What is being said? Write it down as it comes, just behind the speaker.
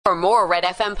For more Red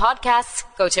FM podcasts,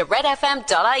 go to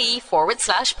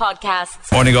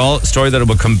redfm.ie/podcasts. Morning all. Story that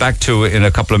we'll come back to in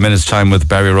a couple of minutes' time with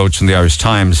Barry Roach and the Irish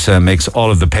Times makes all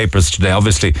of the papers today.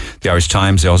 Obviously, the Irish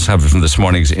Times, they also have it from this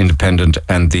morning's Independent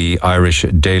and the Irish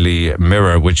Daily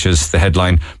Mirror, which is the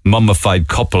headline, Mummified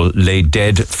Couple Lay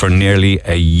Dead for Nearly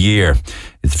a Year.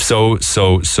 It's so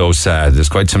sad. There's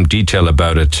quite some detail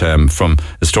about it from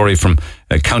a story from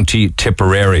County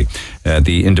Tipperary.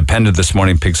 The Independent this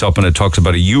morning picks up and it talks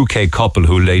about a UK couple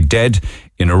who lay dead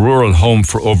in a rural home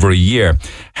for over a year,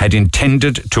 had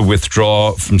intended to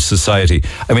withdraw from society.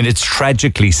 I mean, it's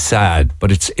tragically sad,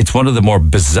 but it's one of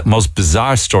the most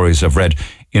bizarre stories I've read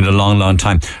in a long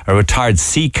time. A retired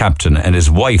sea captain and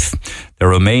his wife, their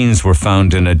remains were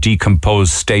found in a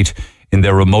decomposed state in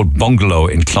their remote bungalow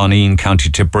in Cloneen, County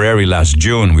Tipperary last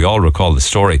June. We all recall the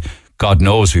story. God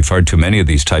knows we've heard too many of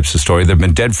these types of stories. They've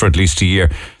been dead for at least a year.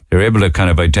 They're able to kind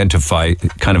of identify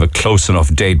kind of a close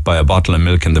enough date by a bottle of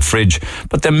milk in the fridge.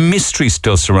 But the mystery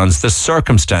still surrounds the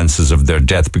circumstances of their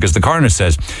death, because the coroner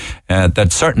says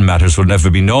that certain matters will never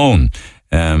be known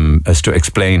as to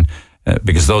explain,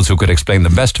 because those who could explain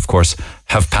them best, of course,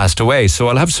 have passed away. So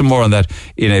I'll have some more on that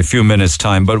in a few minutes'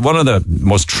 time. But one of the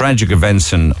most tragic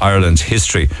events in Ireland's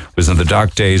history was in the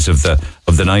dark days of the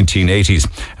 1980s,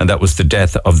 and that was the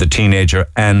death of the teenager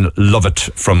Anne Lovett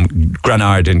from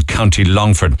Granard in County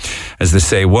Longford. As they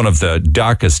say, one of the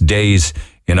darkest days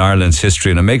in Ireland's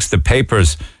history, and it makes the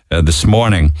papers this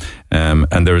morning.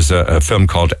 And there's a film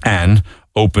called Anne,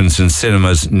 opens in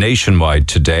cinemas nationwide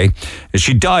today.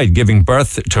 She died giving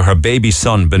birth to her baby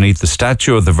son beneath the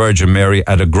statue of the Virgin Mary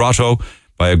at a grotto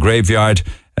by a graveyard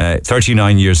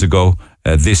 39 years ago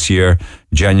this year,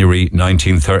 January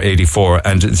 1984.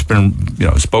 And it's been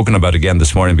spoken about again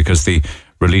this morning because the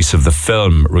release of the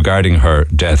film regarding her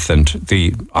death and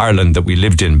the Ireland that we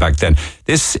lived in back then.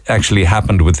 This actually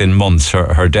happened within months.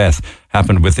 Her death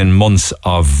happened within months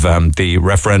of the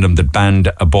referendum that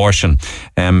banned abortion.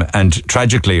 And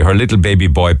tragically, her little baby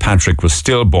boy, Patrick, was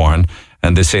stillborn.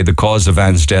 And they say the cause of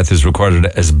Anne's death is recorded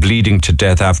as bleeding to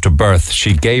death after birth.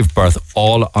 She gave birth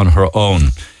all on her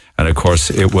own. And of course,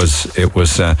 it was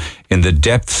in the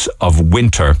depths of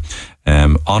winter,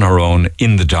 on her own,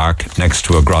 in the dark, next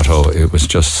to a grotto. It was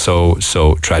just so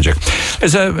tragic.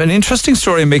 There's an interesting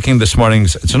story making this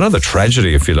morning's, it's another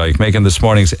tragedy, if you like, making this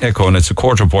morning's Echo, and it's a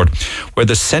court report where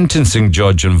the sentencing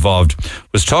judge involved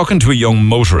was talking to a young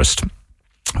motorist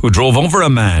who drove over a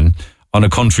man on a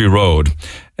country road,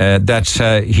 that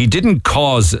he didn't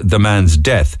cause the man's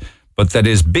death, but that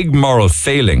his big moral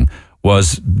failing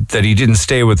was that he didn't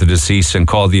stay with the deceased and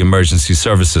call the emergency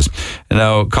services.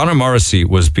 Now, Conor Morrissey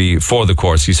was before the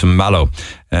courts. He's from Mallow.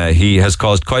 He has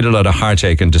caused quite a lot of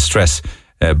heartache and distress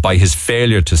by his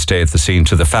failure to stay at the scene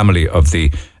to the family of the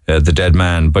dead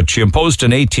man. But the judge imposed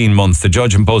an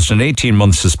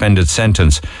 18-month suspended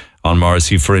sentence on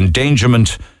Morrissey for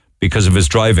endangerment because of his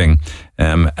driving,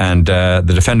 and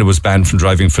the defendant was banned from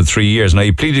driving for 3 years. Now,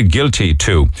 he pleaded guilty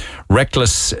to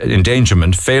reckless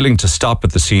endangerment, failing to stop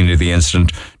at the scene of the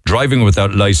incident, driving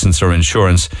without licence or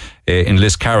insurance in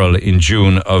Liscarroll in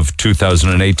June of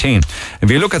 2018.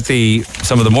 If you look at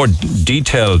some of the more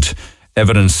detailed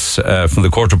evidence from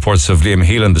the court reports of Liam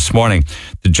Heelan this morning,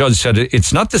 the judge said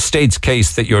it's not the state's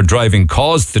case that your driving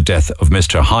caused the death of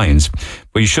Mr. Hines,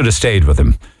 but you should have stayed with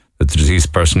him, the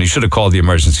deceased person. You should have called the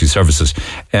emergency services,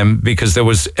 because there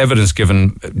was evidence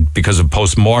given because of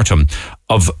post-mortem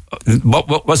of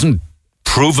what wasn't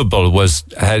provable was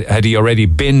had he already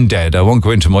been dead. I won't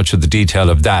go into much of the detail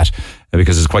of that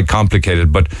because it's quite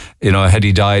complicated, but had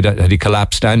he died, had he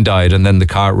collapsed and died, and then the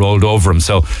car rolled over him.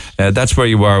 So that's where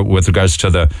you are with regards to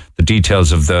the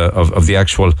details of the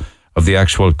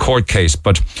actual court case.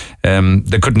 But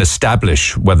they couldn't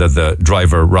establish whether the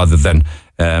driver, rather than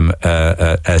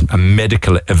a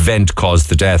medical event, caused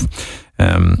the death.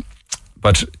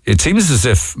 But it seems as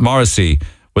if Morrissey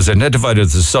was identified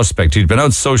as a suspect. He'd been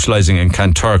out socialising in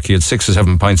Kanturk. He had 6 or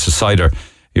 7 pints of cider.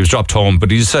 He was dropped home, but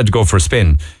he decided to go for a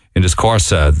spin in his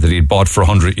Corsa that he'd bought for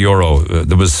 €100.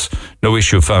 There was no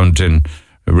issue found in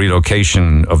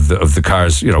relocation of the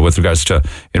cars, with regards to,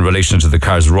 in relation to the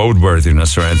car's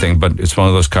roadworthiness or anything, but it's one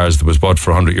of those cars that was bought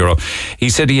for €100. He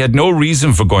said he had no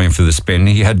reason for going for the spin.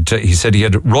 He said he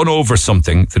had run over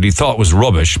something that he thought was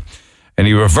rubbish, and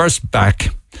he reversed back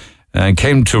and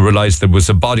came to realise there was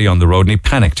a body on the road, and he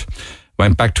panicked.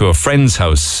 Went back to a friend's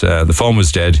house. The phone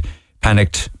was dead.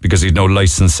 Panicked because he had no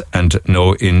licence and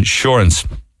no insurance.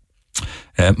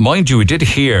 Mind you, we did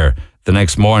hear the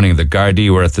next morning the Gardaí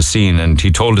were at the scene, and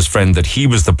he told his friend that he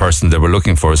was the person they were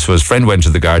looking for. So his friend went to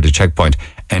the Garda checkpoint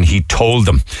and he told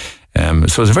them. So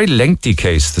it was a very lengthy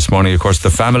case this morning. Of course,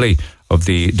 the family of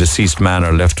the deceased man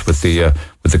are left with the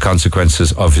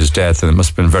consequences of his death, and it must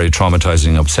have been very traumatizing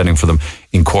and upsetting for them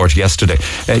in court yesterday.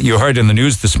 You heard in the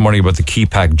news this morning about the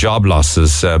Keypack job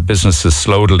losses. Businesses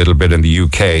slowed a little bit in the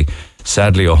UK.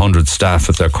 Sadly, 100 staff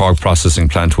at their Cork processing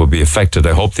plant will be affected.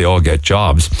 I hope they all get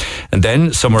jobs. And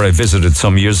then, somewhere I visited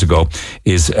some years ago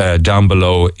is down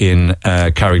below in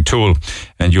Carrigtwohill.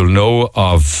 And you'll know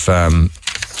of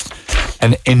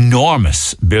an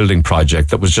enormous building project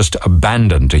that was just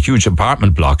abandoned, a huge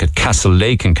apartment block at Castle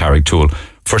Lake in Carrigtwohill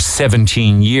for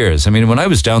 17 years. I mean, when I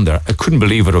was down there, I couldn't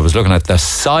believe what I was looking at, the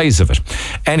size of it.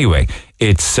 Anyway,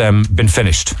 it's been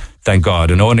finished, thank God.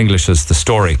 And Owen English has the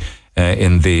story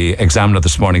in the Examiner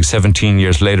this morning. 17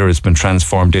 years later, it's been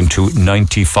transformed into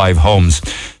 95 homes.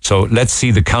 So let's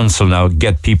see the council now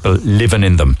get people living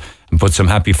in them and put some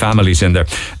happy families in there.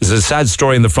 There's a sad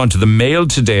story in the front of the Mail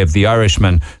today of the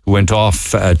Irishman who went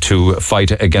off to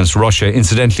fight against Russia.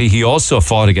 Incidentally, he also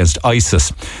fought against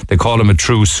ISIS. They call him a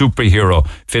true superhero.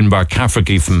 Finbar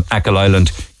Cafferty from Achill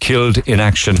Island, killed in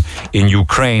action in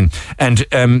Ukraine. And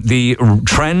the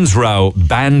Trans Row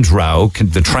band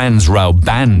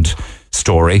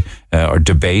story or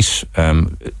debate,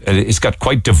 it's got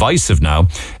quite divisive now.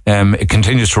 It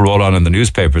continues to roll on in the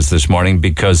newspapers this morning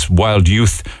because Wild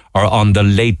Youth are on the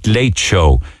Late Late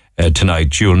Show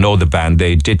tonight. You'll know the band.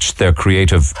 They ditched their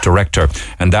creative director,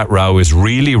 and that row is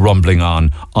really rumbling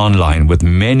on online, with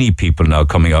many people now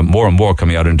coming out, more and more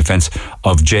coming out in defence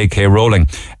of J.K. Rowling.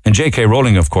 And J.K.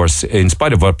 Rowling, of course, in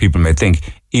spite of what people may think,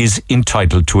 is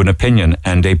entitled to an opinion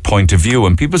and a point of view.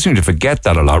 And people seem to forget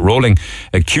that a lot. Rowling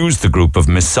accused the group of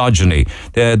misogyny.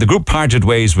 The group parted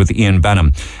ways with Ian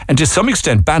Bannum. And to some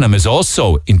extent, Bannum is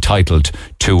also entitled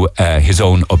to his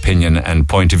own opinion and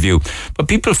point of view. But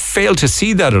people fail to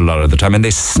see that a lot of the time, and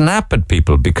they snap at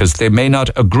people because they may not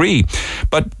agree.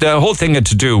 But the whole thing had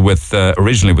to do with,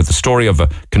 originally, with the story of a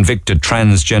convicted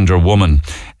transgender woman.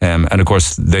 And of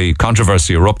course, the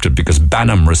controversy erupted because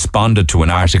Bannum responded to an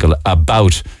article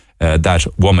about that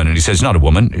woman, and he says, not a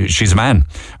woman, she's a man,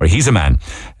 or he's a man.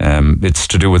 It's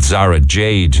to do with Zara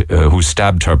Jade, who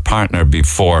stabbed her partner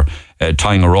before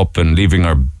tying her up and leaving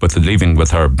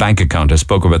with her bank account. I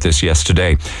spoke about this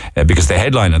yesterday because the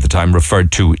headline at the time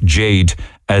referred to Jade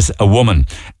as a woman,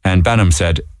 and Bannum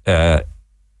said,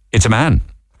 it's a man.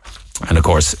 And of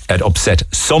course, it upset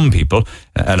some people,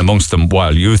 and amongst them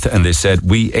Wild Youth, and they said,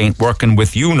 we ain't working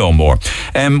with you no more.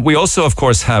 We also, of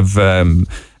course, have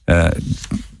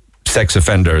sex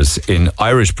offenders in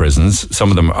Irish prisons. Some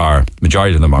of them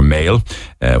majority of them are male.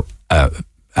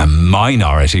 A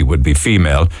minority would be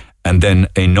female. And then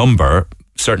a number,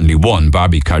 certainly one,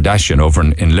 Barbie Kardashian over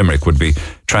in Limerick, would be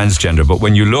transgender. But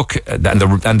when you look,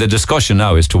 and the discussion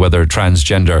now is to whether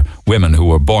transgender women who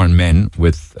were born men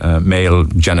with male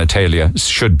genitalia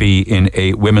should be in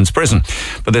a women's prison.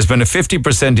 But there's been a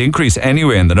 50% increase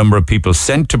anyway in the number of people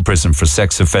sent to prison for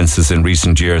sex offences in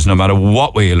recent years. No matter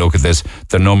what way you look at this,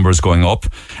 the number's going up,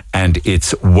 and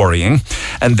it's worrying.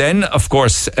 And then, of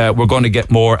course, we're going to get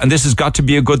more, and this has got to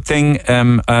be a good thing.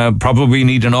 Probably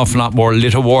need an awful lot more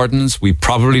litter wardens. We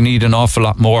probably need an awful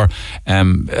lot more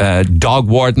dog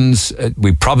wardens.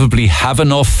 We probably have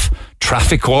enough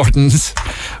traffic wardens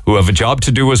who have a job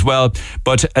to do as well.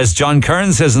 But as John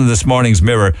Kern says in this morning's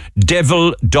Mirror,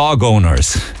 devil dog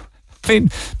owners. I mean,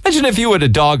 imagine if you had a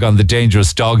dog on the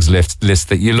dangerous dogs list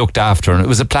that you looked after and it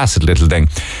was a placid little thing.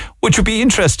 Would you be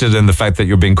interested in the fact that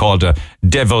you're being called a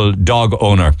devil dog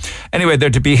owner? Anyway, they're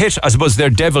to be hit. I suppose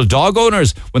they're devil dog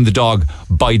owners when the dog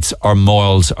bites or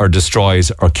mauls or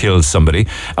destroys or kills somebody.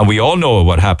 And we all know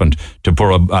what happened to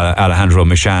poor Alejandro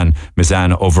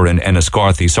Mizan over in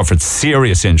Enniscorthy. He suffered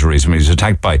serious injuries when he was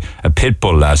attacked by a pit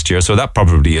bull last year. So that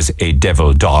probably is a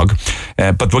devil dog.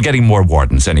 But we're getting more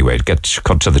wardens anyway. To get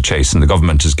cut to the chase. And the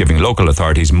government is giving local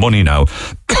authorities money now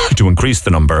to increase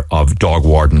the number of dog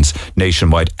wardens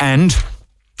nationwide. And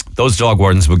those dog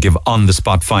wardens will give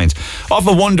on-the-spot fines. I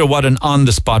often wonder what an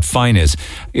on-the-spot fine is.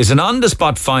 Is an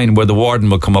on-the-spot fine where the warden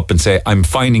will come up and say, I'm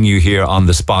fining you here on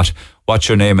the spot. What's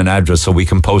your name and address so we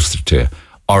can post it to you?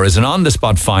 Or is an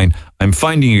on-the-spot fine, I'm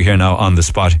fining you here now on the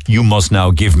spot. You must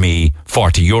now give me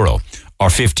 €40 or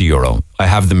 €50. I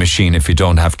have the machine if you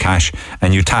don't have cash,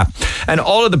 and you tap. And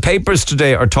all of the papers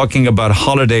today are talking about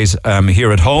holidays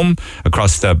here at home,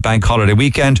 across the bank holiday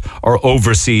weekend, or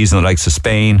overseas in the likes of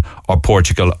Spain or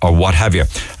Portugal or what have you.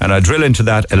 And I drill into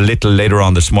that a little later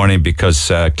on this morning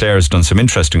because Claire's done some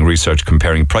interesting research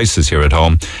comparing prices here at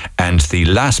home and the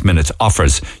last minute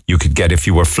offers you could get if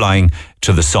you were flying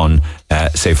to the sun,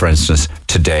 say for instance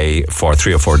today for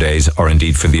 3 or 4 days, or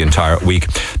indeed for the entire week.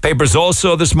 Papers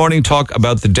also this morning talk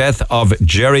about the death of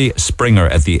Jerry Springer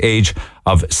at the age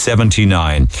of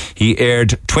 79. He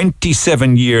aired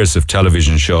 27 years of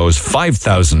television shows,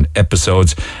 5,000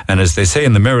 episodes, and as they say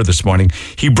in the Mirror this morning,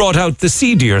 he brought out the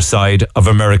seedier side of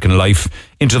American life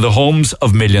into the homes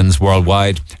of millions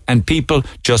worldwide, and people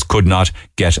just could not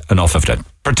get enough of it.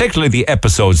 Particularly the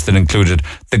episodes that included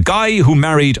the guy who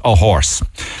married a horse,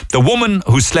 the woman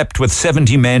who slept with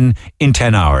 70 men in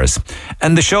 10 hours,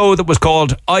 and the show that was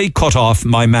called I Cut Off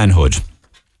My Manhood.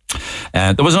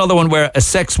 There was another one where a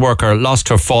sex worker lost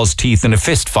her false teeth in a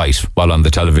fist fight while on the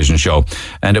television show.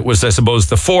 And it was, I suppose,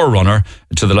 the forerunner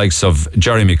to the likes of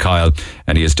Jeremy Kyle.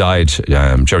 And he has died,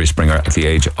 Jerry Springer, at the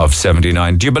age of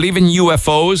 79. Do you believe in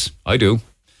UFOs? I do.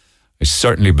 I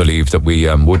certainly believe that we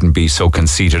wouldn't be so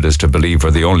conceited as to believe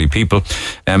we're the only people.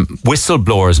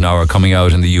 Whistleblowers now are coming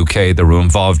out in the UK that were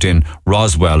involved in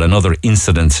Roswell and other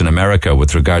incidents in America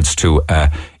with regards to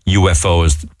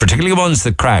UFOs, particularly ones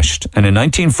that crashed. And in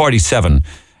 1947,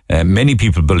 many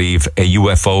people believe a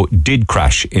UFO did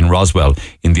crash in Roswell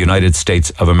in the United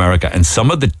States of America. And some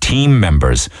of the team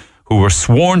members who were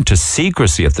sworn to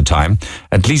secrecy at the time,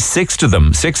 at least six of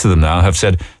them now have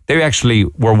said they actually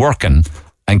were working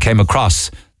and came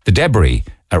across the debris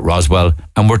at Roswell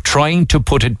and were trying to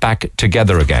put it back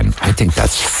together again. I think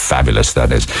that's fabulous,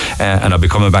 that is. And I'll be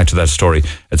coming back to that story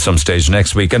at some stage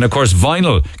next week. And of course,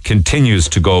 vinyl continues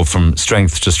to go from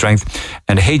strength to strength.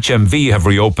 And HMV have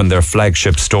reopened their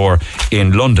flagship store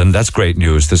in London. That's great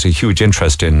news. There's a huge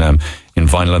interest in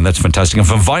vinyl, and that's fantastic. And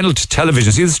from vinyl to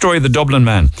television, see the story of the Dublin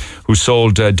man who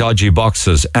sold dodgy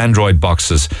boxes, Android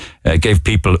boxes, gave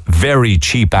people very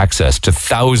cheap access to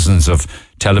thousands of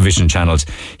television channels.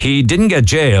 He didn't get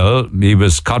jail. He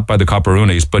was caught by the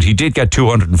Copperoonies, but he did get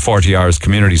 240 hours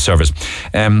community service.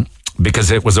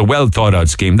 Because it was a well thought out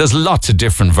scheme. There's lots of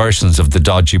different versions of the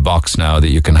dodgy box now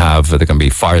that you can have. There can be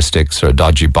Fire Sticks or a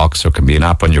dodgy box, or it can be an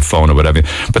app on your phone or whatever.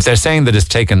 But they're saying that it's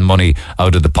taken money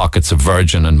out of the pockets of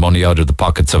Virgin and money out of the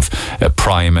pockets of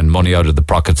Prime and money out of the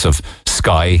pockets of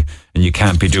Sky, and you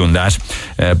can't be doing that.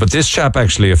 But this chap,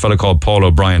 actually, a fellow called Paul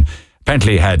O'Brien,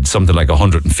 apparently had something like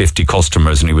 150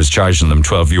 customers, and he was charging them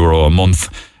 €12 a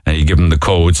month. And you give them the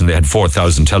codes, and they had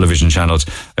 4,000 television channels.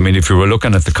 I mean, if you were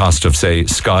looking at the cost of, say,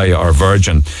 Sky or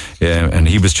Virgin, and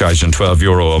he was charging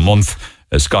 €12 a month,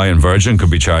 Sky and Virgin could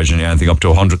be charging you anything up to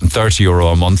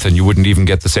 €130 a month, and you wouldn't even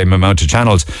get the same amount of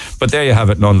channels. But there you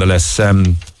have it, nonetheless.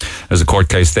 There's a court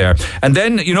case there. And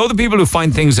then, you know, the people who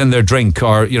find things in their drink,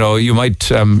 or, you know, you might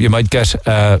get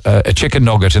a chicken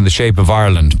nugget in the shape of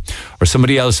Ireland, or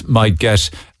somebody else might get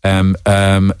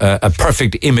a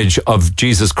perfect image of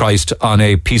Jesus Christ on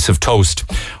a piece of toast.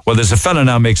 Well, there's a fella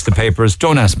now makes the papers.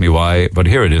 Don't ask me why, but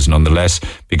here it is nonetheless,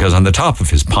 because on the top of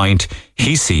his pint,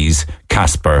 he sees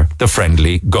Casper the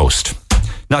Friendly Ghost.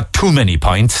 Not too many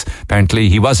pints. Apparently,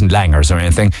 he wasn't Langers or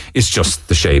anything. It's just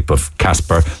the shape of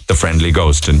Casper the Friendly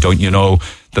Ghost. And don't you know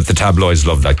that the tabloids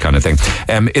love that kind of thing?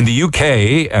 In the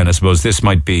UK, and I suppose this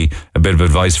might be a bit of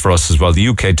advice for us as well, the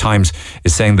UK Times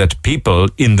is saying that people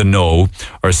in the know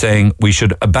are saying we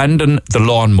should abandon the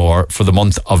lawnmower for the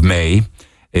month of May.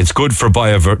 It's good for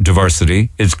biodiversity.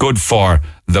 It's good for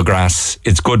the grass.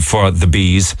 It's good for the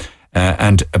bees.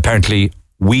 And apparently,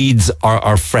 weeds are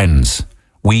our friends.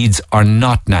 Weeds are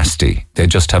not nasty. They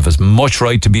just have as much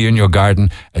right to be in your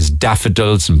garden as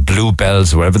daffodils and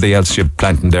bluebells, whatever else you're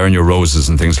planting there in your roses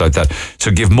and things like that. So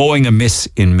give mowing a miss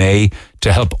in May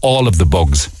to help all of the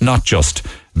bugs, not just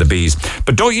the bees.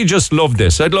 But don't you just love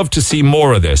this? I'd love to see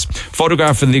more of this.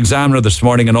 Photograph in the Examiner this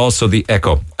morning, and also the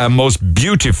Echo. A most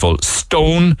beautiful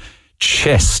stone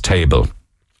chess table.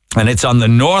 And it's on the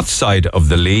north side of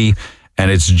the Lee,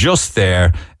 and it's just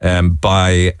there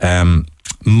by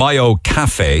Mayo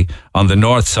Cafe on the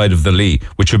north side of the Lee,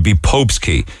 which would be Pope's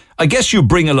Quay. I guess you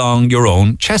bring along your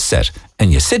own chess set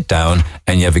and you sit down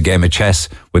and you have a game of chess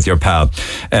with your pal.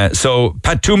 So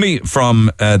Pat Toomey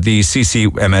from the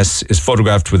CCMS is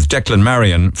photographed with Declan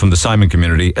Marion from the Simon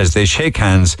community as they shake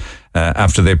hands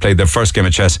after they played their first game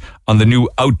of chess on the new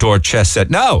outdoor chess set.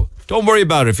 Now, don't worry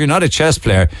about it. If you're not a chess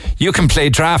player, you can play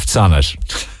drafts on it.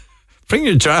 Bring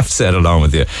your draft set along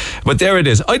with you. But there it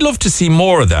is. I'd love to see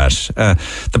more of that.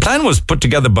 The plan was put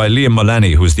together by Liam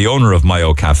Mullaney, who's the owner of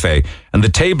Mayo Cafe, and the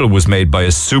table was made by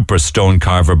a super stone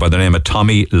carver by the name of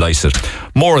Tommy Lysett.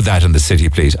 More of that in the city,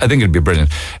 please. I think it'd be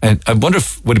brilliant. And I wonder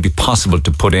if would it be possible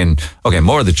to put in,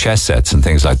 more of the chess sets and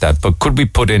things like that, but could we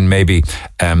put in maybe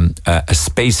a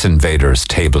Space Invaders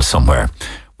table somewhere,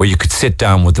 where you could sit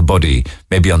down with a buddy,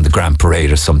 maybe on the Grand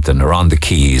Parade or something, or on the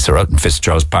Quays, or out in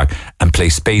Fitzgerald's Park, and play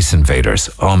Space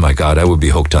Invaders. Oh my God, I would be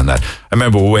hooked on that. I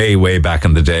remember way, way back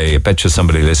in the day, I bet you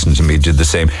somebody listening to me did the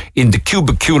same. In the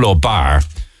Cubiculo Bar,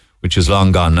 which is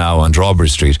long gone now on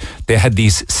Drawbridge Street, they had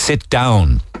these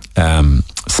sit-down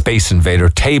Space Invader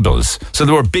tables. So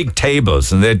there were big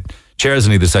tables and they had chairs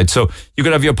on either side. So you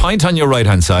could have your pint on your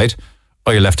right-hand side,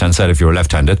 or your left-hand side if you were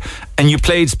left-handed, and you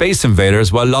played Space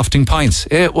Invaders while lofting pints.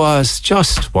 It was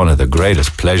just one of the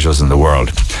greatest pleasures in the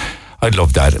world. I'd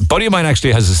love that. A buddy of mine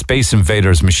actually has a Space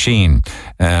Invaders machine.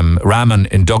 Raman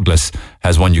in Douglas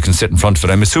has one. You can sit in front of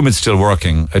it. I'm assuming it's still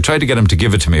working. I tried to get him to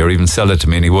give it to me or even sell it to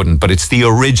me and he wouldn't. But it's the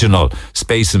original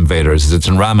Space Invaders. It's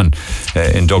in Raman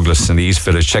in Douglas in the East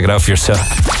Village. Check it out for yourself.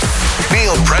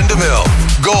 Neil Prendeville,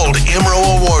 Gold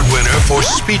IMRO Award winner for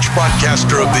Speech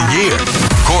Broadcaster of the Year.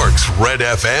 Cork's Red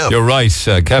FM. You're right.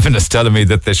 Kevin is telling me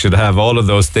that they should have all of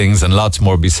those things and lots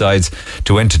more besides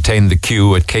to entertain the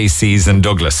queue at KC's in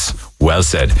Douglas. Well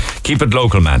said. Keep it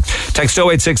local, man. Text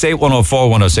 0868 104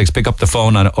 106. Pick up the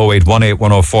phone on 0818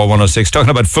 104 106.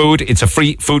 Talking about food, it's a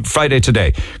free Food Friday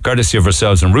today, courtesy of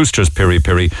ourselves and Roosters Piri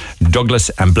Piri, Douglas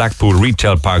and Blackpool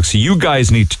Retail Park. So you guys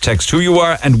need to text who you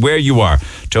are and where you are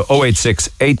to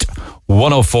 0868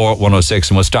 104 106,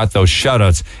 and we'll start those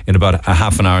shout-outs in about a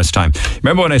half an hour's time.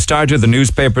 Remember when I started the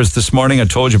newspapers this morning, I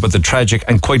told you about the tragic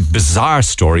and quite bizarre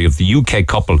story of the UK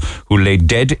couple who lay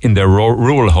dead in their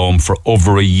rural home for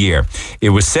over a year. It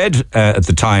was said at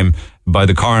the time by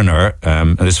the coroner,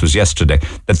 and this was yesterday,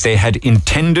 that they had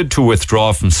intended to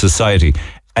withdraw from society.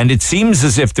 And it seems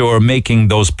as if they were making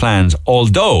those plans,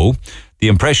 although the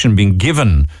impression being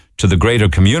given to the greater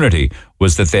community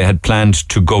was that they had planned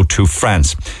to go to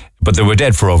France. But they were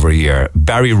dead for over a year.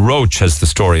 Barry Roach has the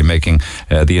story, making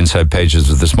the inside pages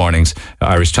of this morning's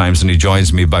Irish Times, and he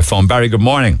joins me by phone. Barry, good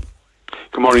morning.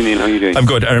 Good morning, Neil. How are you doing? I'm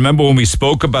good. I remember when we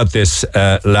spoke about this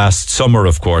last summer,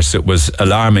 of course, it was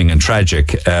alarming and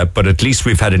tragic, but at least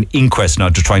we've had an inquest now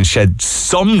to try and shed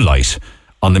some light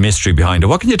on the mystery behind it.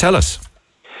 What can you tell us?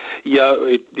 Yeah,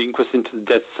 the inquest into the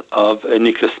death of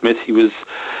Nicholas Smith. He was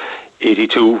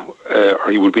 82,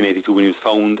 or he would have been 82 when he was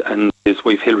found, and his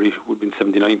wife Hilary would have been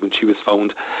 79 when she was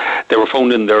found. They were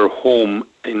found in their home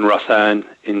in Rossanne,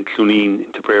 in Clooneen,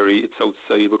 in Tipperary. It's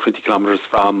outside, about 20 kilometres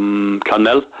from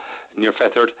Clonmel, near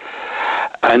Fethard.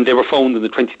 And they were found on the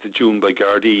 20th of June by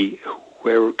Gardaí, who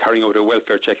were carrying out a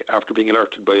welfare check after being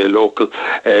alerted by a local.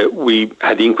 We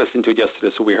had the inquest into it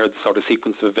yesterday, so we heard the sort of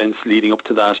sequence of events leading up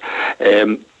to that.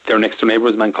 Their next door neighbour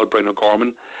was a man called Brian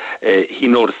O'Gorman. He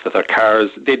noticed that their cars,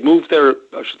 they'd moved there,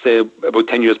 I should say, about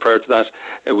 10 years prior to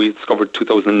that. We discovered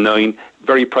 2009.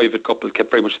 Very private couple, kept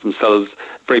very much to themselves,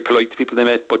 very polite to people they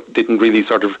met, but didn't really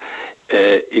sort of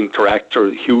interact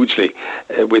or hugely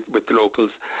with the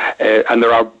locals. And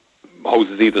there are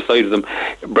houses either side of them.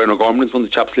 Brian O'Gorman is one of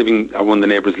the chaps one of the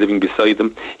neighbours living beside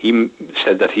them. He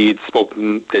said that he had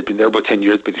spoken, they'd been there about 10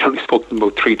 years, but he'd only spoken to them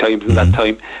about 3 times in that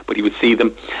time, but he would see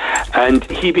them. And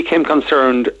he became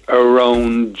concerned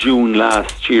around June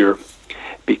last year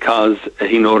because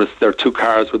he noticed their 2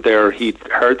 cars were there. He'd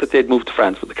heard that they'd moved to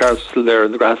France, but the cars were still there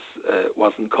and the grass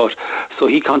wasn't cut. So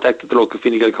he contacted the local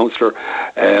Fine Gael councillor,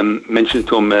 mentioned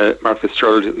to him Mark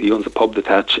Fitzgerald, he owns a pub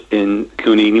detach in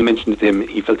Clooneen. He mentioned to him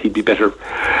he felt he'd be better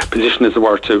positioned, as it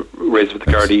were, to raise with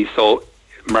the Gardaí. So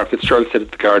Mark Fitzgerald said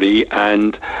it to the Gardaí,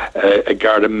 and a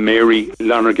Garda, Mary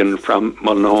Lonergan from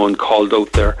Mullinahone, called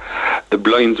out there. The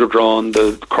blinds were drawn,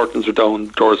 the curtains were down,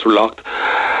 doors were locked.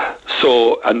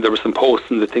 So, and there were some posts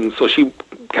and the things. So she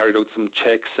carried out some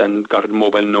checks and got a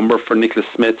mobile number for Nicholas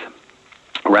Smith.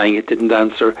 Rang it, didn't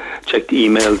answer. Checked the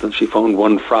emails, and she found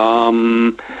one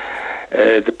from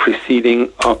the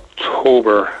preceding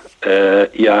October.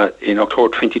 In October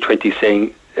 2020,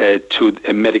 saying to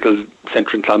a medical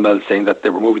centre in Clonmel, saying that they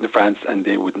were moving to France and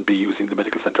they wouldn't be using the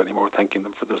medical centre anymore, thanking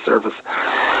them for their service.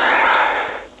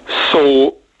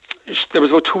 So there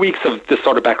was about 2 weeks of this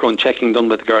sort of background checking done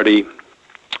by the Gardaí.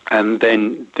 And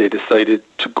then they decided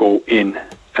to go in,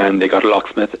 and they got a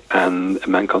locksmith and a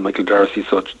man called Michael Darcy.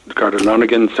 So Garda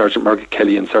Lonergan, Sergeant Margaret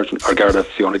Kelly, and Garda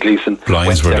Fiona Gleeson.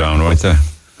 Blinds were down, weren't they?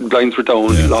 Blinds were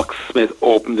down, yeah. Locksmith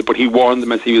opened it, but he warned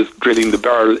them as he was drilling the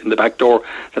barrel in the back door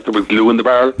that there was glue in the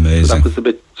barrel. Amazing. So that was a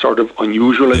bit sort of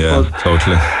unusual, I suppose. Yeah,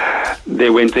 totally. They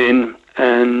went in,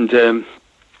 and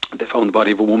they found the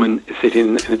body of a woman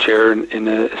sitting in a chair in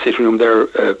a sitting room there,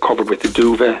 covered with a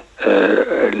duvet,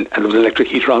 and there was an electric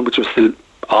heater on, which was still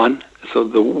on. So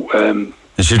and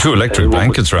she had 2 electric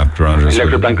blankets wrapped around her.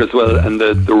 Electric blankets as well, and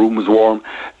the room was warm.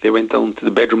 They went down to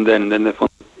the bedroom then, and then they found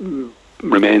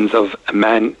remains of a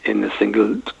man in a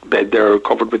single bed there,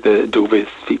 covered with a duvet,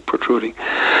 his feet protruding.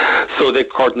 So they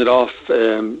cordoned it off,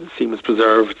 scene was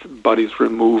preserved, bodies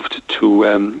removed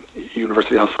to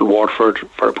University Hospital Waterford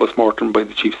for a post-mortem by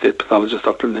the Chief State Pathologist,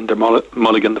 Dr. Linda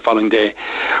Mulligan, the following day.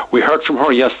 We heard from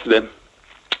her yesterday,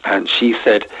 and she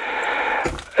said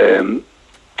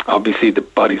obviously the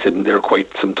bodies had been there quite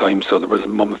some time, so there was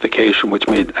mummification, which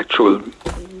made actual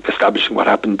establishing what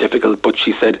happened difficult. But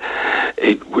she said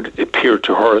it would appear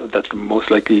to her that the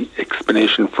most likely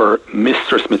explanation for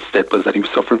Mr. Smith's death was that he was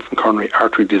suffering from coronary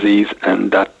artery disease,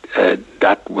 and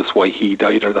that was why he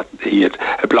died, or that he had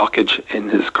a blockage in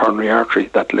his coronary artery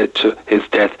that led to his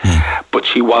death. But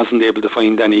she wasn't able to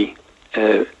find any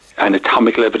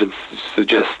anatomical evidence to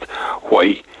suggest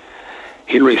why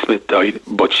Hilary Smith died,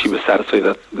 but she was satisfied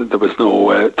that there was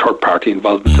no third-party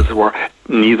involvement, as it were.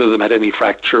 Neither of them had any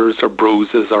fractures or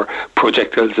bruises or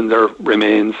projectiles in their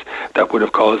remains that would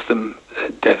have caused them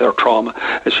death or trauma,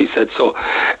 as she said. So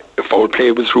foul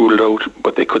play was ruled out,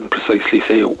 but they couldn't precisely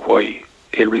say why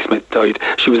Hilary Smith died.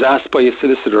 She was asked by a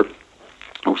solicitor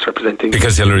who was representing...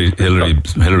 Because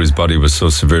Hilary's body was so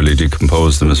severely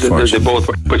decomposed and misfortunate. They both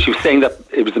were, but she was saying that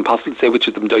it was impossible to say which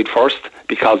of them died first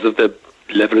because of the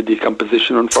level of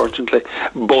decomposition, unfortunately.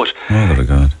 But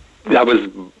that was,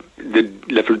 the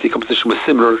level of decomposition was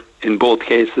similar in both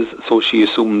cases, so she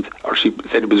assumed, or she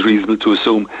said it was reasonable to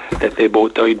assume that they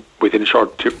both died within a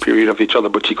short period of each other,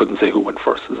 but she couldn't say who went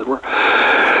first, as it were.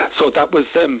 So that was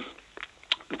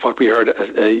what we heard.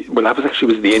 Well, that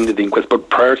was the end of the inquest, but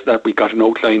prior to that we got an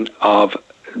outline of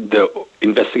the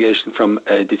investigation from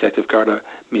Detective Garda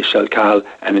Michelle Cahill,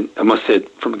 and I must say,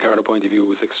 from a Garda point of view, it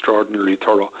was extraordinarily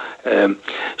thorough.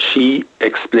 She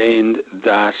explained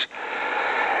that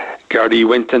Garda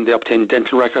went and they obtained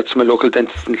dental records from a local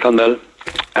dentist in Clonmel,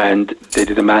 and they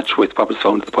did a match with what was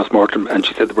found at the post-mortem, and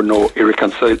she said there were no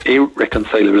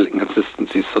irreconcilable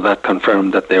inconsistencies, so that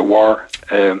confirmed that there were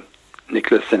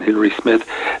Nicholas and Hilary Smith.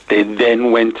 They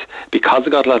then went, because it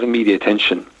got a lot of media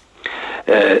attention,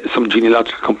 some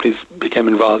genealogical companies became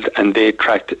involved, and they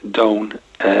tracked down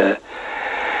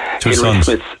Hilary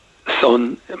Smith's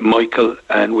son, Michael,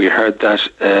 and we heard that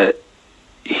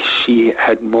she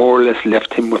had more or less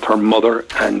left him with her mother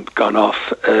and gone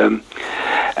off,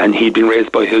 and he'd been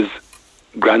raised by his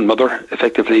grandmother,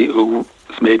 effectively, whose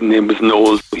maiden name was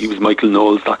Knowles. He was Michael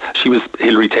Knowles. She was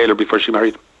Hilary Taylor before she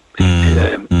married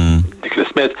Nicholas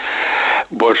Smith,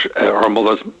 but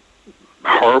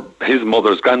his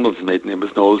mother's grandmother's maiden name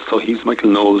was Knowles, so he's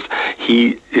Michael Knowles.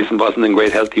 He wasn't in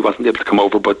great health. He wasn't able to come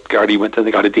over, but Gardaí went and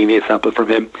they got a DNA sample from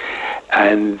him,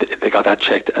 and they got that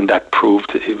checked, and that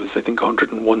proved it was, I think,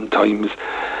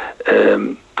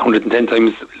 110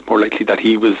 times more likely that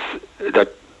Hilary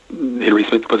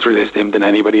Smith was related to him than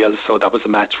anybody else, so that was a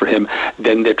match for him.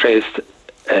 Then they traced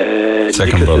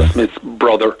Nicholas Smith's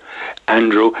brother,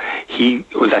 Andrew. He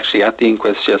was actually at the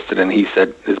inquest yesterday, and he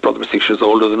said his brother was 6 years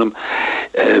older than him.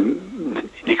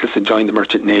 Nicholas had joined the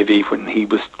Merchant Navy when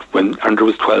Andrew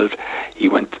was 12. He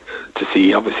went to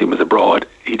sea, obviously was abroad.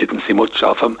 He didn't see much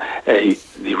of him.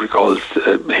 He recalls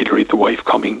Hilary, the wife,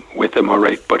 coming with him, all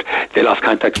right, but they lost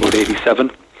contact about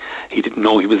 87. He didn't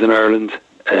know he was in Ireland,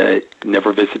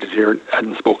 never visited here,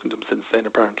 hadn't spoken to him since then,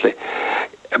 apparently.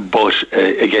 But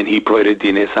again, he provided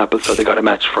DNA samples, so they got a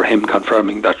match for him,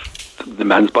 confirming that the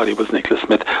man's body was Nicholas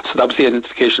Smith. So that was the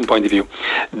identification point of view.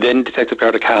 Then Detective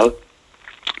Garda Cahill,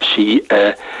 she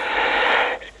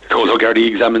told how Gardaí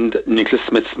examined Nicholas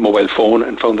Smith's mobile phone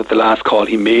and found that the last call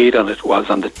he made on it was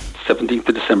on the 17th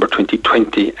of December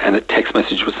 2020, and a text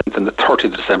message was sent on the 30th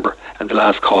of December, and the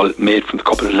last call made from the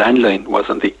couple's landline was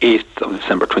on the 8th of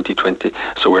December 2020.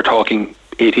 So we're talking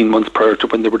 18 months prior to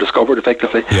when they were discovered,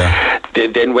 effectively. Yeah. They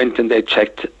then went and they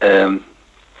checked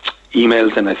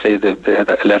emails, and I say they had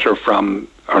a letter from,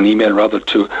 or an email rather,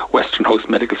 to Western House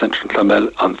Medical Centre in Clonmel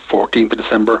on 14th of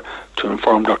December to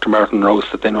inform Dr. Martin Rose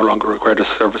that they no longer required his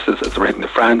services as they're heading to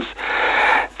France.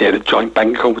 They had a joint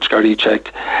bank account which Gardaí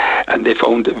checked, and they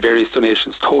found various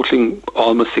donations totaling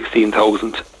almost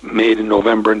 16,000 made in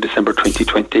November and December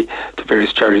 2020 to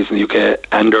various charities in the UK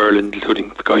and Ireland, including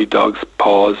the Guide Dogs,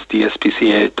 Paws, the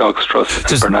SPCA, Dogs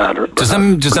Trust, and Bernard. Does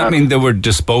that mean they were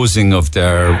disposing of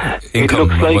their income,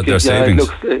 their savings?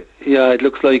 It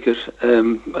looks like it.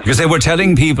 Because they were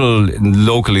telling people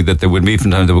locally that they would meet from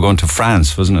time they were going to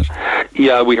France, wasn't it?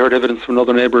 Yeah, we heard evidence from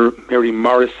another neighbour, Mary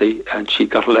Morrissey, and she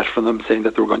got a letter from them saying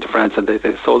that they were going to France, and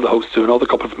they sold the house to another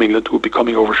couple from England who would be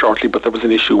coming over shortly, but there was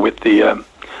an issue with the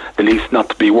lease, not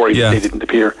to be worried that they didn't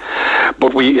appear.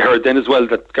 But we heard then as well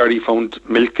that Gardaí found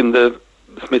milk in the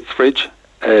Smith's fridge,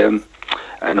 and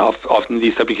often in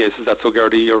these type of cases that's how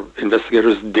Gardaí or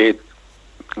investigators date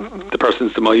the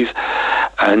person's demise,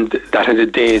 and that had a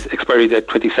expiry date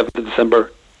 27th of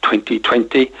December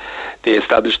 2020. They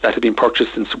established that had been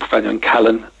purchased in Supervalue in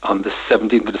Callan on the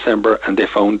 17th of December, and they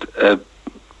found a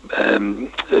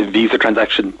visa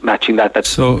transaction matching that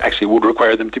actually would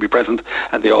require them to be present,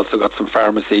 and they also got some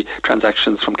pharmacy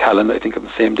transactions from Callan, I think, on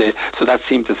the same day. So that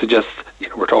seemed to suggest,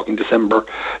 we're talking December,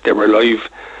 they were alive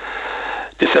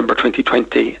December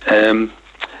 2020.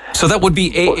 So that would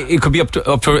be, it could be up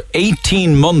to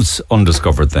 18 months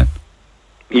undiscovered then?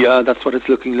 Yeah, that's what it's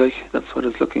looking like.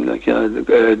 Yeah,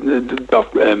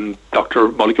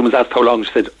 Dr. Mulligan was asked how long.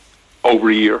 She said over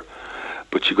a year,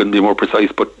 but she couldn't be more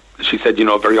precise. But she said,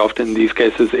 very often in these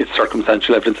cases, it's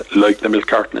circumstantial evidence, like the milk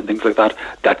carton and things like that,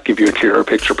 that give you a clearer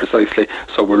picture precisely.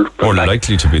 So we're more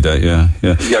likely to be that, yeah.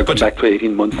 Yeah, going back to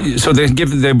 18 months. So they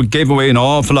gave away an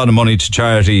awful lot of money to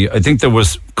charity. I think there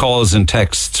was calls and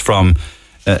texts from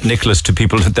Nicholas to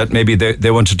people that maybe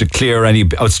they wanted to clear any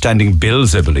outstanding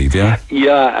bills, I believe, yeah?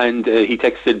 Yeah, and he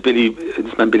texted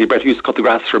this man Billy Brett, who used to cut the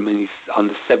grass from him, and he's on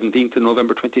the 17th of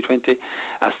November 2020,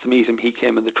 asked to meet him. He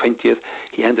came on the 20th.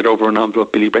 He handed over an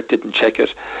envelope. Billy Brett didn't check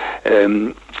it,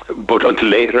 but until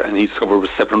later, and he discovered it was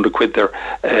 700 quid there,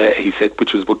 he said,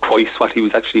 which was about twice what he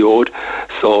was actually owed.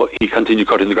 So he continued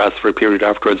cutting the grass for a period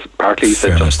afterwards. Partly he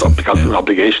said just because of an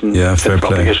obligation,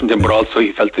 obligation to him, but also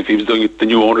he felt if he was doing it, the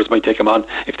new owners might take him on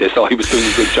if they saw he was doing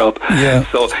a good job. Yeah.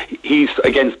 So he's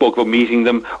again spoke about meeting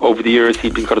them over the years.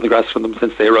 He'd been cutting the grass for them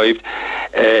since they arrived.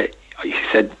 He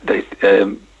said that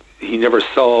he never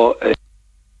saw.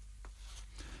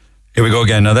 Here we go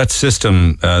again. Now that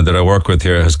system that I work with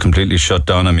here has completely shut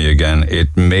down on me again.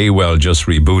 It may well just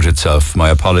reboot itself. My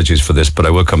apologies for this, but I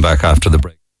will come back after the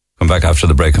break.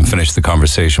 And finish the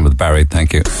conversation with Barry.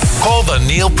 Thank you. Call the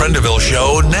Neil Prendeville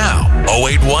Show now.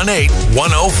 0818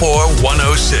 104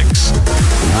 106.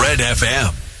 Red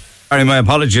FM. Barry, my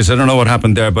apologies. I don't know what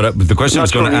happened there, but the question I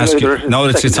was going to ask you. No,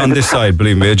 it's on this side,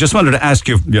 believe me. I just wanted to ask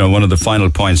you, one of the final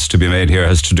points to be made here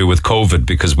has to do with COVID,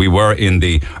 because we were in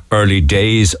the early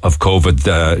days of COVID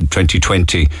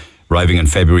 2020. Arriving in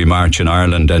February, March in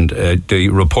Ireland, and the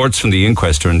reports from the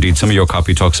inquest, or indeed some of your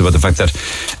copy, talks about the fact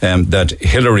that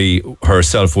Hillary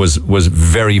herself was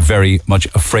very, very much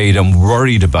afraid and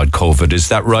worried about COVID. Is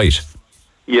that right?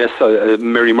 Yes,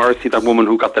 Mary Morrissey, that woman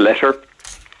who got the letter,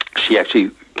 she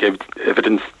actually gave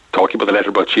evidence talking about the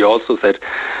letter, but she also said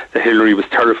that Hillary was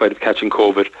terrified of catching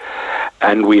COVID.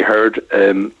 And we heard,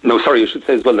 I should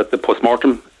say as well that the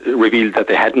post-mortem revealed that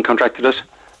they hadn't contracted it.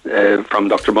 From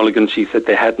Dr. Mulligan, she said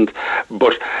they hadn't,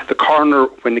 but the coroner,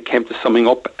 when it came to summing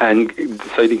up and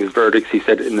deciding his verdicts, he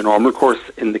said in the normal course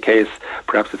in the case,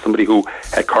 perhaps it's somebody who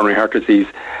had coronary heart disease,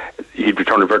 he'd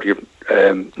return a verdict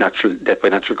of natural death by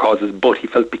natural causes, but he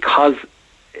felt because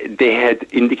they had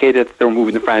indicated that they were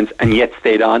moving to France and yet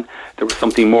stayed on, there was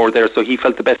something more there. So he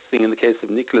felt the best thing in the case of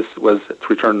Nicholas was to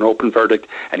return an open verdict,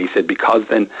 and he said because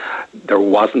then there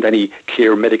wasn't any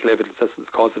clear medical evidence as to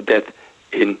the cause of death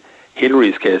in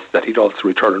Hillary's case, that he'd also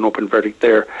return an open verdict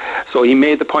there. So he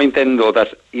made the point then, though,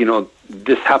 that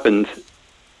this happened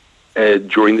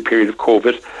during the period of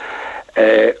COVID,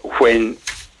 when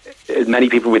many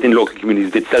people within local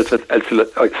communities did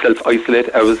self-isolate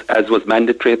as was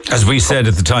mandatory. As we said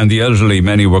at the time, the elderly,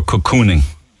 many were cocooning.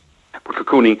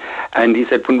 And he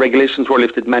said when regulations were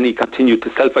lifted, many continued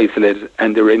to self-isolate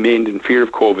and they remained in fear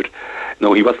of COVID.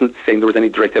 No, he wasn't saying there was any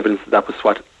direct evidence that was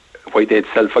why they'd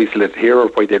self-isolated here or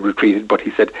why they'd retreated, but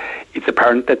he said it's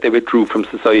apparent that they withdrew from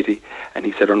society, and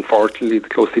he said unfortunately the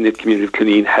closely knit community of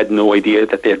Cloneen had no idea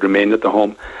that they had remained at the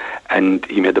home, and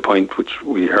he made the point, which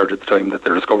we heard at the time, that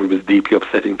their discovery was deeply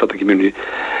upsetting for the community,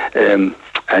 and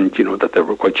that they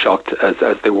were quite shocked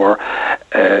as they were,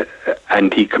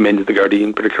 and he commended the Gardaí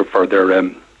in particular for their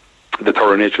the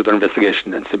thorough nature of their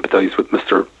investigation and sympathised with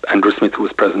Mr. Andrew Smith, who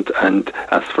was present, and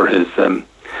asked for his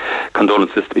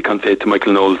condolences to be conveyed to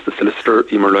Michael Knowles, the solicitor.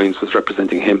 Emer Lyons was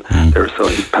representing him there, so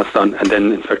he passed on. And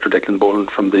then Inspector Declan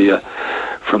Boland from the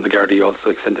Gardaí also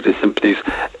extended his sympathies.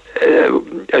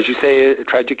 As you say, a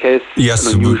tragic case. Yes,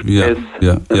 an unusual case.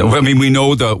 Yeah. Well, I mean, we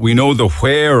know the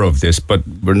where of this, but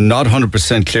we're not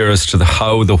 100% clear as to the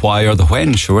how, the why, or the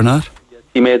when. Sure, we're not.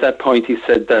 He made that point. He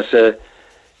said that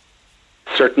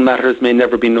certain matters may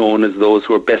never be known, as those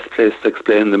who are best placed to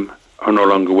explain them are no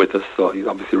longer with us. So he's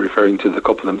obviously referring to the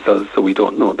couple themselves, so we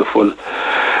don't know the full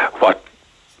what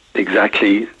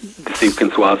exactly the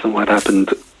sequence was and what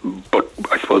happened, but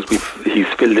I suppose he's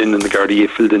filled in, and the Gardaí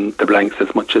filled in the blanks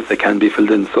as much as they can be filled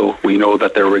in, so we know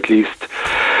that they were at least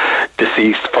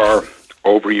deceased for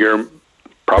over a year,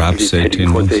 probably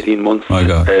 18 months. My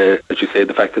God. As you say,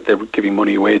 the fact that they were giving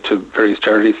money away to various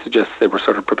charities suggests they were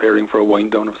sort of preparing for a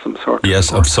wind down of some sort.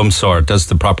 Yes, of some sort. That's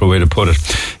the proper way to put it.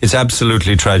 It's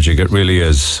absolutely tragic. It really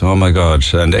is. Oh my God.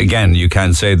 And again, you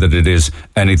can't say that it is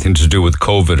anything to do with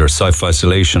COVID or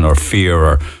self-isolation or fear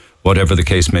or whatever the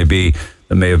case may be.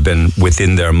 that may have been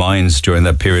within their minds during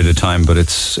that period of time, but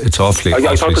it's awfully.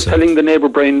 I was telling the neighbour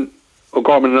Brian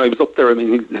O'Gorman, and I was up there. I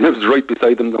mean, I was right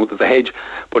beside them. There was a hedge,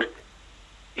 but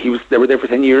they were there for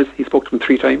 10 years. He spoke to them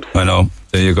 3 times. I know.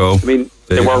 There you go. I mean,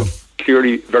 they were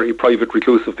clearly very private,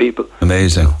 reclusive people.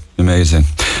 Amazing.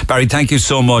 Barry, thank you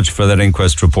so much for that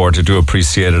inquest report. I do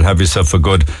appreciate it. Have yourself a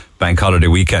good bank holiday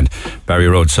weekend. Barry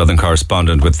Roach, Southern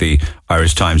correspondent with the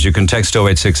Irish Times. You can text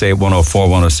 0868 104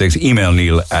 106. Email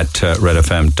Neil at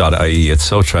redfm.ie. It's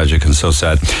so tragic and so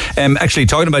sad. Actually,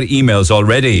 talking about emails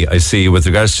already, I see, with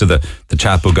regards to the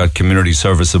chap who got community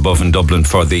service above in Dublin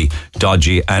for the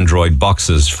dodgy Android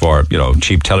boxes for,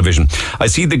 cheap television. I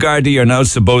see the Gardaí are now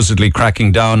supposedly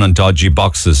cracking down on dodgy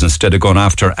boxes instead of going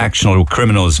after actual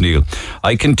criminals, Neil.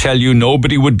 I can tell you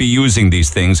nobody would be using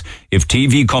these things if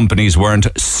TV companies weren't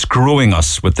screwing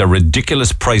us with their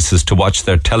ridiculous prices to watch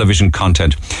their television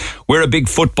content. We're a big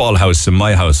football house in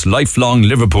my house, lifelong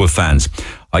Liverpool fans.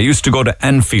 I used to go to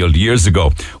Anfield years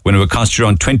ago when it would cost you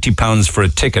around £20 for a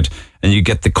ticket and you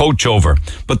get the coach over.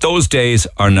 But those days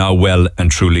are now well and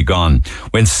truly gone.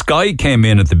 When Sky came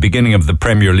in at the beginning of the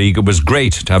Premier League, it was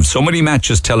great to have so many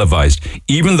matches televised,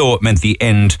 even though it meant the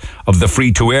end of the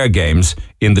free-to-air games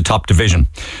in the top division.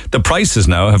 The prices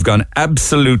now have gone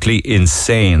absolutely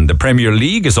insane. The Premier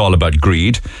League is all about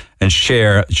greed and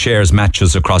shares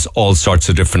matches across all sorts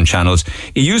of different channels.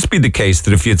 It used to be the case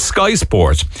that if you had Sky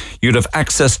Sports, you'd have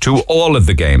access to all of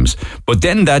the games. But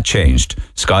then that changed.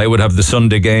 Sky would have the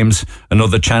Sunday games,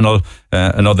 another channel,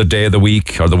 another day of the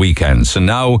week or the weekends. And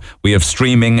now we have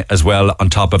streaming as well on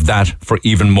top of that for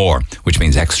even more, which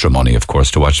means extra money, of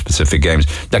course, to watch specific games.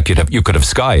 You could have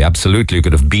Sky, absolutely. You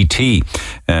could have BT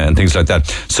and things like that.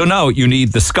 So now you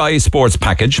need the Sky Sports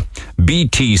package,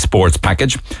 BT Sports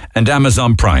package, and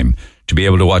Amazon Prime to be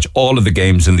able to watch all of the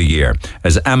games in the year,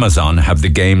 as Amazon have the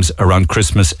games around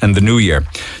Christmas and the New Year.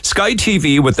 Sky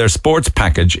TV, with their sports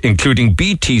package, including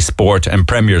BT Sport and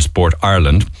Premier Sport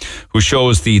Ireland, who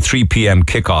shows the 3 p.m.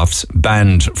 kickoffs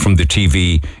banned from the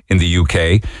TV in the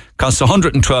UK, costs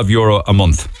 €112 a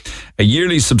month. A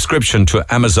yearly subscription to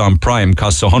Amazon Prime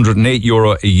costs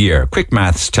 €108 a year. Quick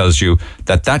maths tells you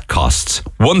that costs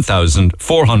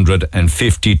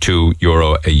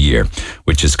 €1,452 a year,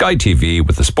 which is Sky TV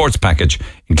with the sports package,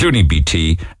 including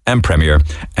BT and Premier,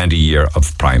 and a year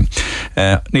of Prime.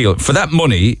 Neil, for that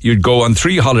money, you'd go on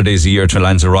 3 holidays a year to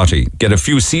Lanzarote, get a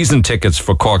few season tickets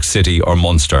for Cork City or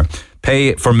Munster,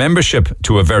 pay for membership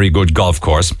to a very good golf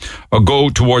course, or go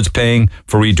towards paying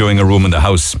for redoing a room in the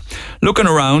house. Looking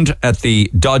around at the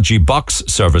dodgy box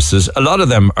services, a lot of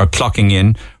them are clocking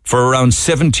in for around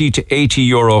 €70 to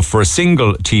 €80 for a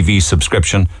single TV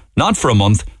subscription, not for a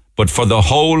month, but for the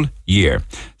whole year,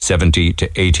 €70 to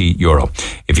 €80.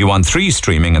 If you want 3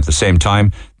 streaming at the same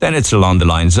time, then it's along the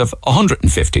lines of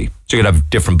 €150. So you could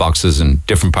have different boxes in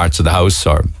different parts of the house,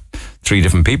 or 3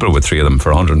 different people with 3 of them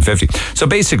for €150. So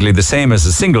basically the same as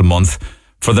a single month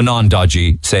for the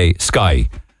non-dodgy, say, Sky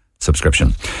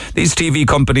subscription. These TV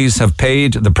companies have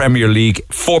paid the Premier League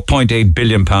 £4.8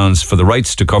 billion for the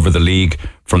rights to cover the league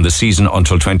from the season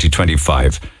until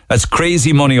 2025. That's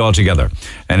crazy money altogether.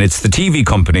 And it's the TV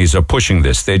companies are pushing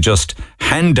this. They just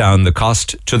hand down the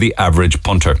cost to the average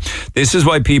punter. This is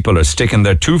why people are sticking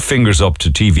their 2 fingers up to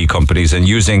TV companies and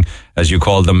using, as you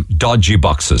call them, dodgy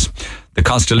boxes. The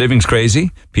cost of living's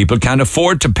crazy. People can't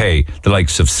afford to pay the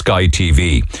likes of Sky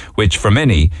TV, which for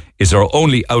many is our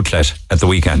only outlet at the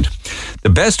weekend. The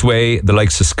best way the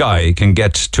likes of Sky can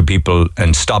get to people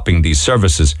and stopping these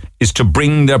services is to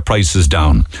bring their prices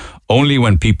down. Only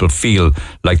when people feel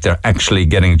like they're actually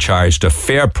getting charged a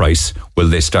fair price will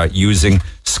they start using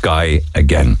Sky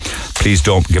again. Please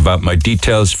don't give out my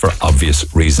details for obvious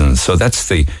reasons. So that's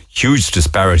the huge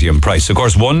disparity in price. Of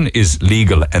course, one is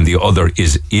legal and the other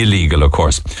is illegal, of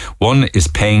course. One is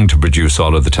paying to produce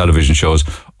all of the television shows,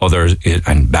 others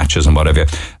and matches and whatever.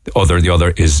 The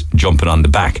other is jumping on the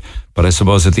back. But I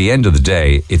suppose at the end of the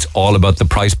day, it's all about the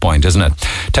price point, isn't it?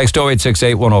 Text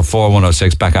 0868 104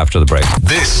 106, back after the break.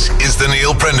 This is the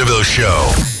Neil Prendeville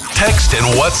Show. Text and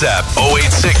WhatsApp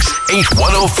 086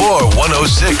 8104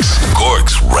 106.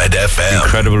 Cork's Red FM.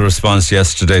 Incredible response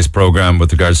yesterday's program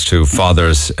with regards to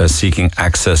fathers seeking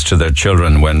access to their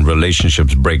children when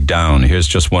relationships break down. Here's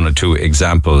just 1 or 2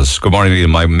 examples. Good morning, Neil.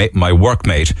 My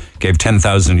workmate gave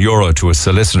 €10,000 to a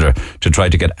solicitor to try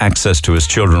to get access to his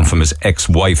children from his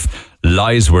ex-wife.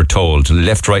 Lies were told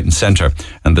left, right and centre,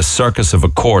 and the circus of a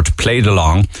court played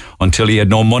along until he had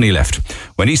no money left.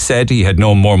 When he said he had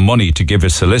no more money to give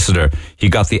his solicitor, he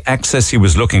got the access he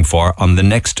was looking for on the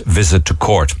next visit to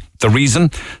court. The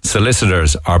reason?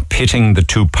 Solicitors are pitting the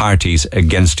two parties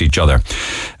against each other.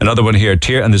 Another one here,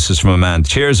 and this is from a man.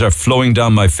 Tears are flowing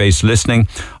down my face listening.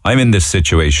 I'm in this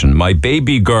situation. My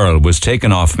baby girl was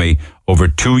taken off me over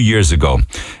 2 years ago.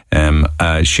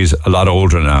 She's a lot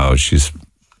older now. She's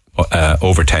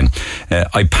over 10.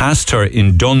 I passed her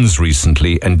in Duns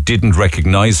recently and didn't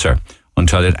recognise her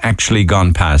until it actually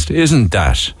gone past. Isn't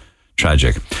that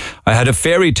tragic? I had a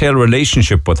fairy tale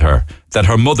relationship with her that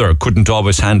her mother couldn't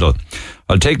always handle.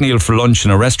 I'll take Neil for lunch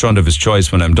in a restaurant of his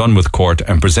choice when I'm done with court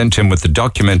and present him with the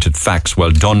documented facts.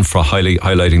 Well done for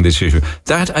highlighting this issue.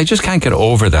 That, I just can't get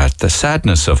over that. The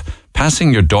sadness of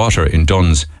passing your daughter in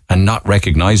Duns and not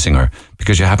recognising her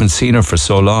because you haven't seen her for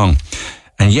so long.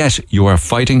 And yet you are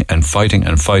fighting and fighting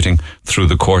and fighting through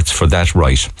the courts for that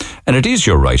right. And it is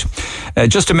your right.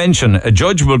 Just to mention, a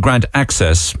judge will grant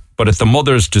access, but at the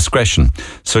mother's discretion.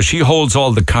 So she holds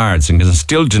all the cards and can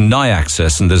still deny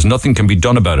access, and there's nothing can be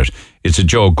done about it. It's a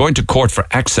joke. Going to court for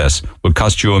access will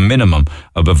cost you a minimum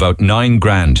of about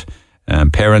 $9,000.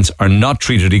 Parents are not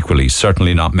treated equally,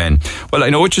 certainly not men. Well, I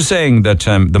know what you're saying, that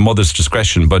the mother's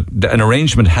discretion, but an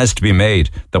arrangement has to be made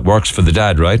that works for the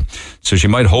dad, right? So she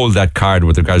might hold that card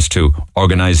with regards to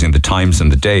organising the times and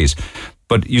the days.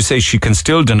 But you say she can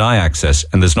still deny access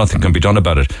and there's nothing can be done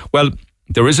about it. Well,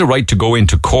 there is a right to go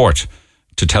into court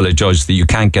to tell a judge that you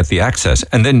can't get the access.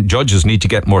 And then judges need to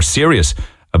get more serious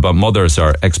about mothers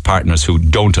or ex-partners who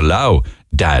don't allow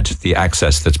dad the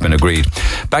access that's been agreed.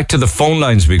 Back to the phone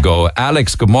lines we go.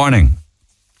 Alex, good morning.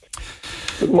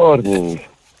 Good morning.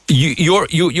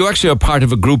 You actually are part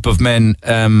of a group of men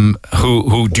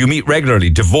who do you meet regularly?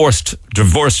 Divorced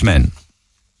men.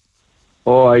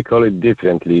 Oh, I call it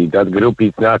differently. That group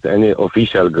is not any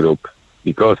official group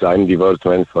because I'm divorced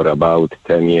man for about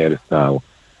 10 years now.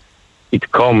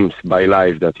 It comes by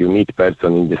life that you meet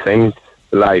person in the same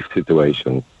life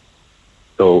situation.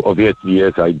 So obviously,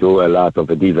 yes, I do a lot of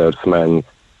divorce men.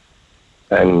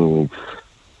 And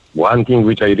one thing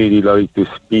which I really like to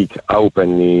speak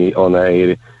openly on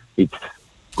air, it's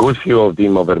good few of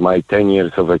them over my 10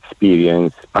 years of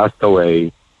experience passed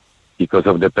away because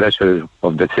of the pressure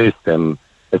of the system,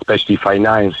 especially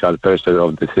financial pressure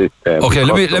of the system. Okay,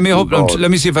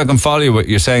 let me see if I can follow you what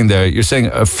you're saying there. You're saying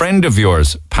a friend of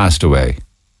yours passed away.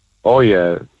 Oh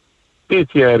yeah. This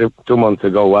year, 2 months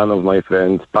ago, one of my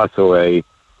friends passed away.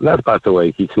 Not passed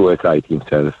away, he suicided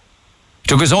himself.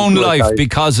 Took his own life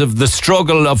because of the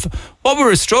struggle of... What were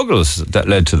his struggles that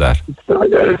led to that?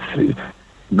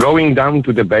 Going down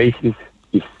to the basis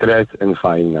is stress and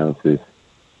finances.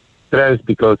 Stress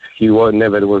because he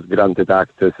never was granted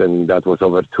access, and that was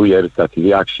over 2 years that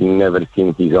he actually never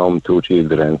seen his own 2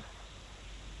 children.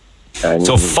 And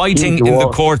so fighting in the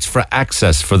courts for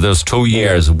access for those 2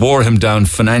 years wore him down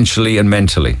financially and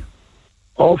mentally?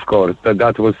 Of course,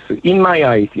 that was, in my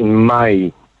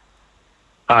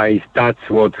eyes, that's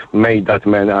what made that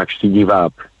man actually give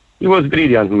up. He was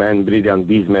brilliant man, brilliant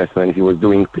businessman. He was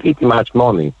doing pretty much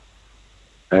money.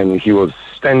 And he was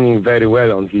standing very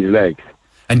well on his legs.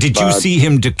 And did you see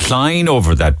him decline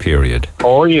over that period?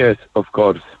 Oh, yes, of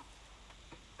course.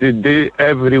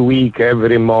 Every week,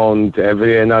 every month,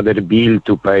 another bill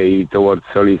to pay towards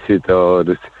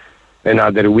solicitors,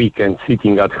 another weekend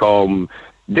sitting at home.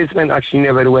 This man actually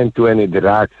never went to any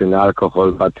drugs and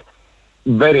alcohol, but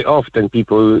very often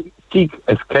people seek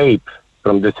escape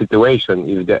from the situation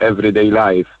if the everyday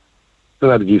life do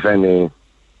not give any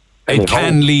it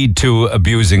can hope. Lead to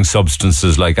abusing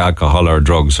substances like alcohol or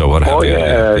drugs or what have you.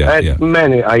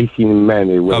 I've seen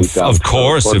many ways out. Of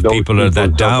course, if people are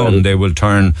that down, they will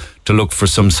turn to look for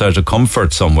some sort of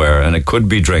comfort somewhere, and it could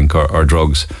be drink or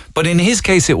drugs. But in his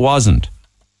case, it wasn't.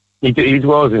 It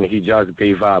wasn't. He just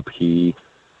gave up.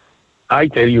 I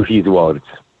tell you his words.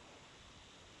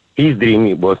 His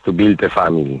dream was to build a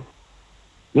family.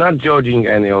 Not judging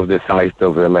any of the sides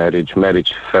of the marriage.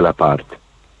 Marriage fell apart.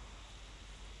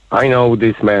 I know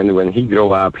this man, when he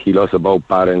grew up, he lost both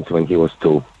parents when he was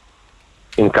 2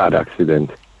 in car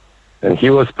accident. And he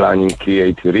was planning to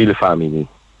create a real family.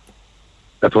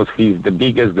 That was the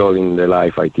biggest goal in the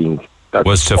life, I think. That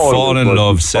was to fall in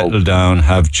love, settle down,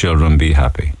 have children, be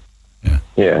happy.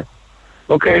 Yeah.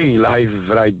 Okay, life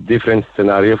write different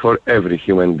scenario for every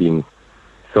human being.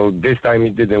 So this time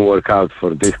it didn't work out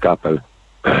for this couple.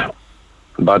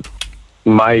 But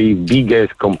my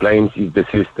biggest complaint is the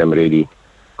system, really.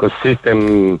 Because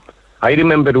system, I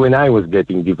remember when I was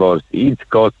getting divorced, it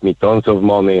cost me tons of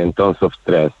money and tons of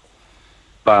stress.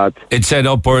 But it said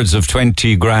upwards of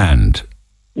 20 grand.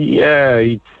 Yeah,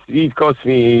 it cost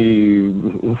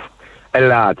me a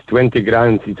lot. 20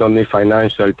 grand, it's only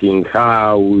financial thing,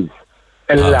 house,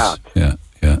 a lot. Yeah.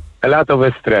 A lot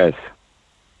of stress.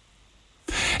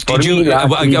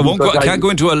 I can't go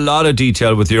into a lot of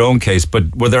detail with your own case, but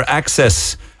were there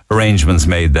access arrangements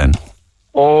made then?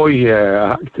 Oh,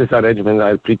 yeah. Access arrangements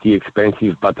are pretty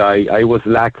expensive, but I was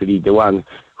luckily the one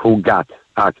who got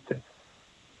access.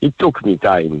 It took me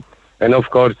time. And, of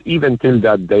course, even till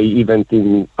that day,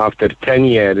 after 10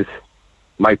 years,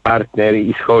 my partner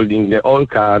is holding all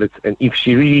cards, and if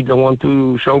she really don't want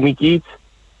to show me kids,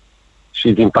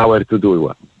 she's empowered to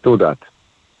do that.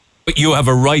 But you have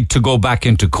a right to go back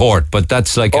into court, but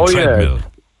that's like a treadmill. Yeah.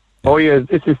 Oh, yes,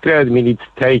 this is treadmill. It's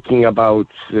taking about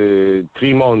 3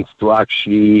 months to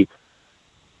actually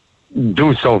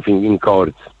do something in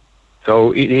court.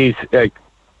 So it is a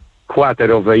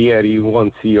quarter of a year you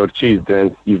won't see your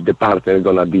children if the partner is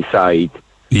going to decide.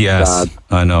 Yes,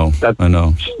 I know.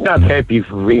 She's not happy,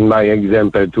 in my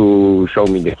example, to show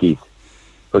me the kids.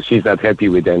 Because she's not happy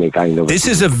with any kind of... This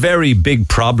is a very big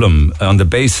problem on the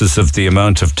basis of the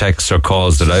amount of texts or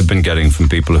calls that I've been getting from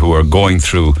people who are going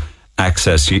through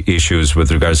access issues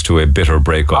with regards to a bitter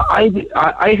breakup.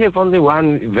 I have only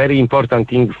one very important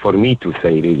thing for me to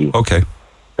say, really. Okay.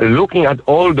 Looking at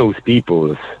all those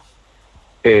people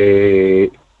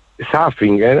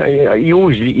suffering, and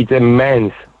usually it's a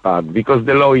man's part, because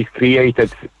the law is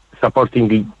created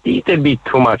supporting a little bit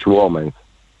too much women.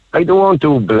 I don't want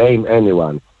to blame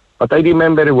anyone, but I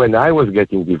remember when I was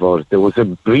getting divorced, there was a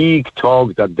big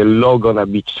talk that the law gonna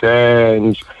be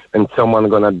changed and someone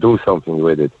gonna do something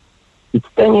with it. It's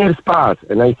 10 years past,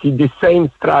 and I see the same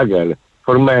struggle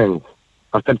for men.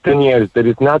 After 10 years, there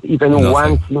is not even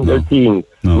one single thing,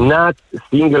 not a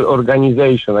single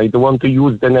organization. I don't want to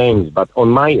use the names, but on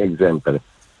my example,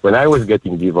 when I was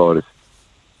getting divorced,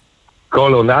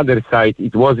 call on the other side,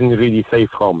 it wasn't really safe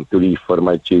home to live for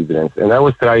my children. And I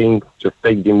was trying to just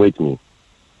take them with me.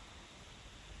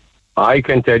 I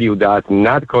can tell you that,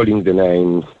 not calling the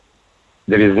names,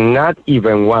 there is not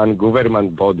even one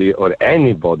government body or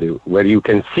anybody where you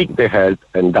can seek the help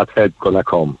and that help gonna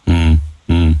come.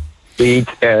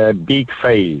 It's a big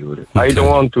failure. Okay. I don't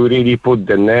want to really put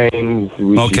the names.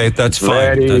 Okay, that's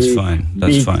fine.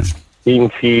 That's fine.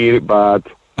 Things here, but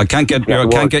I can't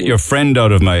get your friend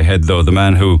out of my head, though. The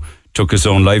man who took his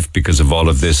own life because of all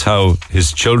of this. How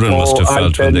his children must have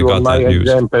felt when they got that news.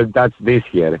 Example, that's this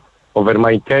year. Over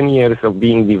my 10 years of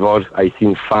being divorced, I've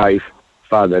seen 5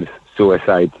 fathers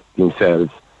suicide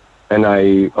themselves, and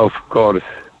I, of course,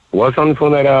 was on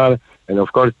funeral. And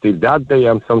of course, till that day,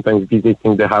 I'm sometimes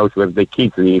visiting the house where the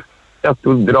kids live, just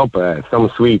to drop some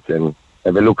sweets and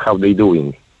have a look how they're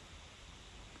doing.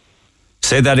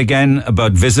 Say that again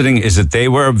about visiting. Is it they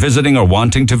were visiting or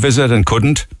wanting to visit and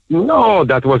couldn't? No,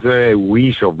 that was a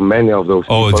wish of many of those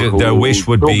people. Oh, their wish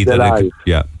would be that they could,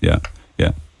 yeah.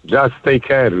 Just take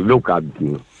care, look at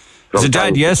them. So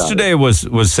Dad yesterday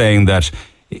was saying that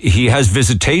he has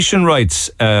visitation rights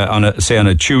on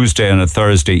a Tuesday and a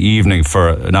Thursday evening for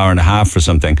an hour and a half or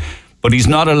something, but he's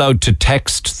not allowed to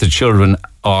text the children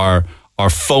or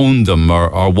phone them or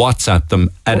WhatsApp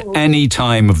them at any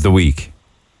time of the week.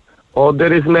 Oh,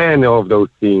 there is many of those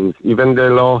things. Even the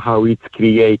law, how it's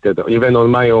created. Even on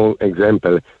my own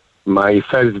example, my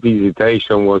first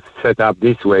visitation was set up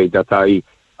this way that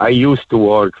I used to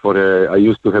work I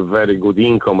used to have very good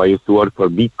income. I used to work for a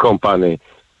big company,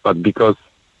 but because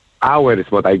hours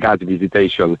what I got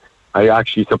visitation, I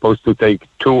actually supposed to take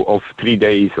 2 or 3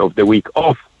 days of the week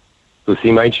off to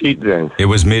see my children. It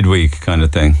was midweek kind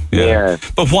of thing. Yeah.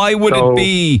 But why would it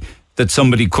be that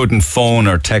somebody couldn't phone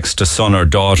or text a son or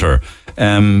daughter?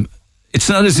 It's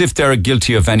not as if they're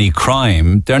guilty of any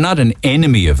crime. They're not an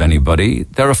enemy of anybody.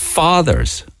 They're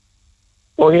fathers.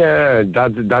 Oh yeah,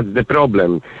 that's the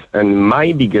problem. And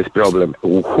my biggest problem,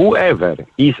 whoever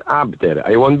is up there,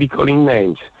 I won't be calling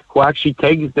names, who actually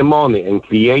takes the money and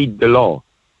create the law,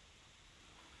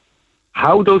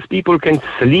 how those people can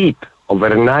sleep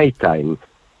overnight time,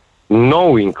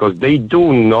 knowing, because they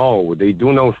do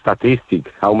know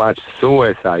statistics, how much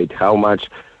suicide, how much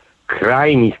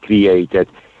crime is created.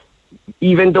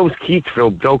 Even those kids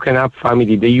from broken up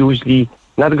family, they usually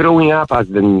not growing up as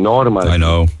the normal. I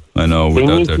know. They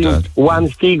need one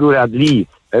figure at least.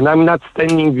 And I'm not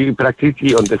standing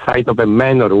practically on the side of a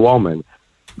man or a woman,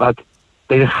 but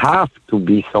there have to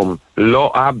be some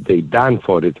law update done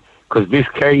for it. Because this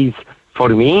case, for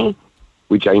me,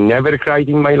 which I never cried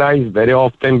in my life, very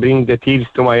often bring the tears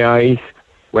to my eyes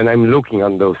when I'm looking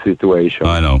at those situations.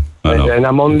 I know. And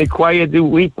I'm only quiet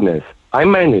witness.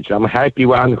 I'm happy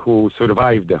one who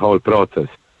survived the whole process.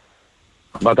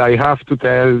 But I have to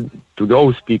tell to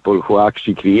those people who are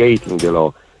actually creating the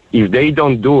law, if they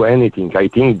don't do anything, I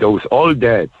think all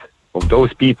deaths of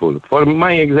those people, for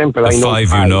my example, I know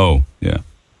 5, yeah.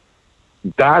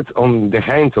 that's on the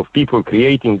hands of people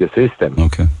creating the system.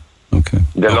 Okay.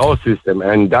 The law system.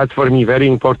 And that's for me very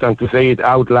important to say it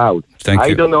out loud. Thank you.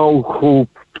 I don't know who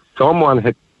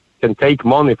someone can take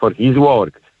money for his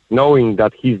work, knowing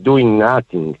that he's doing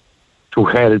nothing to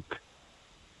help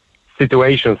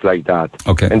situations like that.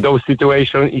 Okay. And those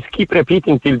situations is keep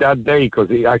repeating till that day, because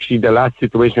actually the last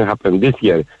situation happened this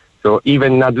year. So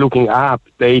even not looking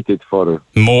updated for...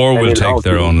 More will take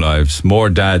their own lives. More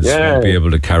dads will be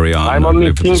able to carry on. I'm only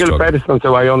a single person,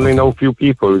 so I only know few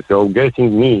people. So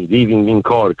guessing me, living in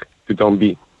Cork, to don't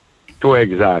be too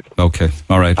exact. Okay,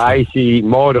 all right. I see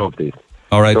more of this.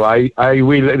 All right. So I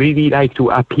will really like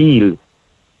to appeal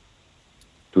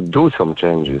to do some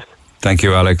changes. Thank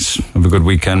you, Alex. Have a good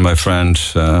weekend, my friend.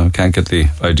 Can't get the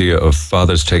idea of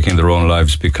fathers taking their own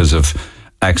lives because of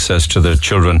access to their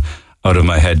children out of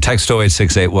my head. Text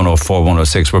 0868 104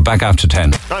 106. We're back after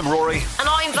 10. I'm Rory. And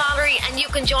I'm Valerie, and you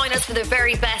can join us for the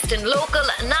very best in local,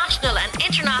 national and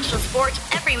international sport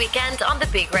every weekend on the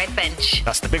Big Red Bench.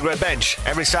 That's the Big Red Bench,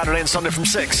 every Saturday and Sunday from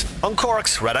 6 on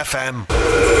Cork's RedFM.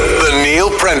 The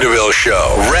Neil Prendeville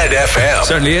Show, RedFM.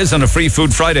 Certainly is on a Free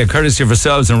Food Friday, courtesy of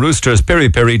ourselves and Roosters, Piri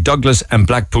Piri, Douglas and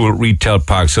Blackpool Retail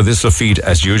Park. So this will feed,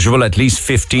 as usual, at least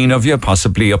 15 of you,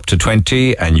 possibly up to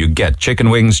 20, and you get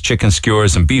chicken wings, chicken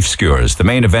skewers and beef skewers. The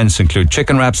main events include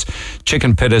chicken wraps,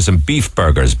 chicken pittas and beef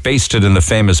burgers, basted in the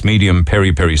famous medium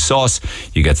peri peri sauce.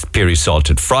 You get peri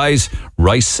salted fries,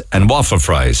 rice and waffle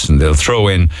fries, and they'll throw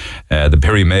in the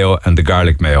peri mayo and the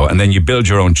garlic mayo, and then you build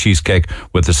your own cheesecake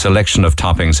with a selection of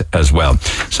toppings as well.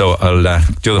 So I'll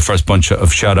do the first bunch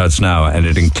of shout outs now, and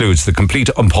it includes the complete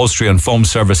upholstery and foam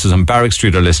services on Barrack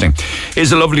Street are listening.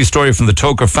 Here's a lovely story from the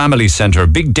Toker Family Centre.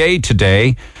 Big day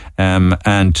today.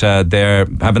 And they're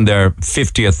having their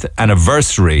 50th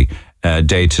anniversary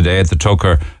day today at the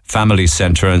Toker Family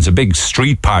Centre. And it's a big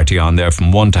street party on there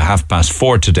from 1 to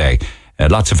 4:30 today.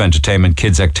 Lots of entertainment,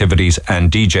 kids' activities and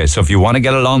DJ. So if you want to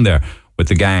get along there with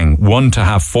the gang, 1 to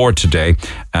 4:30 today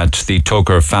at the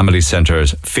Toker Family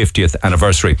Centre's 50th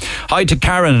anniversary. Hi to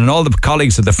Karen and all the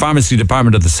colleagues at the Pharmacy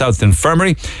Department of the South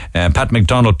Infirmary. Pat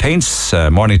McDonald Paints,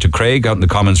 morning to Craig out in the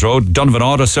Commons Road. Donovan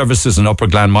Auto Services in Upper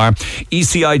Glanmire.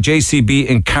 ECI JCB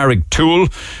in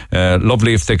Carricktool.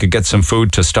 Lovely if they could get some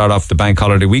food to start off the bank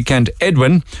holiday weekend.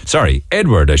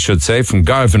 Edward, I should say, from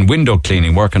Garvin Window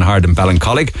Cleaning, working hard in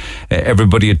Ballincollig.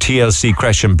 Everybody at TLC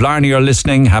Creche and Blarney are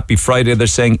listening. Happy Friday, they're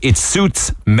saying. It suits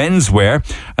menswear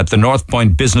at the North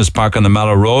Point Business Park on the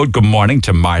Mallow Road. Good morning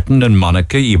to Martin and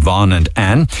Monica, Yvonne and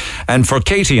Anne. And for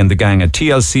Katie and the gang at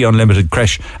TLC Unlimited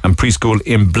Creche and Preschool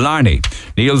in Blarney.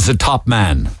 Neil's a top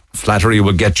man. Flattery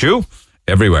will get you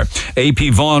everywhere. AP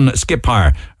Vaughan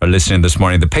Skiphire are listening this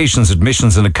morning. The Patients,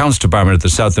 Admissions and Accounts Department at the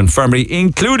South Infirmary,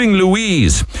 including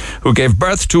Louise, who gave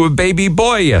birth to a baby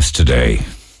boy yesterday.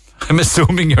 I'm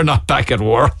assuming you're not back at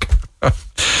work.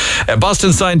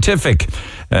 Boston Scientific,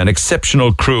 an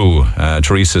exceptional crew.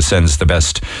 Teresa sends the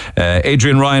best.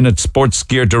 Adrian Ryan at Sports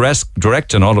Gear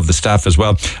Direct and all of the staff as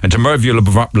well. And to Merview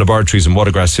Laboratories in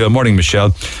Watergrass Hill. Morning, Michelle.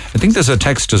 I think there's a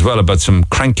text as well about some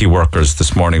cranky workers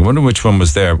this morning. I wonder which one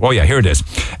was there. Oh yeah, here it is.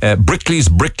 Brickley's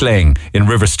Bricklaying in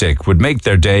Riverstick would make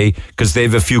their day because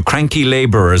they've a few cranky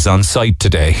labourers on site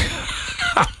today.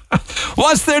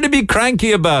 What's there to be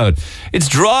cranky about? It's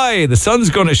dry. The sun's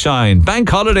going to shine. Bank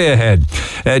holiday ahead.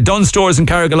 Dunn Stores in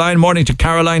Carrigaline. Morning to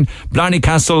Caroline. Blarney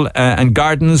Castle and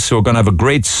Gardens, who are going to have a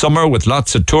great summer with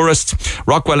lots of tourists.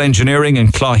 Rockwell Engineering in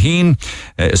Clogheen,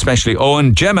 especially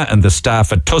Owen. Gemma and the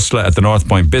staff at Tusla at the North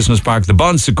Point Business Park. The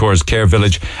Bon Secours Care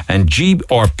Village. And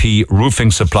GRP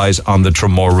Roofing Supplies on the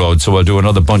Tremore Road. So I'll do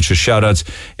another bunch of shout outs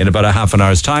in about a half an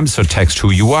hour's time. So text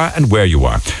who you are and where you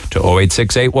are to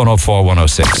 0868 104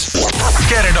 106.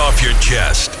 Get it off your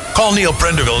chest. Call Neil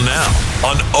Prendeville now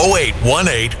on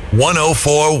 0818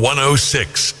 104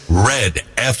 106. Red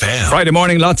FM. Friday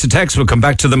morning, lots of texts. We'll come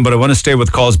back to them, but I want to stay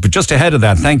with calls. But just ahead of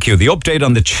that, thank you. The update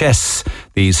on the chess,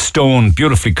 the stone,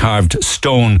 beautifully carved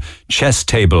stone chess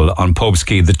table on Pope's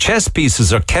Quay. The chess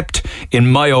pieces are kept in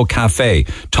Mayo Cafe.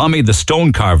 Tommy, the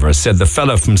stone carver, said the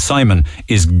fella from Simon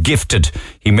is gifted.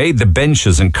 He made the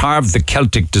benches and carved the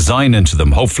Celtic design into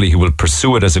them. Hopefully he will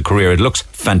pursue it as a career. It looks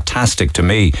fantastic to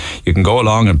me. You can go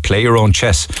along and play your own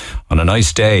chess on a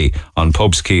nice day on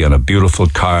Pope's Quay on a beautiful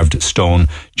carved stone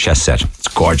chess set. It's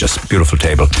gorgeous, beautiful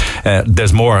table.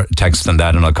 There's more text than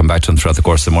that, and I'll come back to them throughout the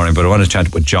course of the morning, but I want to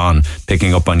chat with John,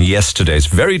 picking up on yesterday's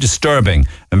very disturbing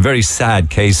and very sad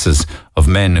cases of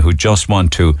men who just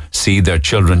want to see their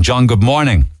children. John, good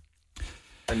morning.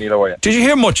 Neil, how are you? Did you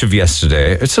hear much of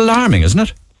yesterday? It's alarming, isn't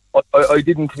it? I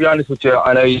didn't, to be honest with you,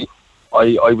 and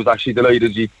I was actually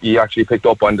delighted you actually picked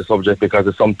up on the subject, because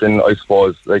it's something, I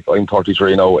suppose, like, I'm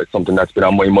 33 now, it's something that's been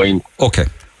on my mind. Okay.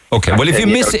 Well,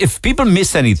 if people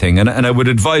miss anything, and I would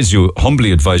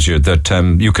humbly advise you that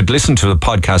you could listen to the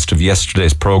podcast of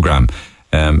yesterday's program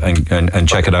and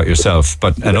check it out yourself.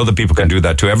 And other people can do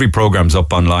that too. Every program's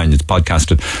up online; it's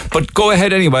podcasted. But go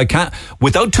ahead anyway.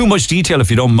 Without too much detail,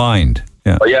 if you don't mind.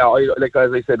 Yeah. Like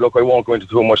as I said, look, I won't go into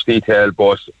too much detail,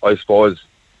 but I suppose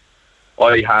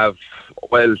I have.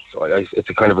 Well, it's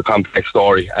a kind of a complex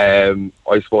story. I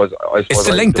suppose it's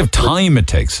the length of time it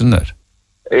takes, isn't it?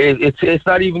 It's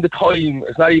not even the time.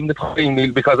 It's not even the time,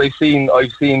 Neil, because I've seen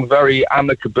very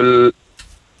amicable.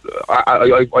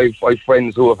 I've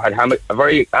friends who have had a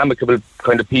very amicable,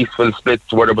 kind of peaceful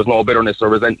splits where there was no bitterness or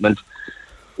resentment,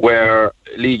 where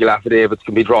legal affidavits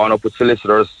can be drawn up with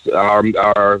solicitors,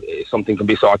 or something can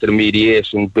be sorted in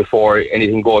mediation before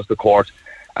anything goes to court.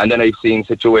 And then I've seen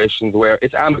situations where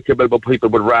it's amicable, but people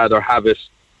would rather have it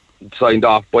signed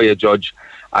off by a judge,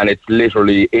 and it's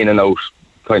literally in and out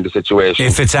kind of situation.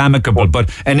 If it's amicable,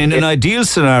 and in an ideal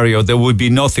scenario, there would be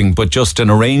nothing but just an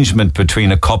arrangement between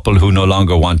a couple who no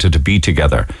longer wanted to be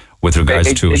together with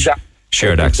regards to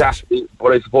shared access. Exactly.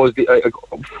 But I suppose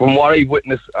from what I've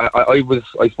witnessed, I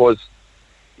suppose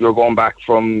you're going back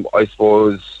from, I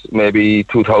suppose, maybe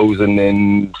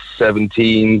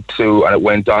 2017 to, and it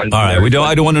went on. All right, I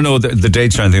don't want to know the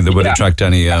dates or anything that would attract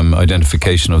any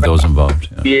identification of those involved.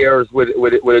 Yeah. Years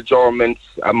with adjournments,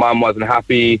 Mum wasn't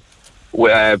happy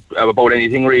about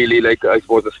anything really. Like, I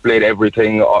suppose it split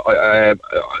everything.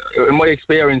 In my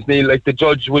experience, Neil, like, the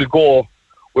judge will go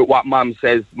with what Mum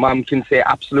says. Mum can say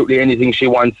absolutely anything she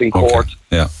wants in court.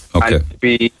 Yeah. Okay. And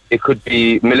it could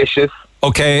be malicious.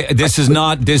 Okay, this is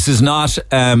not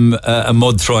a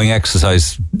mud throwing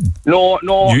exercise. No.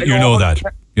 You know that.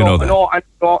 You know that.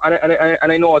 No,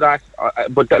 and I know that.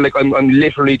 But like, I'm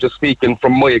literally just speaking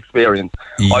from my experience.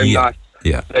 I'm not.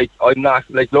 Yeah.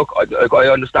 Look, I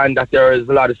understand that there is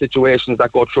a lot of situations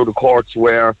that go through the courts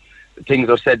where things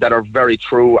are said that are very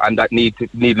true and that need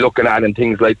looking at and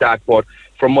things like that. But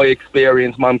from my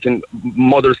experience,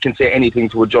 mothers can say anything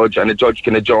to a judge, and a judge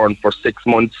can adjourn for 6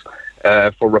 months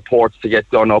for reports to get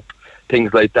done up,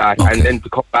 things like that. Okay. And then to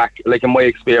come back, like, in my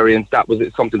experience, that was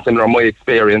something similar in my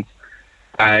experience.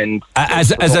 And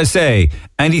as I say,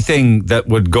 anything that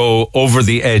would go over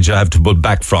the edge, I have to pull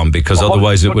back from, because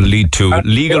otherwise it will lead to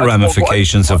legal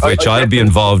ramifications of which I'll be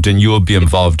involved in, you'll be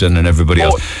involved in, and everybody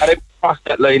else. And I crossed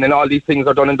that line, and all these things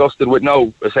are done and dusted with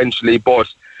now, essentially. But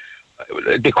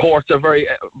the courts are very,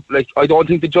 like, I don't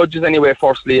think the judges anyway,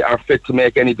 firstly, are fit to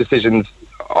make any decisions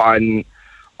on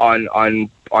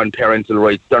parental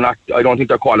rights. They're not. I don't think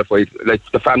they're qualified. Like,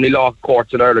 the family law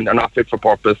courts in Ireland are not fit for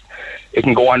purpose. It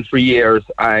can go on for years,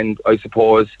 and I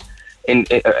suppose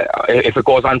if it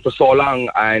goes on for so long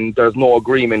and there's no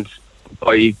agreement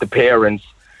by the parents,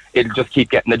 it'll just keep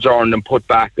getting adjourned and put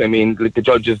back. I mean, like, the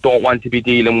judges don't want to be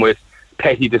dealing with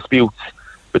petty disputes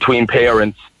between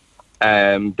parents.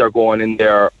 They're going in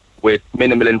there with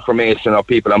minimal information of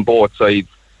people on both sides.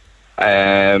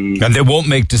 And they won't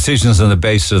make decisions on the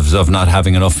basis of not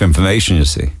having enough information, you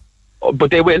see.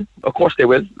 But they will. Of course they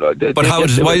will.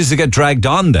 Why does it get dragged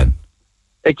on then?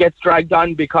 It gets dragged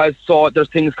on because there's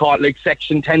things called, like,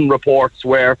 Section 10 reports,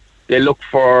 where they look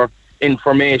for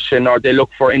information, or they look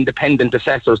for independent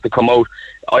assessors to come out.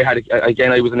 I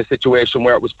was in a situation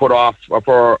where it was put off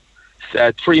for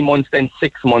 3 months, then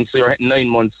 6 months, so you're hitting 9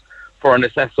 months for an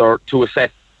assessor to assess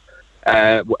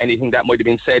anything that might have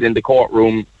been said in the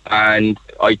courtroom, and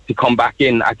to come back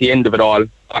in at the end of it all,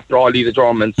 after all these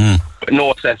adjournments, but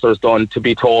no assessors done, to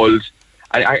be told,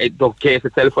 and the case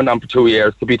itself went on for 2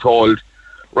 years, to be told,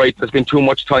 right, there's been too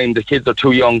much time, the kids are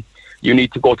too young, you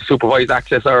need to go to Supervised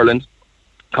Access Ireland,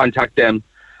 contact them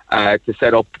to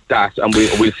set up that, and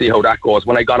we'll see how that goes.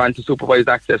 When I got onto Supervised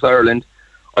Access Ireland,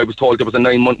 I was told there was a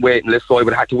 9-month waiting list, so I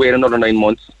would have to wait another 9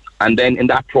 months, and then in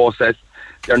that process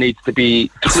there needs to be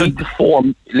 3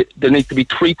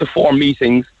 to 4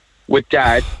 meetings with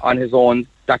Dad on his own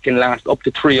that can last up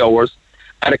to 3 hours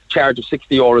at a charge of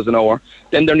 €60 an hour.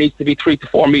 Then there needs to be 3 to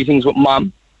 4 meetings with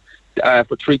Mum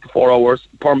for 3 to 4 hours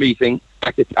per meeting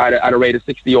at a rate of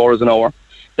 €60 an hour.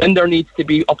 Then there needs to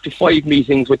be up to 5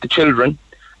 meetings with the children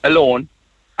alone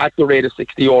at the rate of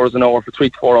 €60 an hour for 3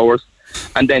 to 4 hours.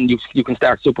 And then you can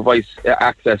start supervised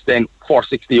access then for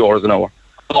 €60 an hour.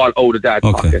 All out of Dad's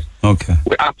pocket. Okay.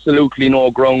 With absolutely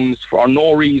no grounds for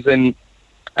no reason.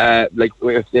 Like,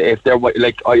 if they're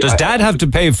like, does Dad have to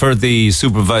pay for the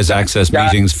supervised access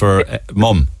meetings for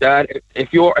Mum? Dad,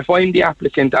 if I'm the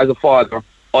applicant as a father,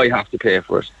 I have to pay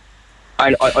for it.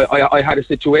 And I had a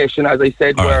situation, as I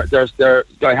said, where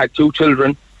I had 2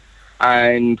 children,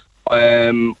 and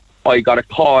I got a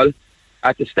call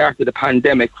at the start of the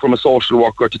pandemic from a social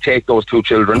worker to take those 2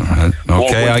 children.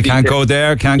 Okay, I can't go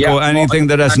there. Go anything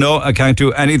that has I can't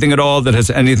do anything at all that has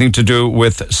anything to do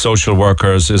with social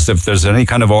workers. Is if there's any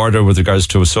kind of order with regards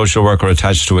to a social worker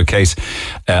attached to a case,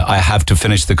 I have to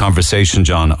finish the conversation,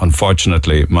 John.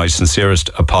 Unfortunately, my sincerest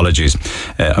apologies.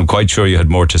 I'm quite sure you had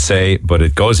more to say, but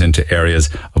it goes into areas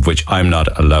of which I'm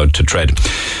not allowed to tread.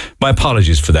 My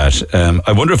apologies for that.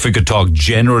 I wonder if we could talk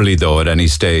generally, though, at any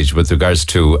stage with regards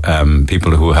to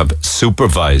people who have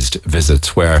supervised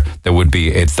visits where there would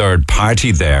be a third party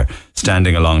there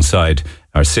standing alongside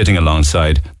or sitting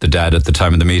alongside the dad at the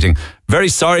time of the meeting. Very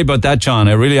sorry about that, John.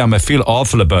 I really am. I feel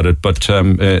awful about it, but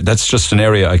that's just an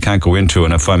area I can't go into.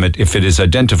 And if it is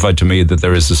identified to me that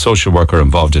there is a social worker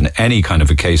involved in any kind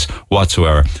of a case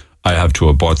whatsoever, I have to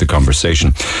abort the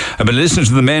conversation. I've been listening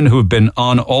to the men who have been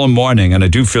on all morning, and I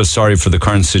do feel sorry for the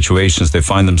current situations they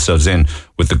find themselves in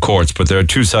with the courts, but there are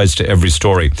 2 sides to every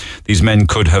story. These men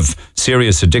could have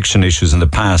serious addiction issues in the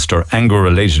past or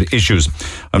anger-related issues.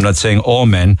 I'm not saying all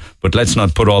men, but let's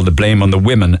not put all the blame on the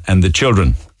women and the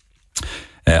children.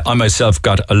 I myself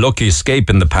got a lucky escape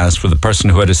in the past with a person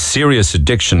who had a serious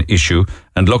addiction issue,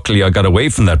 and luckily I got away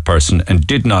from that person and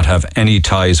did not have any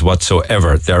ties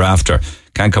whatsoever thereafter.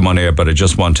 Can't come on air, but I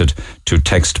just wanted to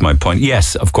text my point.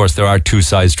 Yes, of course, there are 2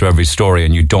 sides to every story,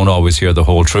 and you don't always hear the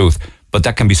whole truth, but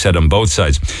that can be said on both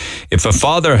sides. If a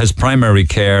father has primary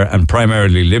care and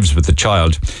primarily lives with the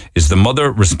child, is the mother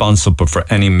responsible for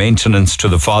any maintenance to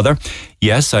the father?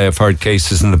 Yes, I have heard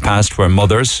cases in the past where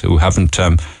mothers who have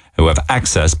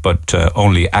access, but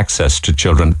only access to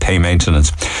children, pay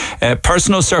maintenance.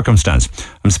 Personal circumstance.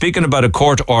 I'm speaking about a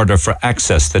court order for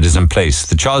access that is in place.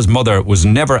 The child's mother was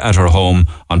never at her home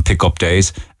on pick-up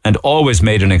days and always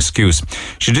made an excuse.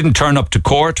 She didn't turn up to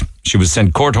court. She was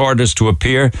sent court orders to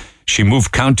appear. She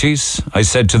moved counties. I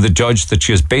said to the judge that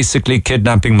she is basically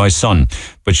kidnapping my son,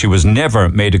 but she was never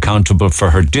made accountable for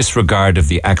her disregard of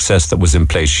the access that was in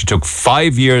place. She took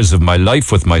 5 years of my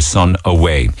life with my son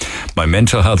away. My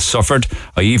mental health suffered.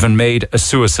 I even made a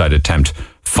suicide attempt.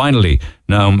 Finally,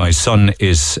 now my son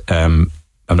is, I'm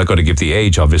not going to give the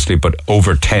age obviously, but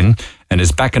over 10 and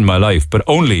is back in my life, but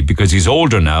only because he's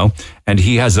older now and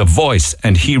he has a voice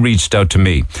and he reached out to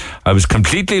me. I was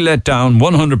completely let down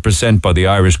 100% by the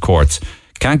Irish courts.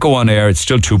 Can't go on air, it's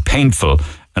still too painful,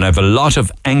 and I have a lot of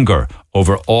anger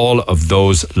over all of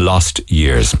those lost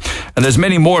years. And there's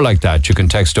many more like that. You can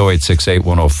text 0868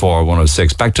 104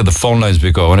 106. Back to the phone lines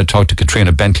we go. I want to talk to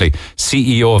Kathrina Bentley,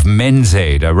 CEO of Men's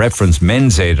Aid. I referenced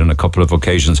Men's Aid on a couple of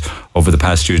occasions over the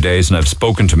past few days, and I've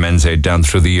spoken to Men's Aid down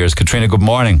through the years. Kathrina, good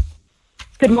morning.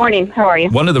 Good morning. How are you?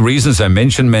 One of the reasons I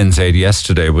mentioned Men's Aid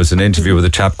yesterday was an interview with a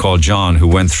chap called John who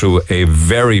went through a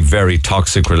very, very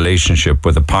toxic relationship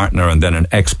with a partner and then an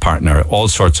ex-partner, all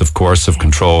sorts of coercive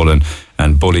control and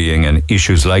bullying and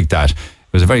issues like that. It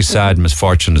was a very sad,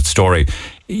 misfortunate story.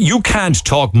 You can't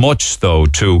talk much, though,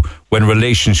 to when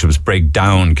relationships break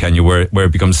down, can you, where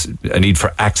it becomes a need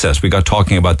for access. We got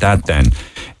talking about that then.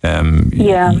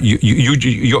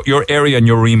 Your area and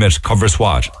your remit covers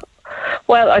what?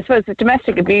 Well, I suppose the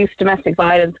domestic abuse, domestic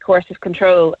violence, coercive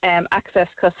control, access,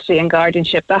 custody and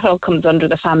guardianship, that all comes under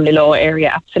the family law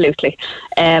area, absolutely.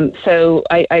 So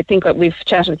I think that we've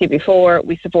chatted with you before.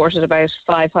 We supported about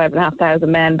 5,500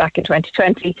 men back in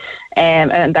 2020,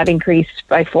 and that increased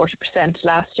by 40%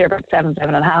 last year, about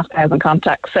 7,500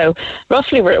 contacts. So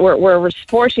roughly we're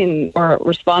supporting or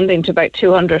responding to about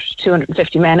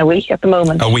 250 men a week at the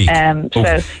moment. A week?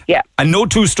 So, yeah. And no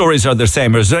 2 stories are the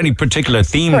same. Or is there any particular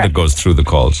theme that goes through the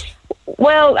calls?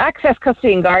 Well, access,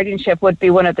 custody and guardianship would be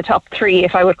one of the top 3,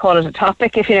 if I would call it a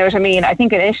topic, if you know what I mean. I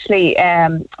think initially,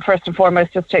 first and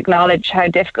foremost, just to acknowledge how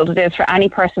difficult it is for any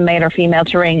person, male or female,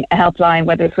 to ring a helpline,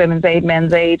 whether it's Women's Aid,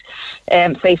 Men's Aid,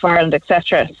 Safe Ireland,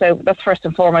 etc. So that's first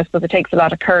and foremost, but it takes a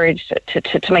lot of courage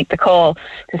to make the call,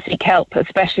 to seek help,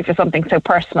 especially for something so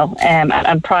personal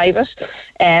and private.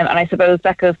 And I suppose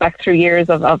that goes back through years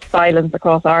of silence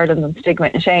across Ireland and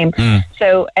stigma and shame.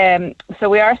 So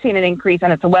we are seeing an increase,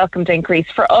 and it's a welcomed increase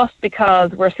for us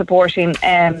because we're supporting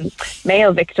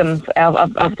male victims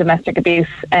of domestic abuse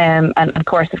and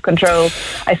coercive control.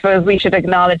 I suppose we should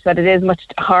acknowledge that it is much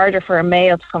harder for a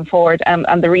male to come forward,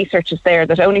 and the research is there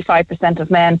that only 5% of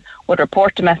men would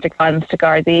report domestic violence to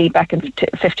Gardaí back in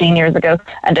 15 years ago,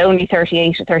 and only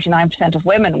 38 or 39% of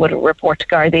women would report to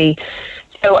Gardaí.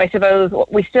 So I suppose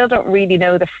we still don't really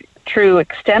know the true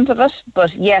extent of it,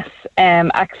 but yes,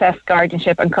 access,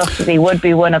 guardianship and custody would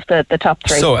be one of the top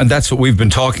 3. So, and that's what we've been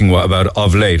talking about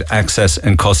of late, access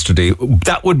and custody.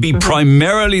 That would be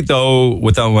primarily, though,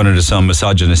 without wanting to sound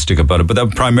misogynistic about it, but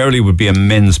that primarily would be a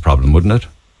men's problem, wouldn't it?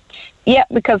 Yeah,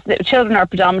 because the children are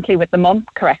predominantly with the mum,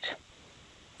 correct.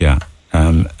 Yeah.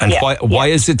 Why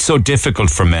is it so difficult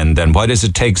for men then? Why does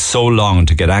it take so long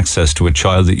to get access to a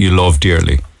child that you love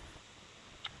dearly?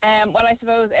 Well, I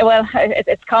suppose,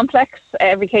 it's complex.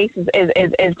 Every case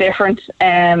is different,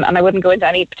 and I wouldn't go into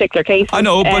any particular case. I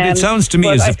know, but it sounds to me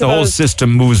as if the whole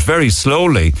system moves very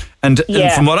slowly, and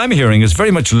from what I'm hearing, is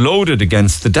very much loaded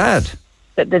against the dad.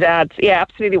 The dads, yeah,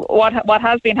 absolutely. What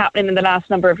has been happening in the last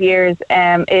number of years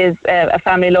is a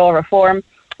family law reform.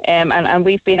 And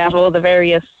we've been at all the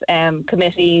various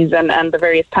committees and the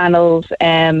various panels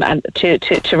and to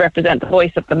represent the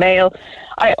voice of the male.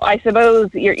 I suppose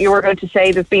you were going to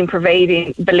say there's been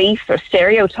pervading beliefs or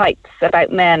stereotypes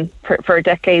about men for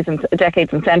decades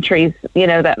and centuries,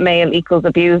 that male equals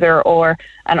abuser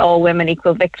and all women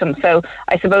equal victims. So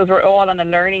I suppose we're all on a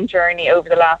learning journey over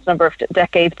the last number of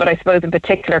decades, but I suppose in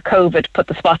particular COVID put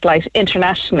the spotlight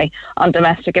internationally on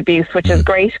domestic abuse, which is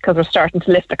great because we're starting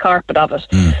to lift the carpet of it.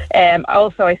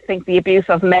 Also, I think the abuse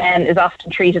of men is often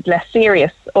treated less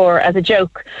serious or as a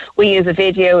joke. We use a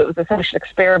video, it was a social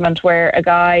experiment where a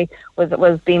guy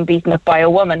was being beaten up by a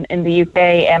woman in the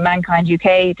UK. Mankind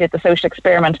UK did the social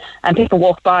experiment, and people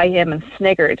walked by him and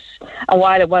sniggered. And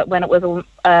when it was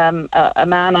a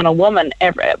man on a woman,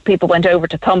 people went over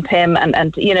to thump him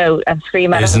and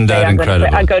scream at him. Isn't that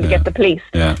incredible? I'm going to get the police.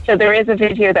 Yeah. So there is a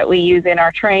video that we use in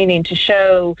our training to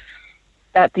show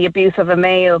that the abuse of a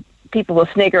male, people will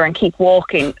snigger and keep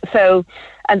walking. So,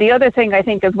 and the other thing I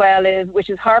think as well is, which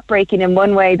is heartbreaking in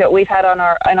one way that we've had on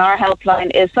our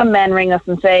helpline, is some men ring us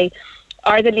and say,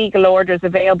 are the legal orders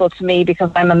available to me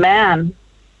because I'm a man?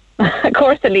 Of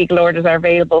course the legal orders are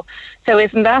available. So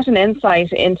isn't that an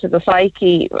insight into the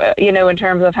psyche, in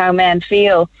terms of how men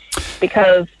feel?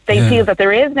 Because they feel that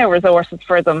there is no resources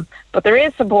for them, but there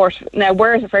is support. Now,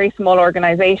 we're a very small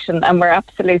organisation and we're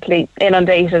absolutely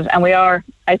inundated, and we are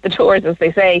out the doors, as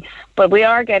they say, but we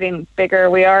are getting bigger.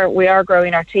 We are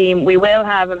growing our team. We will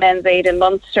have a men's aid in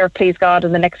Munster, please God,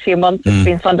 in the next few months. It's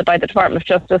being funded by the Department of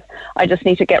Justice. I just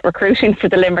need to get recruiting for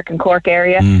the Limerick and Cork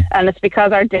area, and it's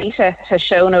because our data has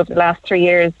shown over the last 3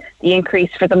 years the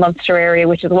increase for the Munster area,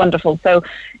 which is wonderful. So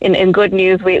in good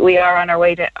news, we are on our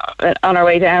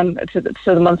way down to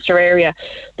the Munster area.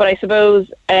 But I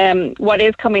suppose what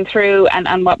is coming through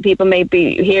and what people may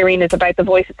be hearing is about the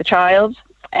voice of the child,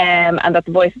 and that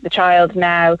the voice of the child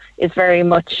now is very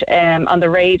much on the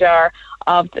radar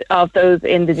of those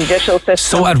in the judicial system.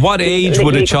 So at what age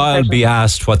would a child be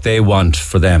asked what they want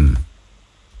for them?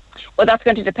 Well, that's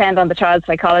going to depend on the child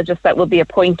psychologist that will be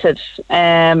appointed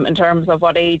in terms of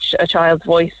what age a child's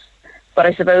voice. But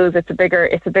I suppose it's a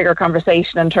bigger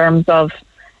conversation in terms of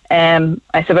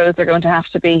I suppose they're going to have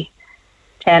to be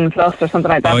 10 plus or something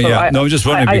like that. Oh, yeah. I'm just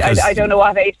wondering because I don't know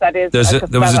what age that is.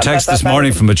 There was a text this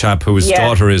morning from a chap whose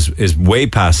daughter is way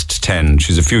past 10.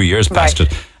 She's a few years past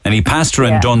it. And he passed her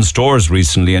in Dunnes Stores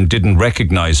recently and didn't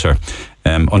recognise her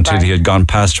until he had gone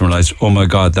past her and realised, oh my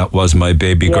God, that was my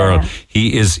baby girl.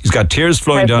 He's got tears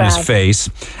flowing down his face,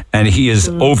 and he is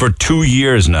over 2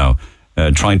 years now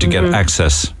trying to get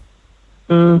access.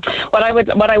 What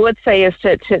I would say is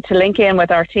to link in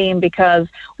with our team, because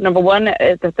number one,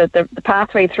 the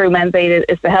pathway through Men's Aid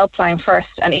is the helpline first,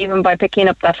 and even by picking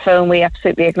up that phone, we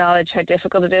absolutely acknowledge how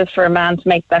difficult it is for a man to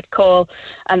make that call.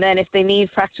 And then if they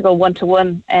need practical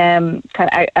one-to-one kind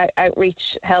of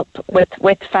outreach help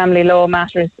with family law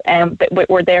matters,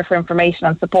 we're there for information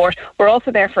and support. We're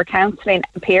also there for counselling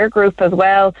and peer group as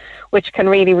well, which can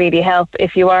really, really help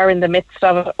if you are in the midst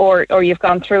of it or you've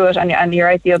gone through it and you're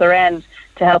out the other end,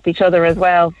 to help each other as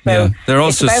well. So they're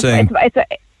also saying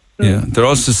they're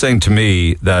also saying to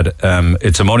me that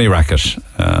it's a money racket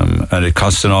and it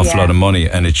costs an awful lot of money,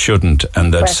 and it shouldn't,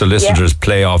 and that solicitors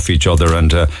play off each other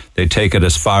and they take it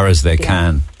as far as they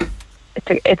can.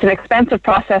 It's an expensive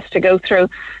process to go through.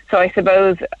 So I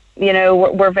suppose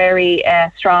we're very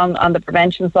strong on the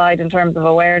prevention side in terms of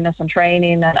awareness and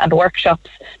training and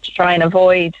workshops to try and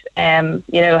avoid how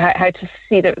to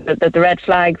see the red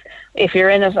flags. If you're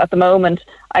in it at the moment,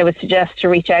 I would suggest to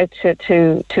reach out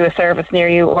to a service near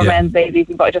you or Men's Aid,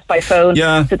 even just by phone,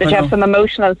 so that you have some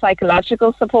emotional and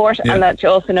psychological support, and that you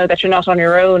also know that you're not on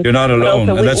your own. You're not alone,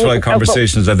 and that's why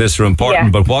conversations like this are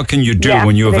important. But what can you do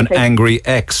when you have an angry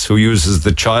ex who uses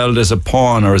the child as a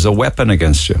pawn or as a weapon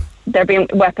against you? They're being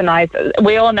weaponized.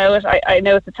 We all know it. I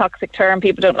know it's a toxic term.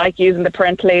 People don't like using the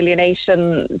parental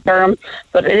alienation term,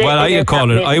 but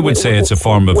I would say it's a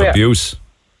form of abuse.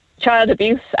 Child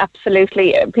abuse,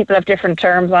 absolutely. People have different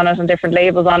terms on it and different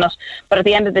labels on it, but at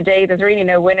the end of the day, there's really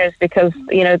no winners, because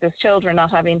there's children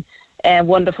not having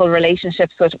wonderful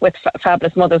relationships with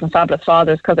fabulous mothers and fabulous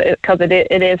fathers, because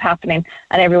it is happening,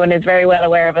 and everyone is very well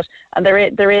aware of it. And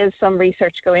there is some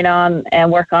research going on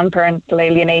and work on parental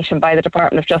alienation by the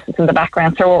Department of Justice in the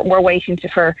background. So we're waiting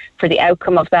for the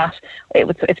outcome of that.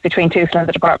 It's between TUSLA and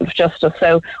the Department of Justice.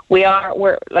 So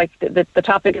we're like the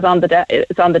topic is on the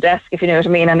desk, if you know what I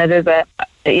mean, and it is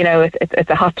it's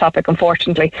a hot topic,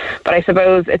 unfortunately. But I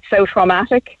suppose it's so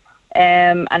traumatic.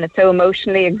 And it's so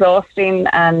emotionally exhausting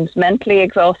and mentally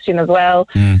exhausting as well.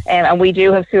 And we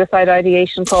do have suicide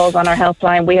ideation calls on our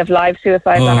helpline. We have live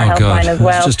suicides on our helpline as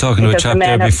well. I was just talking to a chap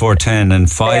there before 10, and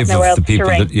 5 of the people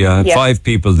that 5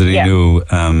 people that he knew,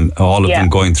 all of them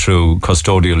going through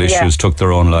custodial issues, took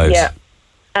their own lives. Yeah.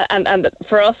 And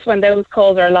for us, when those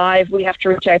calls are live, we have to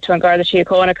reach out to An Garda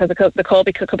Síochána, because the call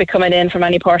could be coming in from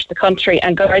any part of the country.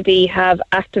 And Gardaí have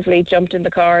actively jumped in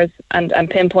the cars and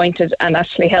pinpointed and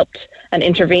actually helped and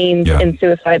intervened in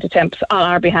suicide attempts on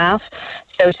our behalf.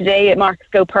 So today it marks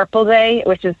Go Purple Day,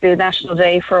 which is the National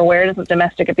Day for Awareness of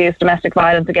Domestic Abuse, Domestic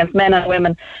Violence against men and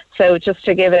women. So just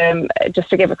to give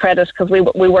a credit, because we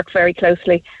work very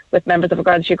closely with members of An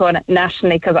Garda Síochána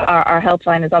nationally, because our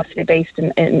helpline is obviously based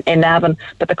in Navan,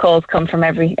 but the calls come from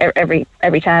every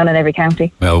town and every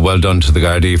county. Well done to the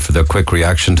Gardaí for their quick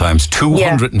reaction times.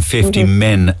 250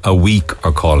 men a week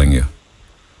are calling you.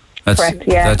 That's, correct,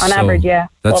 that's on average,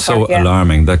 That's so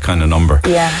alarming, that kind of number.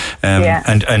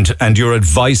 And your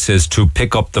advice is to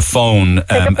pick up the phone.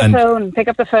 Pick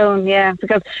up the phone,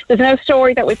 because there's no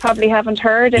story that we probably haven't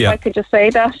heard, if I could just say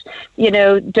that.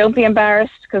 Don't be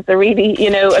embarrassed, because they're really,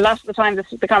 a lot of the time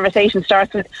the conversation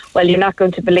starts with, well, you're not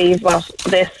going to believe what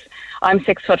this... I'm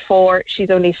 6'4", she's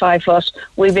only 5 foot.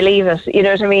 We believe it. You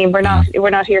know what I mean? We're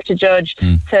not here to judge.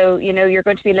 So, you're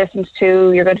going to be listened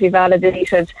to, you're going to be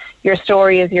validated. Your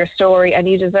story is your story, and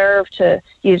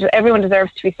everyone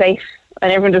deserves to be safe,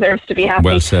 and everyone deserves to be happy.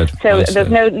 Well said. So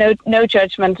there's no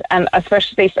judgment, and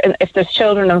especially if there's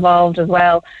children involved as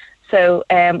well. So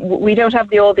we don't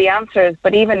have all the answers,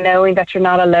 but even knowing that you're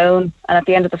not alone, and at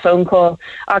the end of the phone call,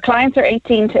 our clients are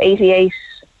 18 to 88.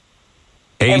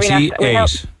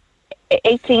 88?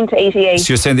 18 to 88.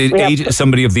 So you're saying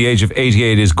somebody of the age of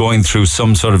 88 is going through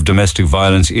some sort of domestic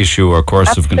violence issue or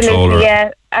course of control?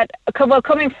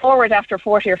 Coming forward after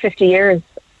 40 or 50 years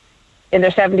in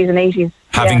their 70s and 80s.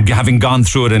 Having gone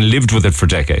through it and lived with it for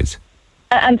decades?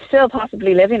 And still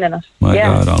possibly living in it. My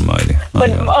God almighty.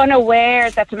 But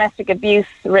unaware that domestic abuse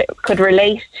could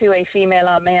relate to a female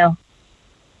on male.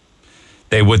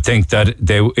 They would think that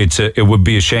it would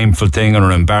be a shameful thing or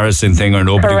an embarrassing thing, or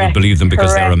nobody would believe them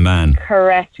because they're a man.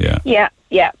 Correct. Yeah.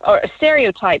 Or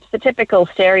stereotypes, the typical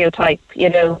stereotype,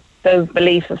 those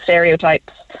beliefs of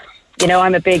stereotypes.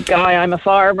 I'm a big guy, I'm a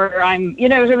farmer, you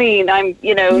know what I mean?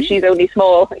 She's only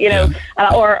small,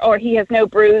 or he has no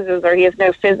bruises, or he has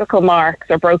no physical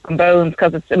marks or broken bones,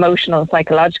 because it's emotional and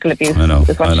psychological abuse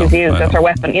is what she's used as her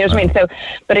weapon. You know what I mean? So,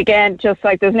 but again, just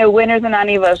like there's no winners in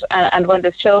any of it, and when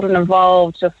there's children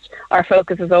involved, just our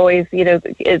focus is always,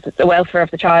 is the welfare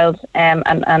of the child, and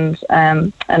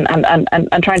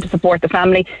trying to support the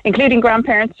family, including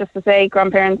grandparents. Just to say,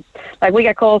 grandparents, like we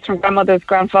get calls from grandmothers,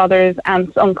 grandfathers,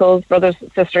 aunts, uncles, brothers,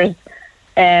 sisters,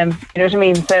 you know what I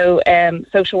mean? So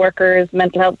social workers,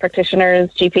 mental health practitioners,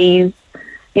 GPs,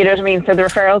 you know what I mean? So the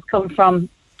referrals come from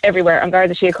everywhere, An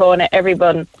Garda Síochána,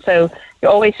 everyone. So you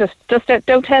always just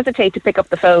don't hesitate to pick up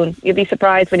the phone. You'll be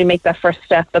surprised when you make that first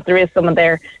step that there is someone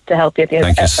there to help you at the end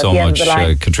of the line. Thank you so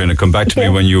much, Kathrina. Come back to me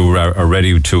when you are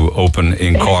ready to open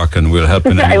in Cork, and we'll help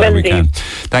in any way we can.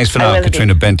 Thanks for now,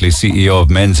 Kathrina Bentley, CEO of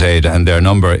Men's Aid, and their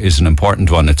number is an important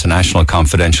one. It's a national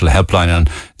confidential helpline on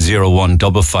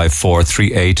 01554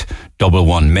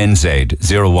 3811. Men's Aid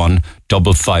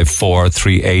 01554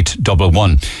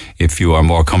 3811. If you are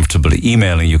more comfortable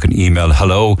emailing, you can email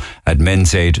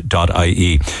hello@mensaid.ie.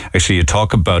 Actually, you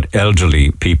talk about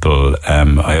elderly people.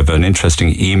 I have an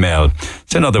interesting email.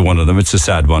 It's another one of them. It's a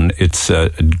sad one. It's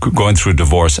going through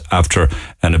divorce after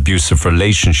an abusive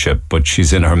relationship, but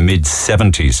she's in her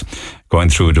mid-70s, going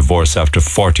through a divorce after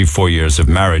 44 years of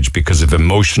marriage because of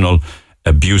emotional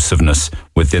abusiveness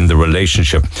within the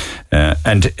relationship,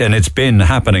 and it's been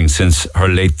happening since her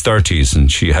late 30s,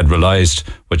 and she had realised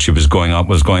what was going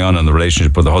on in the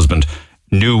relationship with her husband,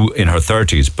 knew in her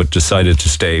 30s, but decided to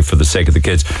stay for the sake of the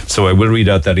kids. So I will read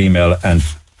out that email and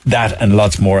that and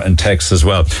lots more, and texts as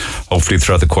well, hopefully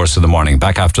throughout the course of the morning.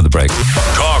 Back after the break.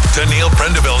 Talk to Neil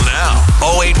Prendeville now.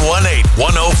 0818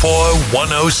 104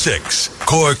 106.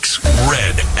 Cork's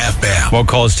Red FM. More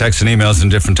calls, texts and emails and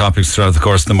different topics throughout the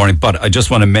course of the morning. But I just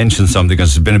want to mention something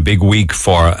because it's been a big week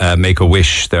for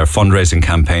Make-A-Wish, their fundraising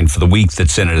campaign for the week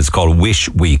that's in it. It's called Wish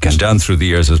Week. And down through the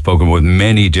years, I've spoken with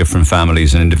many different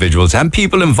families and individuals and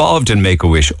people involved in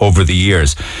Make-A-Wish over the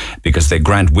years because they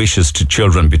grant wishes to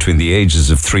children between the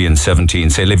ages of 3 and 17,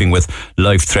 say living with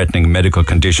life-threatening medical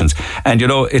conditions. And, you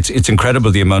know, it's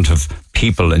incredible the amount of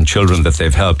people and children that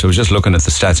they've helped. I was just looking at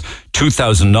the stats.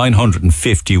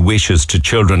 2,950 wishes to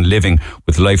children living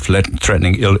with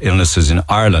life-threatening illnesses in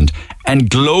Ireland.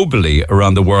 And globally,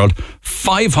 around the world,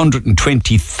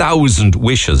 520,000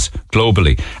 wishes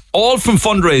globally. All from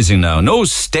fundraising now. No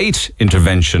state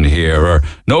intervention here or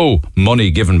no money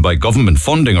given by government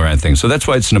funding or anything. So that's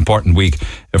why it's an important week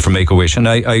for Make-A-Wish. And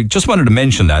I just wanted to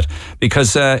mention that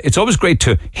because it's always great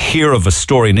to hear of a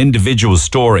story, an individual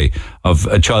story of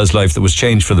a child's life that was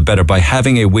changed for the better by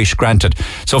having a wish granted.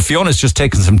 So Fiona's just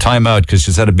taken some time out because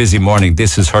she's had a busy morning.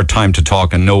 This is her time to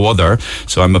talk and no other.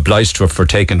 So I'm obliged to her for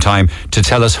taking time to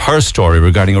tell us her story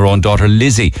regarding her own daughter,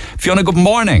 Lizzie. Fiona, good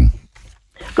morning.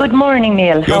 Good morning,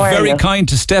 Neil. You're very kind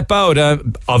to step out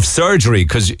of surgery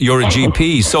because you're a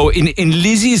GP. So in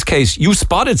Lizzie's case, you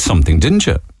spotted something, didn't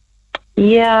you?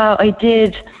 Yeah, I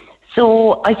did.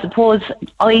 So I suppose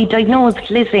I diagnosed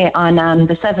Lizzie on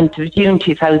the 7th of June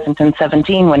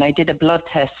 2017 when I did a blood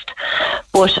test.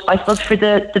 But I suppose for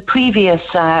the previous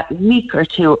week or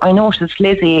two, I noticed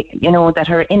Lizzie, you know, that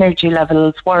her energy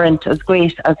levels weren't as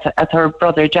great as her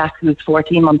brother Jack, who's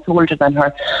 14 months older than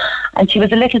her. And she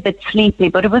was a little bit sleepy,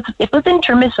 but it was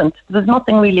intermittent. There was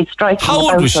nothing really striking about it.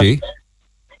 How old was she?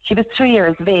 She was 3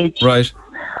 years of age. Right.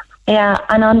 Yeah,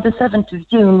 and on the 7th of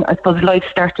June, I suppose life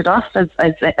started off as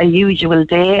a usual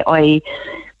day. I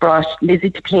brought Lizzie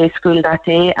to play school that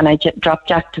day and I dropped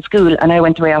Jack to school and I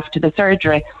went away after the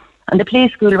surgery. And the play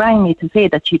school rang me to say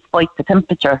that she'd spiked the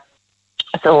temperature.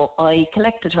 So I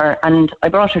collected her and I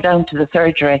brought her down to the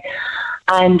surgery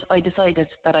and I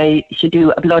decided that I should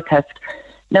do a blood test.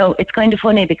 Now, it's kind of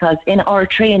funny because in our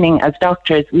training as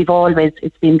doctors,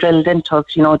 it's been drilled into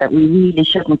us, you know, that we really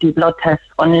shouldn't do blood tests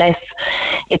unless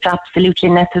it's absolutely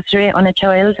necessary on a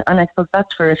child. And I suppose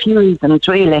that's for a few reasons,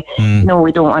 really. You know,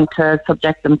 we don't want to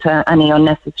subject them to any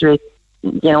unnecessary,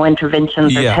 you know,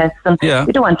 interventions or tests. And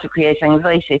we don't want to create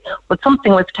anxiety. But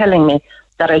something was telling me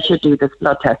that I should do this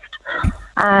blood test.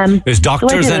 There's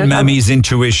doctors and Mammy's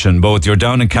intuition, both. You're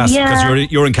down in because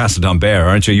you're in Castledown-Bear,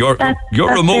 aren't you? You're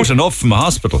remote enough from a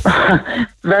hospital.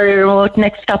 Very remote,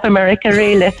 next stop America,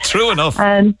 really. True enough.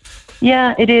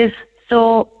 Yeah, it is.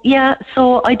 So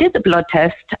I did the blood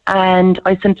test and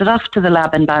I sent it off to the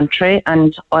lab in Bantry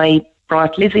and I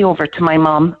brought Lizzie over to my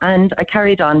mum and I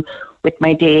carried on with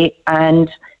my day, and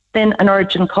then an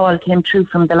urgent call came through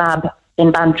from the lab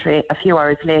in Bantry a few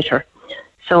hours later.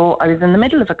 So I was in the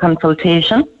middle of a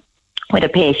consultation with a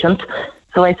patient,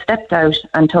 so I stepped out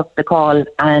and took the call,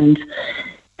 and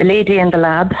the lady in the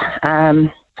lab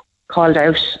called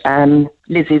out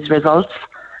Lizzie's results,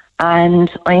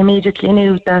 and I immediately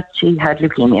knew that she had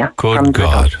leukemia. Good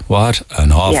God, what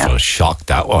an awful shock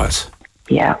that was.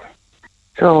 Yeah.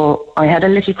 So I had a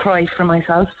little cry for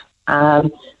myself,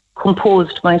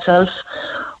 composed myself,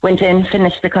 went in,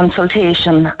 finished the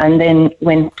consultation, and then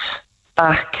went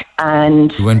back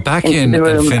and... You went back in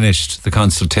and finished the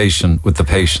consultation with the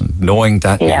patient, knowing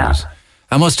that news.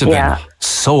 That must have been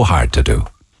so hard to do.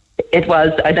 It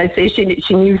was, and I'd say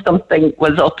she knew something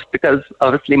was up because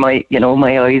obviously my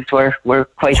eyes were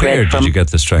quite red. Where did you get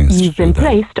the strength? You've been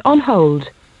placed on hold.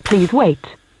 Please wait.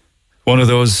 One of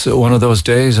those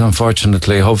days,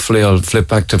 unfortunately. Hopefully I'll flip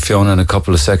back to Fiona in a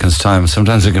couple of seconds' time.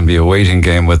 Sometimes it can be a waiting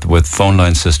game with phone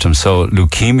line systems. So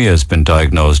leukemia has been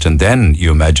diagnosed, and then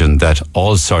you imagine that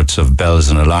all sorts of bells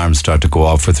and alarms start to go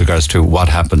off with regards to what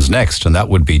happens next, and that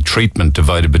would be treatment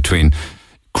divided between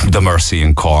the Mercy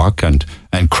in Cork and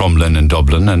Crumlin in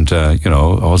Dublin, and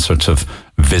all sorts of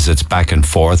visits back and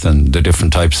forth and the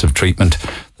different types of treatment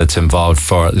that's involved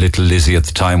for little Lizzie at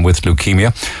the time with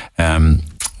leukemia.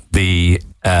 The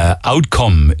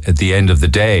outcome at the end of the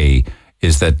day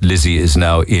is that Lizzie is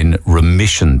now in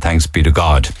remission, thanks be to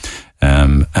God.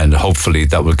 And hopefully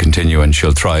that will continue and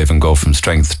she'll thrive and go from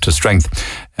strength to strength.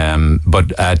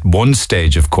 But at one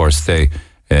stage, of course, the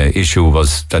issue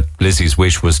was that Lizzie's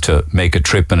wish was to make a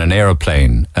trip in an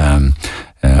aeroplane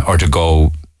or to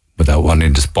go, without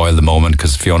wanting to spoil the moment,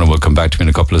 because Fiona will come back to me in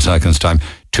a couple of seconds' time,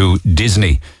 to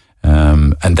Disney.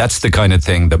 And that's the kind of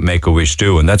thing that Make-A-Wish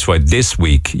do, and that's why this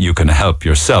week you can help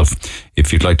yourself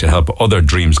if you'd like to help other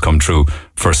dreams come true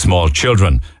for small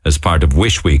children as part of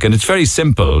Wish Week. And it's very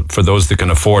simple for those that can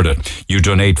afford it. You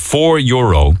donate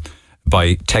 €4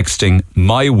 by texting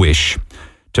My Wish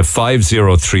to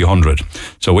 50300.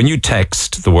 So when you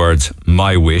text the words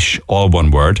My Wish, all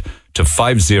one word, to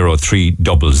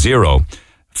 50300,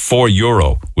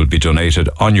 €4 will be donated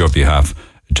on your behalf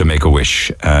to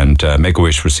Make-A-Wish. And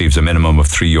Make-A-Wish receives a minimum of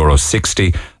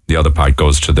 €3.60. The other part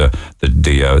goes to the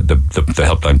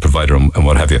helpline provider and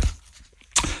what have you.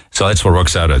 So that's what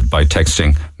works out by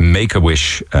texting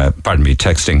Make-A-Wish,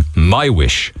 texting My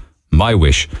Wish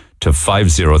to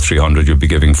 50300. You'll be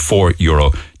giving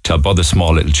 €4 to help other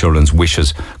small little children's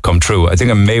wishes come true. I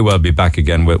think I may well be back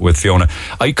again with Fiona.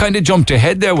 I kind of jumped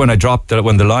ahead there when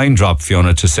the line dropped,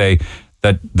 Fiona, to say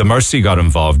that the Mercy got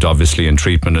involved, obviously, in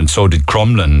treatment, and so did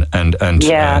Crumlin, and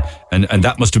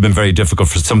that must have been very difficult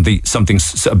for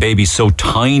a baby so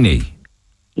tiny.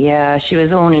 Yeah, she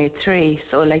was only 3.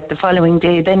 So like the following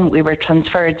day then we were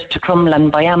transferred to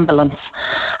Crumlin by ambulance.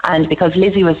 And because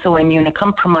Lizzie was so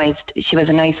immunocompromised, she was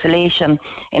in isolation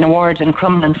in a ward in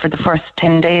Crumlin for the first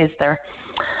 10 days there.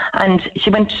 And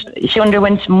she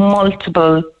underwent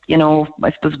multiple,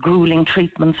 I suppose, grueling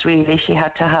treatments really. She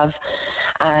had to have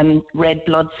red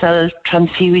blood cell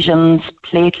transfusions,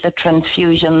 platelet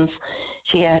transfusions.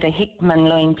 She had a Hickman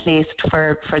line placed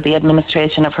for the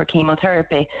administration of her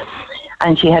chemotherapy.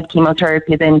 And she had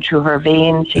chemotherapy then through her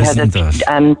veins. She had it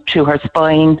through her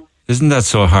spine. Isn't that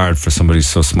so hard for somebody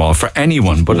so small, for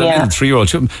anyone, but a little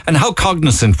 3-year-old? And how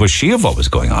cognizant was she of what was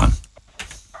going on?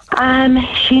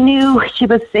 She knew she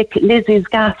was sick. Lizzie's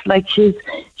gas, like she's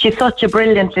such a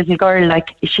brilliant little girl.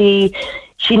 Like she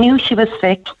knew she was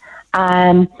sick.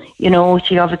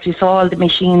 She obviously saw all the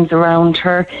machines around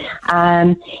her.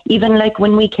 Even like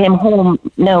when we came home,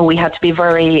 we had to be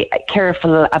very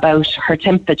careful about her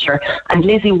temperature. And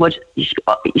Lizzie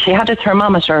she had a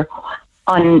thermometer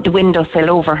on the windowsill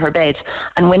over her bed.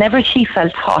 And whenever she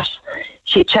felt hot,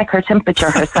 she'd check her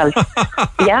temperature herself.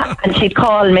 And she'd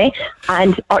call me,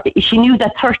 and she knew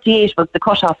that 38 was the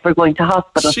cutoff for going to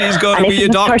hospital. She's going to be a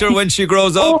doctor when she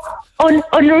grows up.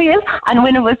 Unreal. And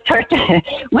when it was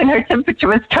when her temperature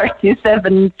was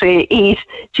 37 to 8,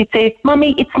 she'd say,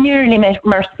 "Mummy, it's nearly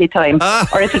Mercy time."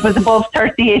 Or if it was above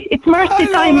 38, "It's Mercy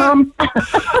time, Mum."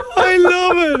 I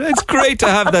love it. It's great to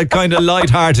have that kind of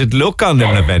light-hearted look on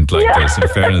an event like this, in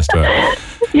fairness to her.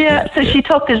 Yeah, so she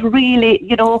took it really,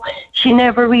 she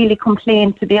never really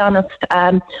complained, to be honest.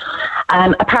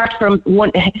 Apart from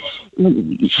one,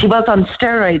 she was on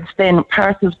steroids then.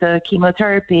 Part of the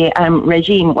chemotherapy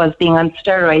regime was being on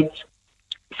steroids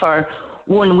for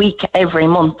 1 week every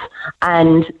month.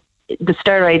 And the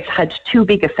steroids had 2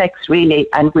 big effects, really,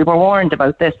 and we were warned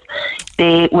about this.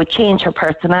 They would change her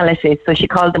personality, so she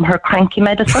called them her cranky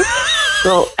medicine.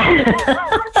 So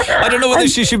I don't know whether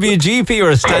she should be a GP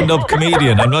or a stand-up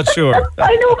comedian. I'm not sure.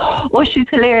 I know. Oh, she's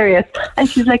hilarious. And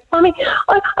she's like, "Mommy,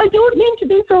 I don't mean to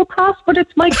be so cross, but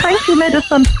it's my cranky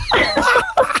medicine."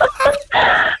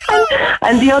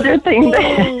 and the other thing...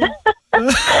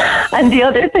 And the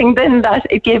other thing then, that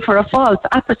it gave her a false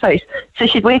appetite. So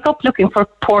she'd wake up looking for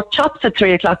pork chops at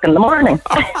 3 o'clock in the morning.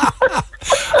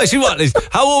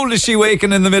 How old is she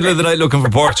waking in the middle of the night looking for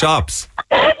pork chops?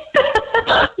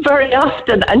 Very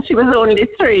often, and she was only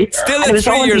 3. Still at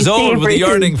 3 years old with a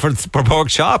yearning for pork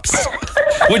chops.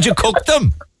 Would you cook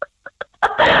them?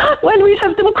 Well, we'd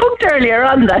have them cooked earlier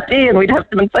on that day, and we'd have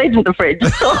them inside in the fridge.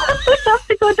 So we'd have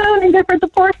to go down and give her the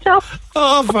pork chop.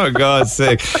 Oh, for God's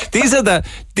sake! These are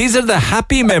the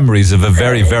happy memories of a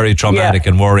very, very traumatic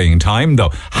and worrying time,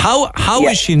 though. How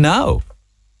is she now?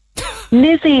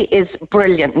 Lizzie is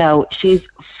brilliant now. She's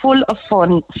full of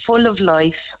fun, full of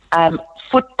life,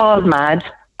 football mad.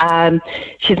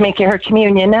 She's making her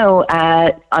communion now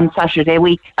on Saturday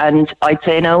week, and I'd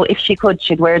say now if she could,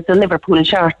 she'd wear the Liverpool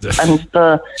shirt and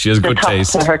she has good top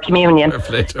taste to her communion. And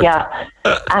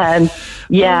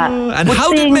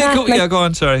how did Make-A-Wish? Go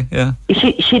on. Sorry. Yeah.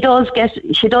 She does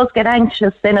get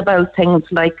anxious then about things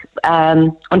like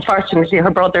unfortunately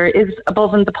her brother is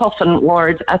above in the Puffin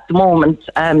ward at the moment.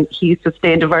 He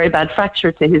sustained a very bad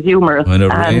fracture to his humerus. When it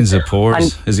rains, it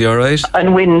pours. Is he all right?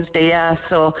 On Wednesday, yeah.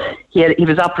 So he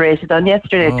was operated on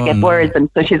yesterday to get words, and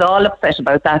so she's all upset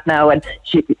about that now. And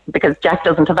because Jack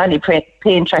doesn't have any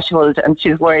pain threshold, and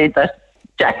she's worried that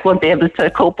Jack won't be able to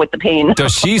cope with the pain.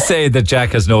 Does she say that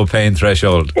Jack has no pain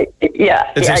threshold?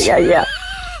 Yeah.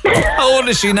 How old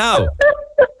is she now?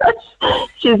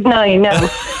 She's 9 now.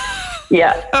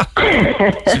 Yeah.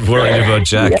 She's worried about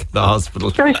Jack at the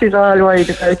hospital. Sure, she's all worried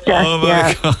about Jack. Oh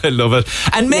my God, I love it.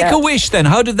 And Make-A-Wish then,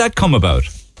 how did that come about?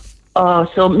 Oh,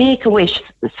 so Make-A-Wish.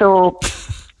 So,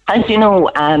 as you know,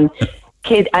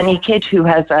 any kid who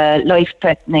has a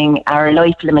life-threatening or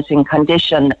life-limiting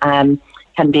condition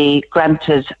can be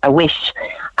granted a wish.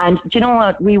 And do you know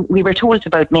what? We were told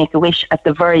about Make-A-Wish at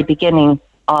the very beginning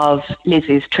of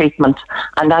Lizzie's treatment.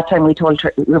 And that time we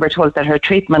were told that her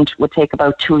treatment would take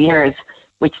about 2 years,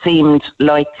 which seemed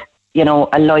like,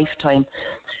 a lifetime.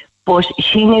 But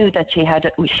she knew that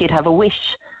she'd have a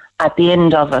wish at the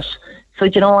end of it. So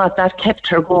you know what, that kept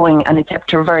her going, and it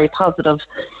kept her very positive.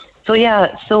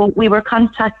 So we were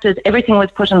contacted. Everything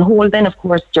was put on hold then, of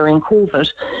course, during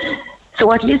COVID. So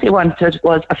what Lizzie wanted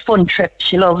was a fun trip.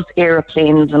 She loves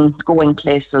aeroplanes and going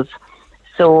places.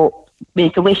 So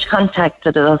Make-A-Wish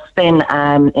contacted us then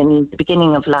in the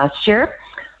beginning of last year,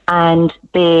 and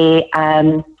they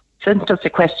sent us a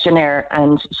questionnaire,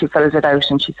 and she filled it out,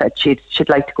 and she said she'd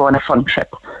like to go on a fun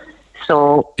trip.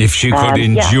 So if she could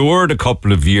endure a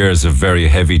couple of years of very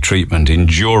heavy treatment,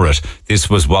 endure it, this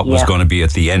was what was going to be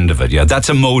at the end of it. Yeah, that's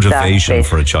a motivation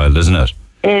for a child, isn't it?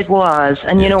 It was.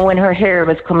 And, when her hair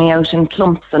was coming out in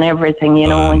clumps and everything,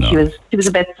 and she was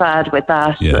a bit sad with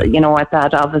that, at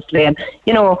that, obviously. And,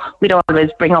 we'd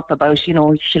always bring up about,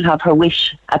 she'll have her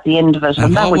wish at the end of it.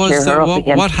 And that would cheer her up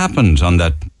again. What happened on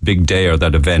that big day or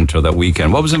that event or that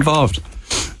weekend? What was involved?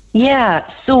 Yeah,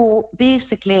 so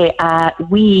basically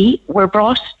we were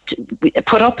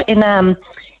put up in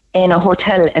a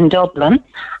hotel in Dublin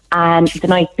the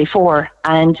night before,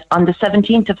 and on the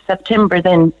 17th of September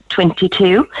then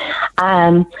 22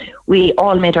 we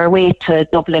all made our way to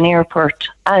Dublin Airport.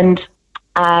 And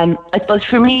I suppose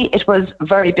for me it was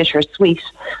very bittersweet,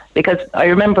 because I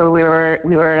remember we were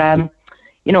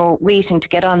waiting to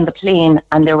get on the plane,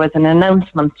 and there was an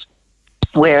announcement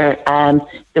where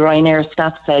the Ryanair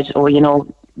staff said,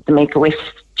 the Make-A-Wish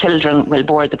children will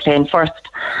board the plane first.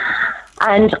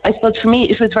 And I suppose for me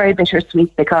it was very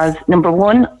bittersweet, because number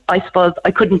one, I suppose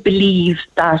I couldn't believe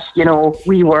that,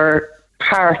 we were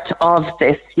part of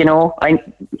this,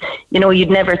 you'd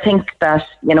never think that,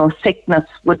 sickness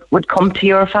would come to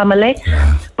your family.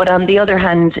 Yeah. But on the other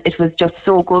hand, it was just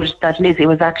so good that Lizzie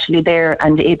was actually there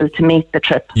and able to make the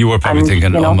trip. You were probably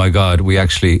thinking, oh my God, we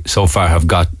actually so far we've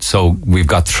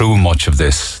got through much of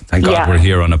this. Thank God we're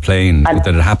here on a plane that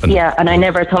it happened. Yeah, and I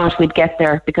never thought we'd get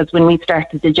there, because when we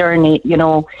started the journey,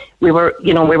 we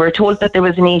were told that there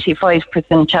was an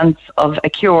 85% chance of a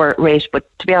cure rate, but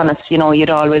to be honest, you'd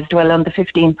always dwell on the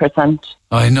 15%.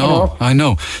 I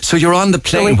know. So you're on the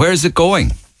plane. Where is it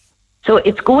going? So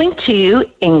it's going to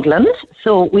England.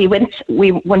 So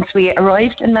once we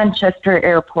arrived in Manchester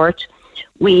Airport,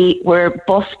 we were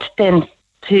bussed then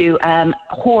to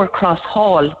Hoarcross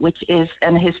Hall, which is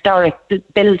an historic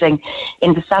building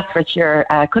in the Staffordshire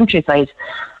countryside.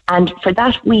 And for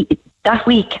that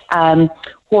week,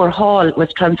 Hoare Hall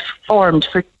was transformed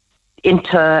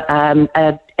into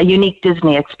a unique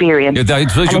Disney experience. Yeah,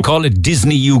 that's what you call it,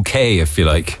 Disney UK, if you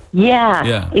like.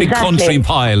 Yeah, big country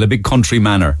pile, a big country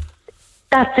manor.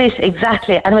 That's it,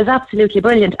 exactly. And it was absolutely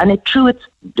brilliant. And it threw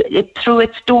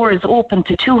its doors open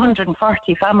to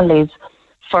 240 families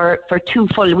for 2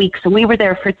 full weeks. So we were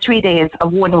there for 3 days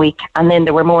of 1 week, and then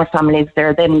there were more families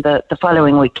there then the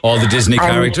following week. All the Disney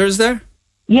characters there?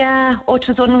 Yeah, it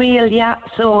was unreal, yeah.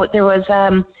 So there was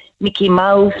Mickey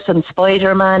Mouse and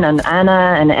Spider-Man and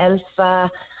Anna and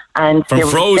Elsa, and from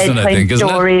Frozen, I think, isn't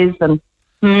it?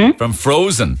 And, From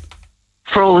Frozen.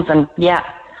 Frozen, yeah.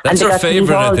 That's her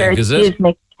favourite, I think, is it?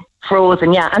 Disney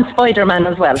Frozen, yeah, and Spider-Man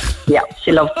as well. Yeah,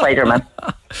 she loves Spider-Man.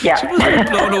 Yeah.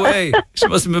 She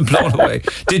must have been blown away.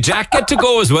 Did Jack get to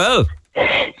go as well?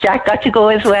 Jack got to go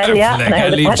as well, yeah. And I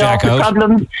had Jack out.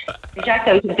 Problems. Jack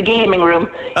out of the gaming room.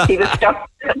 He was stuck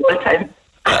the whole time.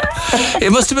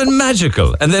 It must have been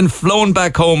magical. And then flown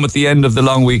back home at the end of the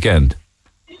long weekend.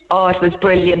 Oh, it was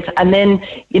brilliant. And then,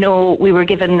 we were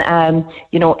given,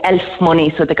 elf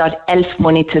money. So they got elf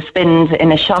money to spend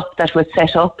in a shop that was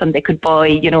set up, and they could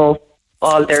buy,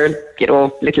 all their,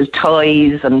 little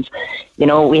toys. And,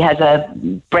 we had a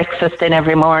breakfast in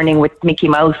every morning with Mickey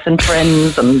Mouse and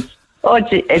friends. And,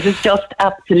 it was just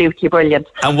absolutely brilliant.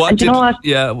 And what you know what?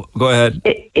 Yeah, go ahead.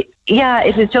 It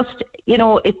was just,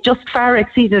 it just far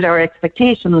exceeded our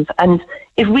expectations. And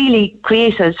it really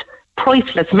created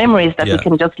priceless memories that we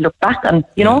can just look back on.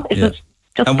 It was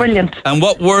just brilliant. And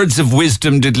what words of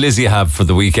wisdom did Lizzie have for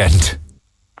the weekend?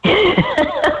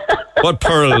 What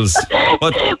pearls?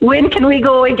 When can we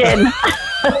go again?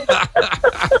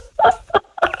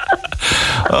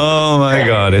 Oh my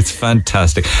God, it's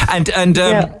fantastic. And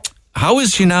how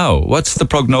is she now? What's the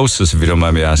prognosis, if you don't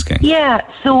mind me asking? Yeah,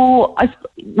 so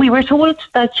we were told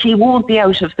that she won't be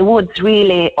out of the woods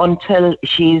really until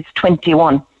she's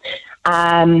 21.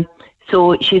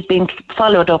 So she's been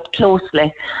followed up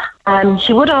closely.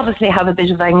 She would obviously have a bit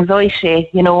of anxiety,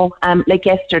 like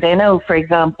yesterday now, for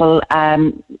example,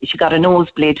 she got a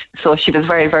nosebleed, so she was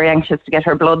very, very anxious to get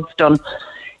her bloods done.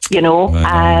 you know,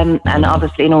 and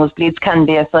obviously nosebleeds can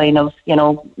be a sign of, you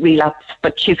know, relapse,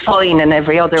 but she's fine in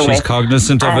every other way. She's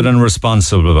cognizant of it and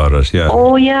responsible about it, yeah.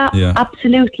 Oh, yeah,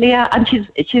 absolutely, yeah. And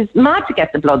she's mad to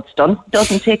get the bloods done.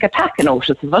 Doesn't take a tack of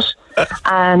notice of it.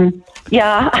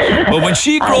 Yeah. Well, when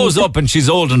she grows up and she's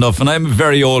old enough, and I'm a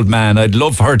very old man, I'd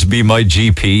love her to be my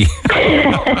GP.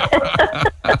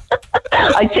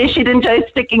 I'd say she'd enjoy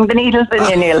sticking the needles in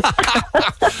you, Neil.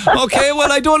 Okay,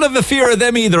 well, I don't have a fear of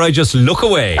them either. I just look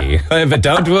away. I have it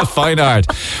down to a fine art.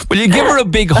 Will you give her a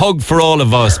big hug for all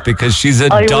of us, because she's a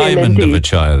diamond of a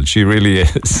child. She really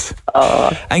is.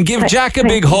 And give Jack a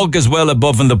big hug as well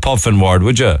above in the puffin ward,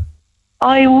 would you?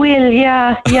 I will,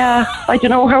 yeah. I don't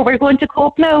know how we're going to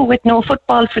cope now with no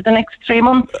football for the next 3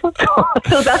 months.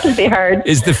 So that'll be hard.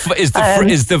 Is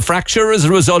the fracture as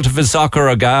a result of his soccer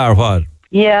or or what?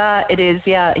 Yeah, it is.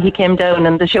 Yeah, he came down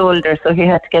on the shoulder, so he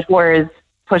had to get wires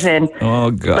put in. Oh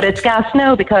God! But it's gas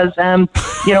now because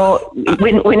you know,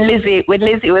 when Lizzie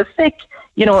was sick,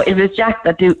 you know, it was Jack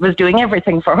that was doing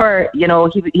everything for her. You know,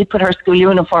 he put her school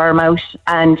uniform out,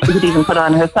 and he'd even put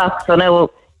on her socks. So now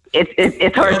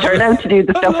it's her turn now to do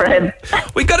the stuff for him.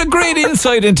 We got a great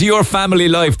insight into your family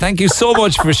life. Thank you so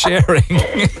much for sharing.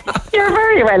 You're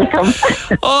very welcome.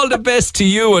 All the best to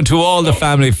you and to all the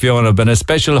family, Fiona. And a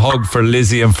special hug for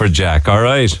Lizzie and for Jack, all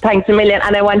right? Thanks a million.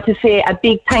 And I want to say a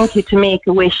big thank you to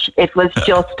Make-A-Wish. It was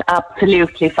just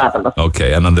absolutely fabulous.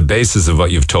 Okay, and on the basis of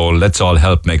what you've told, let's all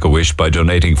help Make-A-Wish by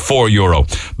donating €4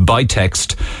 by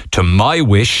text to My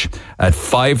Wish at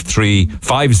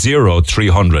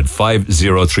 50300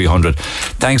 50300.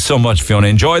 Thanks so much, Fiona.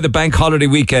 Enjoy the bank holiday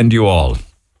weekend, you all.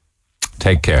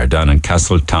 Take care down in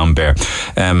Castletown Bear.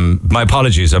 My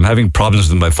apologies, I'm having problems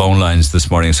with my phone lines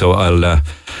this morning, so I'll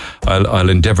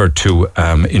endeavour to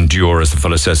endure, as the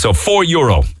fellow says. So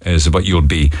 €4 is what you'll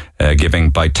be giving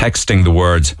by texting the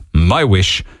words My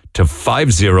Wish to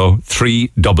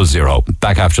 50300.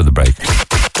 Back after the break.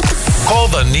 Call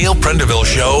the Neil Prendeville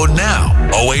Show now.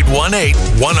 0818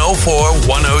 104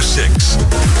 106.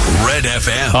 Red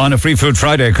FM. On a Free Food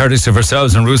Friday, courtesy of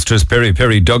ourselves and Roosters, Piri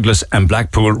Piri, Douglas and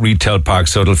Blackpool Retail Park.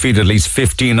 So it'll feed at least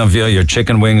 15 of you. Your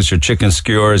chicken wings, your chicken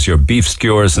skewers, your beef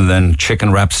skewers, and then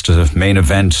chicken wraps to the main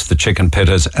event, the chicken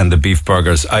pittas and the beef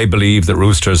burgers. I believe that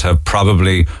Roosters have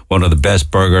probably one of the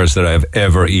best burgers that I've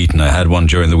ever eaten. I had one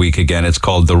during the week again. It's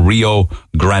called the Rio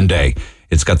Grande.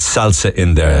 It's got salsa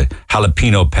in there,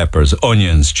 jalapeno peppers,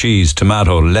 onions, cheese,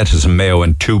 tomato, lettuce and mayo,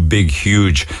 and two big,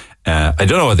 huge, I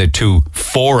don't know, are they 2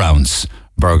 4-ounce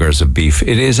burgers of beef.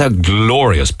 It is a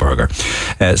glorious burger.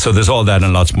 So there's all that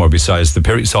and lots more besides the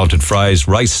peri salted fries,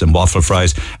 rice and waffle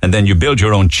fries, and then you build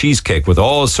your own cheesecake with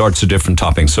all sorts of different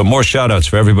toppings. So more shout outs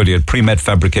for everybody at Pre-Met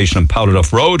Fabrication on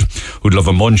Powderduff Road who'd love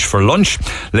a munch for lunch.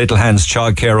 Little Hands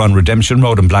Childcare on Redemption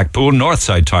Road in Blackpool,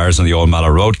 Northside Tires on the Old Mallow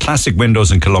Road, Classic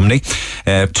Windows in Columny,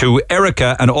 to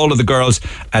Erica and all of the girls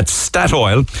at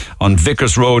Statoil on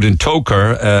Vickers Road in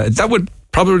Toker. That would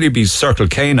probably be Circle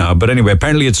K now, but anyway,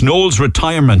 apparently it's Noel's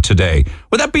retirement today.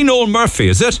 Would that be Noel Murphy,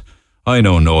 is it? I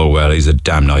know Noel well, he's a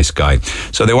damn nice guy.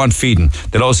 So they want feeding.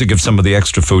 They'll also give some of the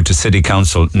extra food to City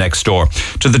Council next door.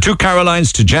 To the 2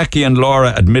 Carolines, to Jackie and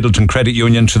Laura at Middleton Credit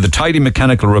Union, to the Tidy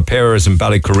Mechanical Repairers in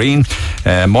Ballycorreen.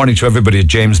 Morning to everybody at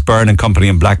James Byrne and Company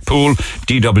in Blackpool,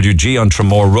 DWG on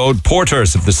Tremore Road,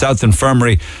 Porters of the South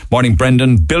Infirmary, morning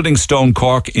Brendan, Building Stone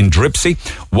Cork in Dripsy,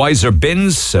 Wiser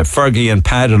Bins, Fergie and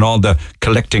Pad and all the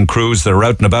collecting crews that are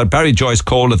out and about, Barry Joyce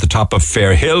Cole at the top of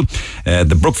Fair Hill,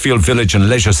 the Brookfield Village and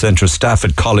Leisure Centre staff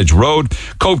at College Road,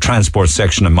 Cove Transport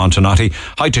section in Montenotte.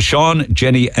 Hi to Sean,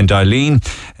 Jenny and Eileen,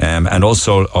 and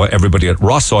also everybody at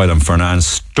Ross Oil and Fernand,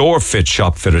 Store Fit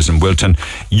Shop Fitters in Wilton,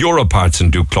 Europarts in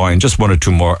Ducloyne, just 1 or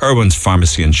 2 more, Irwin's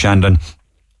Pharmacy in Shandon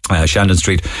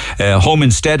Street, Home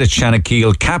Instead at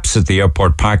Shanakeel, Caps at the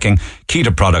airport parking,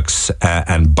 Keita Products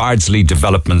and Bardsley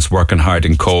Developments working hard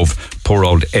in Cove. Poor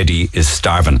old Eddie is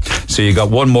starving. So you got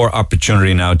one more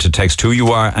opportunity now to text who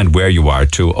you are and where you are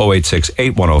to 086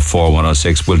 8104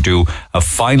 106. We'll do a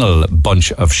final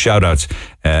bunch of shout outs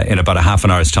in about a half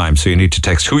an hour's time. So you need to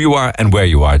text who you are and where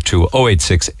you are to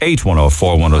 086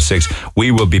 8104 106.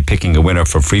 We will be picking a winner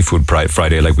for Free Food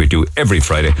Friday like we do every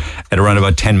Friday at around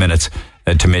about 10 minutes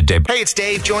to midday. Hey, it's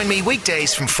Dave. Join me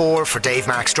weekdays from 4 for Dave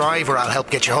Max Drive, where I'll help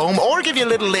get you home or give you a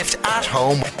little lift at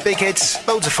home. Big hits,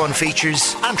 loads of fun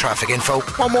features and traffic info.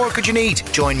 What more could you need?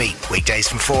 Join me weekdays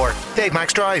from 4. Dave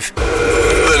Max Drive.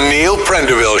 The Neil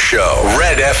Prendeville Show.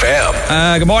 Red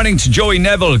FM. Good morning to Joey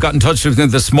Neville. Got in touch with me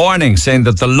this morning saying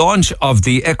that the launch of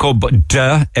the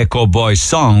Echo Boy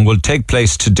song will take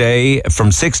place today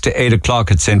from 6 to 8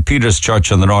 o'clock at St. Peter's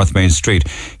Church on the North Main Street.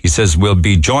 He says we'll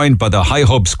be joined by the High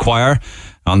Hopes Choir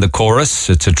On the chorus,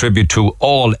 it's a tribute to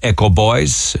all Echo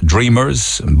Boys,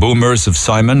 Dreamers, and Boomers of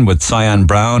Simon, with Cyan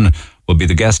Brown will be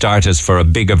the guest artist for a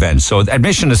big event. So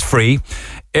admission is free.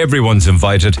 Everyone's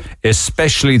invited,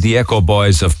 especially the Echo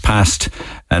Boys of past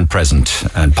and present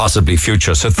and possibly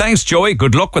future. So thanks, Joey.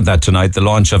 Good luck with that tonight. The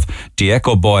launch of the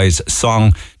Echo Boys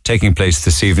song taking place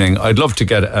this evening. I'd love to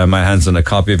get my hands on a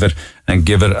copy of it and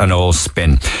give it an old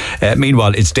spin.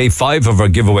 Meanwhile, it's day 5 of our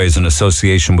giveaways in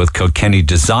association with Kilkenny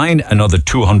Design. Another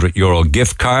 €200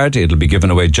 gift card. It'll be given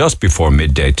away just before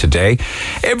midday today.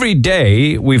 Every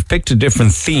day, we've picked a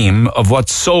different theme of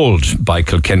what's sold by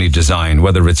Kilkenny Design,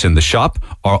 whether it's in the shop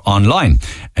or online.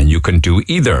 And you can do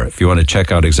either. If you want to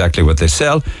check out exactly what they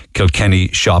sell,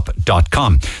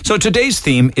 kilkennyshop.com. So today's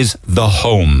theme is the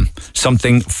home.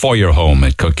 Something for your home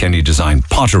at Kilkenny Design.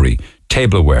 Pottery,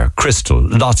 tableware, crystal,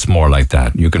 lots more like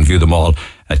that. You can view them all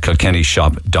at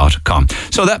kilkennyshop.com.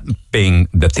 So that being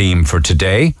the theme for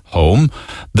today, home,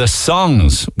 the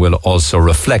songs will also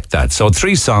reflect that. So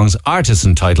 3 songs,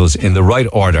 artisan titles in the right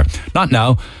order. Not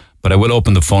now, but I will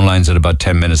open the phone lines at about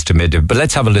 10 minutes to midday. But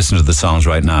let's have a listen to the songs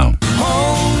right now.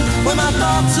 Home, where my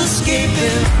thoughts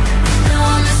escaping. Now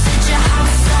I'm to set your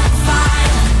house on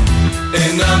fire.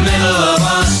 In the middle of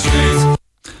our street.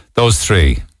 Those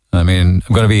 3. I mean,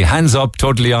 I'm going to be hands up,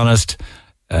 totally honest.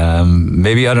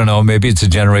 Maybe, I don't know, maybe it's a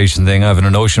generation thing. I have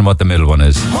a notion what the middle one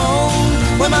is.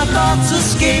 Home, where my thoughts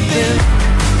escaping.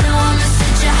 Now I'm to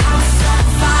set your house on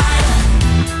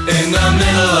fire. In the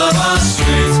middle of our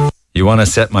street. You want to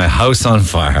set my house on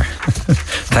fire?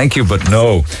 Thank you, but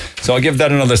no. So I'll give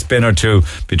that another spin or two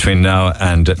between now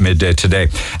and midday today.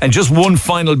 And just one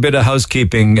final bit of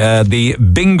housekeeping. The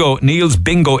bingo, Neil's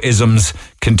bingo-isms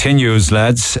continues,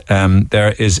 lads.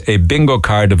 There is a bingo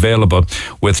card available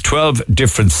with 12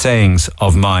 different sayings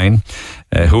of mine.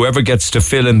 Whoever gets to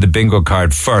fill in the bingo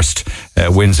card first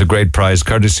wins a great prize,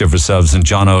 courtesy of yourselves and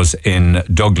Jono's in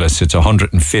Douglas. It's a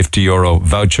 €150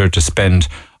 voucher to spend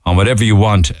on whatever you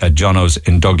want at Jono's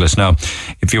in Douglas. Now,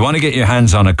 if you want to get your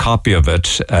hands on a copy of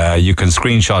it, you can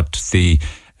screenshot the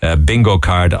bingo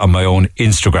card on my own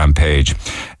Instagram page.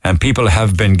 And people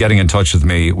have been getting in touch with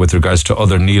me with regards to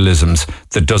other Neil-isms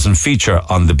that doesn't feature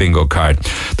on the bingo card.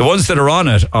 The ones that are on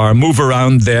it are move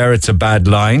around there, it's a bad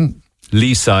line.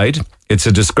 Lee side, it's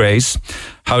a disgrace.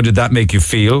 How did that make you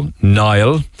feel?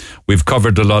 Niall, we've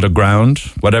covered a lot of ground.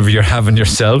 Whatever you're having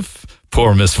yourself.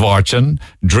 Poor misfortune,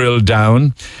 drill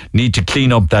down, need to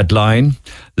clean up that line,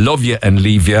 love you and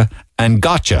leave you, and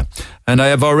gotcha. And I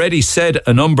have already said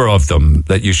a number of them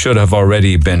that you should have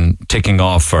already been ticking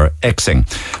off for Xing.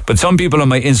 But some people on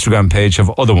my Instagram page have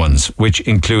other ones, which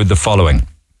include the following.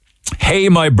 Hey,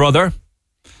 my brother,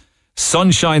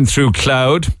 sunshine through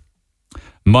cloud,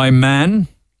 my man,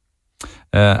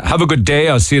 have a good day,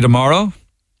 I'll see you tomorrow,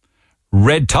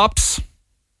 red tops,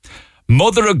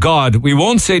 Mother of God, we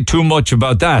won't say too much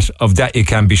about that, of that you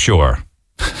can be sure.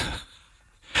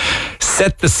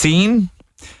 Set the scene.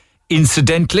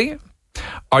 Incidentally,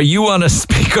 are you on a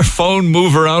speakerphone?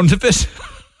 Move around a bit.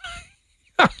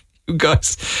 You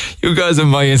guys on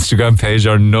my Instagram page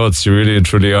are nuts. You really and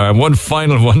truly are. And one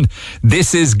final one.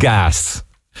 This is gas.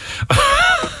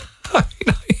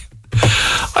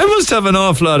 I must have an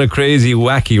awful lot of crazy,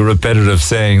 wacky, repetitive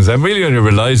sayings. I'm really only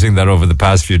realising that over the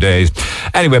past few days.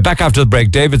 Anyway, back after the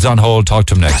break. David's on hold. Talk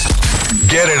to him next.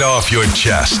 Get it off your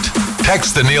chest.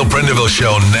 Text the Neil Prendeville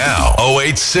Show now.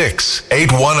 086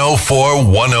 8104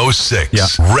 106. Yeah.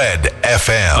 Red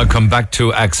FM. I'll come back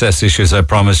to access issues. I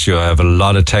promised you. I have a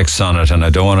lot of texts on it, and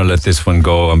I don't want to let this one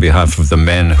go on behalf of the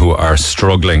men who are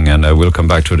struggling, and I will come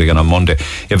back to it again on Monday.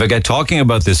 If I get talking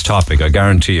about this topic, I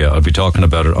guarantee you I'll be talking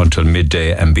about it until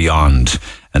midday and beyond.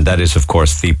 And that is, of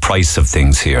course, the price of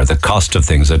things here, the cost of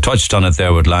things. I touched on it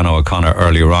there with Lana O'Connor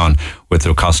earlier on with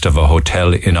the cost of a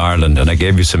hotel in Ireland. And I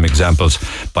gave you some examples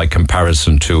by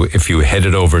comparison to if you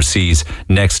headed overseas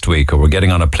next week or were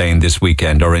getting on a plane this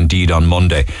weekend or indeed on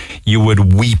Monday, you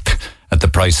would weep at the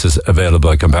prices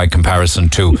available by comparison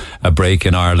to a break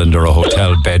in Ireland or a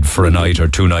hotel bed for a night or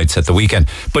 2 nights at the weekend.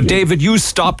 But David, you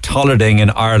stopped holidaying in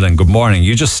Ireland. Good morning.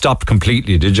 You just stopped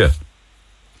completely, did you?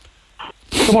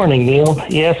 Good morning, Neil.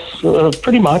 Yes,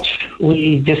 pretty much.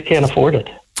 We just can't afford it.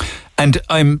 And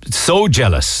I'm so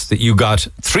jealous that you got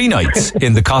 3 nights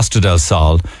in the Costa del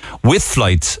Sol with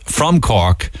flights from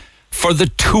Cork for the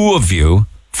 2 of you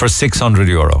for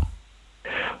 €600.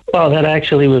 Well, that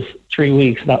actually was 3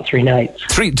 weeks, not 3 nights.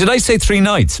 Did I say 3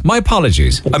 nights? My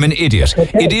apologies. I'm an idiot.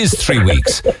 It is 3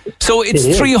 weeks. So it's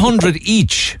 $300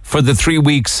 each for the 3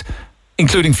 weeks,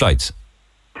 including flights.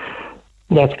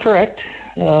 That's correct.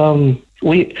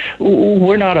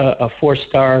 We're not a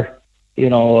 4-star,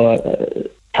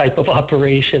 type type of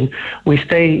operation. We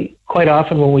stay quite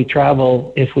often when we travel,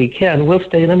 if we can, we'll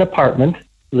stay in an apartment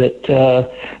that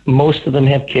most of them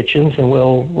have kitchens, and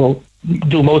we'll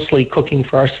do mostly cooking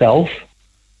for ourselves.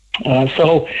 So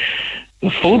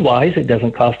food-wise, it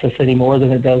doesn't cost us any more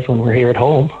than it does when we're here at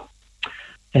home.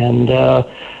 And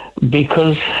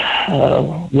because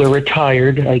we're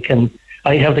retired,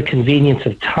 I have the convenience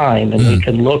of time, and we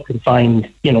can look and find,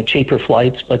 cheaper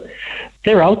flights, but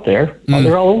they're out there.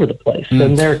 They're all over the place,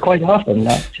 and they're quite often,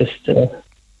 not just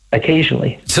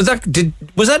occasionally. So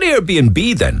was that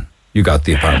Airbnb then? You got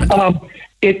the apartment?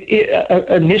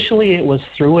 Initially, it was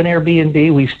through an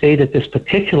Airbnb. We stayed at this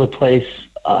particular place,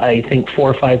 I think,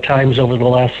 4 or 5 times over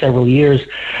the last several years.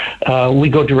 We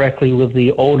go directly with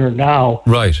the owner now.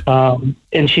 Right.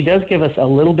 And she does give us a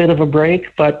little bit of a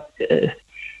break, but,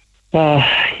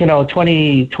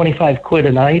 20, 25 quid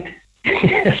a night.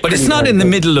 But it's not in the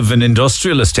middle of an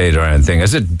industrial estate or anything,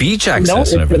 is it? Beach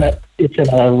access and everything? It's in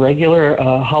a regular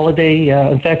holiday.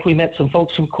 In fact, we met some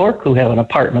folks from Cork who have an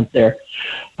apartment there.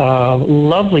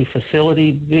 Lovely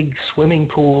facility, big swimming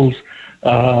pools.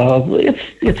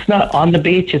 It's not on the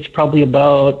beach. It's probably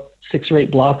about 6 or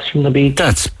 8 blocks from the beach.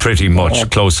 That's pretty much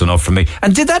close enough for me.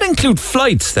 And did that include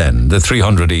flights then, the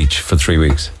 300 each for 3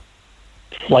 weeks?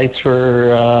 Flights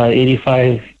were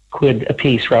 85 quid a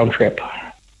piece round trip.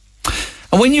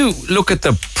 And when you look at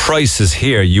the prices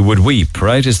here, you would weep,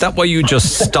 right? Is that why you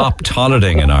just stopped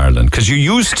holidaying in Ireland? Because you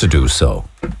used to do so.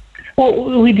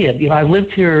 Well, we did. I've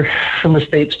lived here from the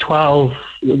States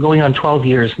going on 12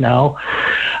 years now.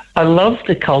 I love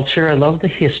the culture. I love the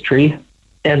history.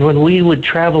 And when we would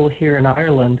travel here in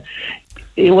Ireland,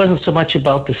 it wasn't so much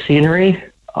about the scenery.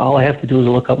 All I have to do is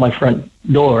look out my front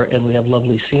door, and we have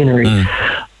lovely scenery.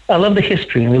 I love the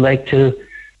history, and we like to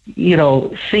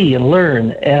see and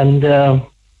learn. And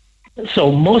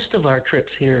so most of our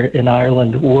trips here in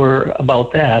Ireland were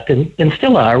about that, and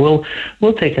still are.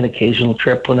 We'll take an occasional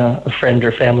trip when a friend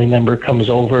or family member comes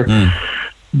over.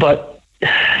 But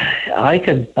I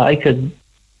could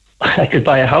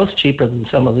buy a house cheaper than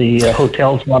some of the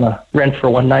hotels want to rent for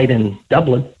one night in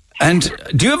Dublin. And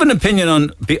do you have an opinion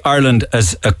on Ireland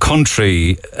as a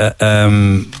country,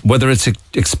 whether it's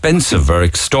expensive or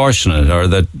extortionate, or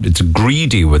that it's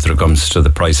greedy with regards to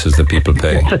the prices that people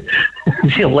pay?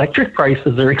 The electric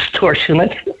prices are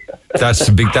extortionate. That's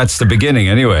the beginning,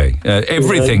 anyway.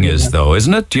 Everything is, though,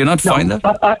 isn't it? Do you not find that?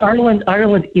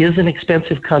 Ireland is an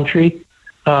expensive country.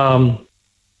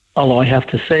 Although I have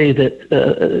to say that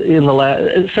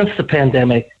since the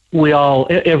pandemic,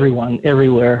 everyone,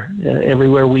 everywhere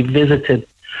we visited,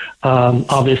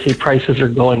 obviously prices are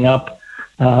going up.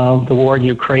 The war in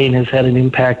Ukraine has had an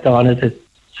impact on it. It's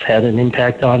had an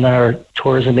impact on our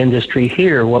tourism industry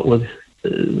here. What with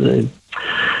the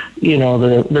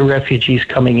refugees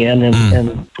coming in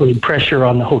and putting pressure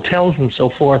on the hotels and so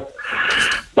forth.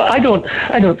 But I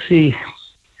don't see.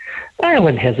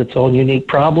 Ireland has its own unique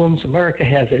problems. America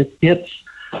has its.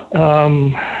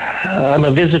 I'm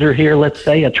a visitor here, let's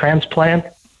say, a transplant,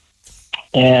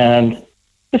 and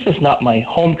this is not my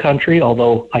home country,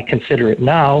 although I consider it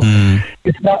now.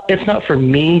 It's not for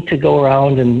me to go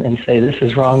around and say this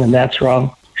is wrong and that's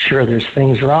wrong. Sure, there's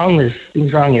things wrong. There's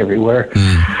things wrong everywhere.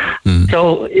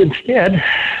 So instead,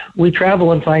 we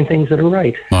travel and find things that are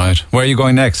right. Right. Where are you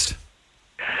going next?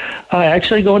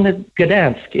 Actually going to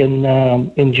Gdansk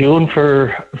in June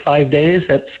for 5 days.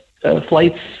 That's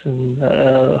flights and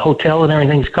hotel and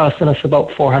everything's costing us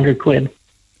about 400 quid.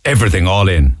 Everything all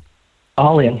in?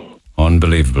 All in.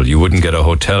 Unbelievable. You wouldn't get a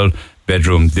hotel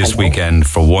bedroom this weekend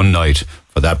for one night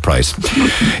for that price.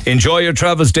 Enjoy your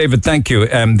travels, David. Thank you.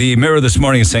 The Mirror this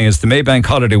morning is saying it's the Maybank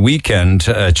holiday weekend,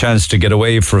 a chance to get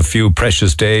away for a few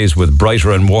precious days with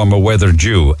brighter and warmer weather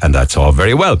due, and that's all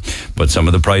very well. But some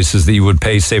of the prices that you would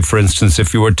pay, say for instance,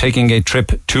 if you were taking a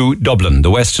trip to Dublin,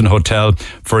 the Westin Hotel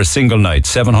for a single night,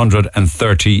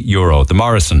 €730. The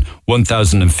Morrison,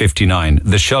 1,059.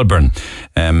 The Shelburne,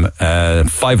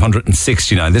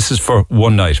 569. This is for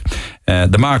one night.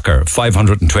 The Marker,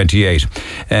 528.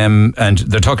 And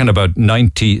they're talking about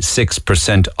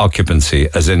 96% occupancy,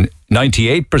 as in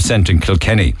 98% in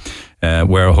Kilkenny,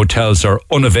 where hotels are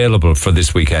unavailable for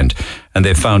this weekend. And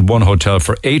they found one hotel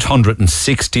for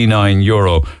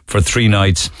 €869 for 3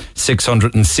 nights,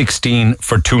 616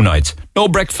 for 2 nights. No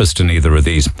breakfast in either of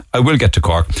these. I will get to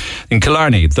Cork. In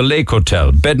Killarney, the Lake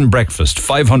Hotel, bed and breakfast,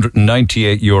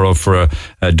 €598 for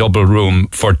a double room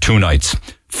for 2 nights.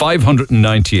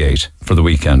 598 for the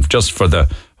weekend, just for the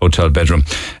hotel bedroom.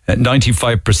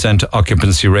 95%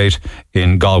 occupancy rate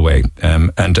in Galway.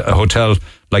 And a hotel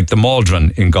like the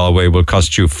Maldron in Galway will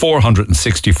cost you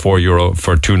 €464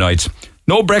 for 2 nights.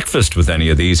 No breakfast with any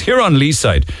of these. Here on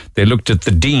Leeside, they looked at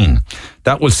the Dean.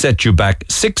 That will set you back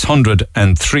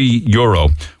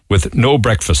 €603 with no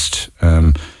breakfast.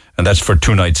 And that's for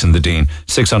 2 nights in the Dean.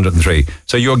 603.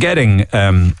 So you're getting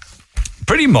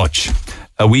pretty much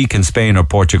a week in Spain or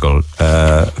Portugal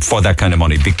for that kind of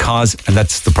money, because, and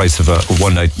that's the price of a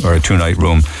 1 night or a 2 night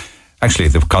room. Actually,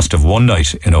 the cost of 1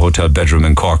 night in a hotel bedroom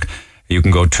in Cork. You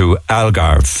can go to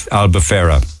Algarve,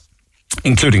 Albufeira,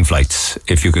 including flights.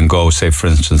 If you can go, say, for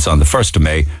instance, on the 1st of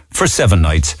May for 7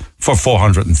 nights for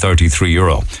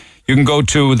 €433. You can go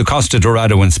to the Costa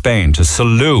Dorado in Spain, to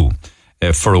Salou,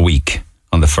 for a week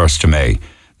on the 1st of May.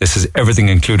 This is everything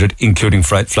included, including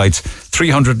flights,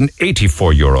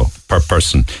 €384 per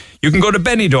person. You can go to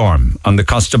Benidorm on the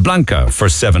Costa Blanca for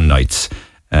 7 nights.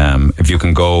 If you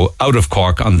can go out of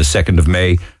Cork on the 2nd of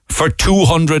May for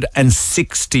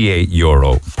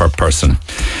 €268 per person.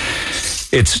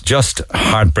 It's just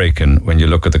heartbreaking when you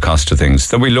look at the cost of things.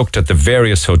 Then we looked at the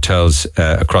various hotels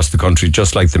across the country,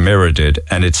 just like the Mirror did,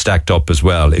 and it stacked up as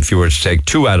well. If you were to take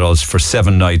 2 adults for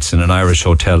 7 nights in an Irish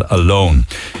hotel alone,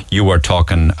 you were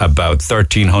talking about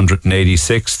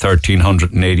 $1,386,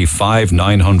 $1,385,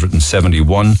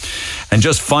 $971. And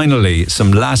just finally,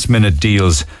 some last-minute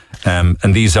deals,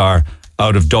 and these are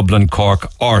out of Dublin,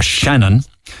 Cork or Shannon,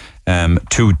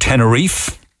 to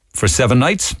Tenerife for 7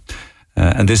 nights.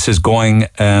 And this is going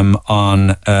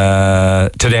on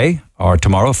today or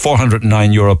tomorrow,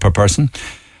 €409 per person.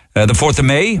 The 4th of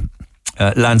May,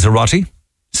 Lanzarote,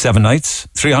 7 nights,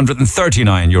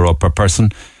 €339 per person.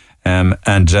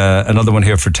 And another one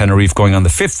here for Tenerife going on the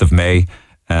 5th of May,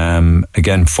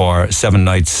 again for 7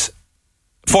 nights,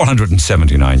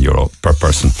 €479 per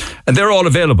person. And they're all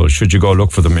available should you go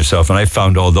look for them yourself. And I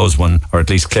found all those or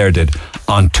at least Claire did,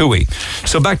 on TUI.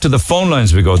 So back to the phone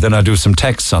lines we go. Then I'll do some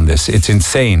texts on this. It's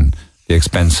insane, the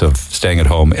expense of staying at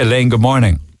home. Elaine, good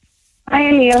morning. Hi,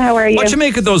 Neil. How are you? What do you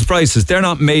make of those prices? They're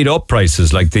not made up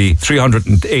prices, like the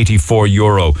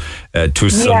 €384 to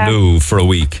Salou for a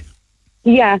week.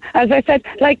 Yeah, as I said,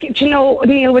 like, do you know,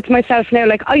 Neil, with myself now,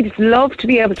 like, I just love to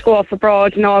be able to go off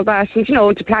abroad and all that, and, you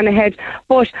know, to plan ahead.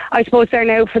 But I suppose there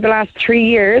now for the last 3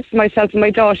 years, myself and my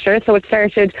daughter, so it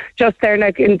started just there,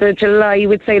 like, in the July,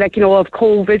 we'd say, like, you know, of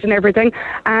COVID and everything.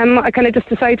 I kind of just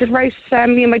decided, right,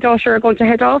 me and my daughter are going to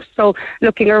head off, so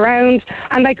looking around.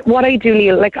 And, like, what I do,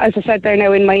 Neil, like, as I said there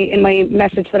now in my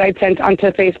message that I'd sent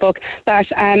onto Facebook,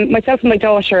 that myself and my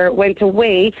daughter went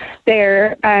away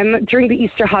there during the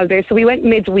Easter holidays, so we went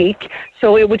midweek,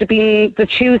 so it would have been the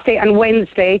Tuesday and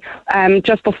Wednesday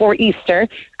just before Easter.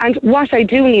 And what I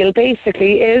do, Neil,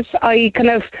 basically is I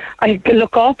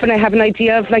look up and I have an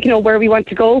idea of, like, you know, where we want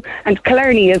to go. And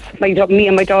Killarney is me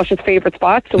and my daughter's favourite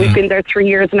spot, so we've been there 3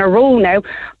 years in a row now.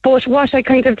 But what I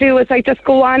kind of do is I just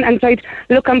go on and I'd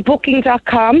look on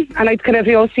booking.com and I'd kind of,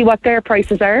 you know, see what their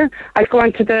prices are. I'd go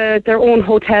on to their own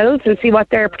hotels and see what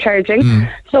they're charging.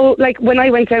 So, like, when I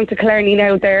went down to Killarney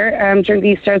now there during the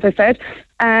Easter, as I said,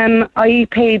 I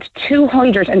paid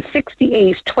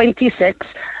 $268.26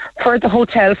 for the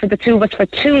hotel for the two of us for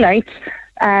 2 nights.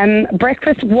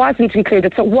 Breakfast wasn't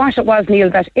included. So what it was,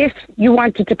 Neil, that if you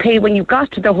wanted to pay when you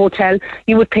got to the hotel,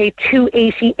 you would pay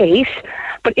 $288.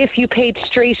 But if you paid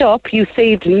straight up, you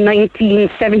saved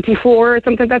 $19.74 or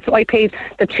something. That's what I paid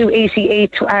the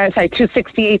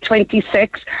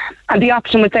 $268.26. And the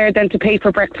option was there then to pay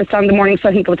for breakfast on the morning. So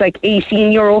I think it was like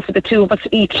 €18 for the two of us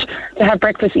each to have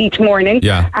breakfast each morning.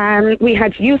 Yeah. We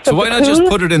had use of the pool. So why not just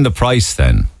put it in the price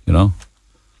then, you know?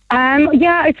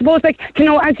 Yeah, I suppose, like, you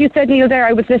know, as you said, Neil, there,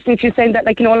 I was listening to you saying that,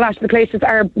 like, you know, a lot of the places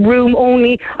are room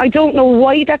only. I don't know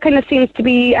why that kind of seems to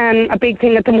be a big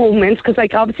thing at the moment, because,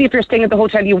 like, obviously if you're staying at the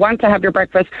hotel, you want to have your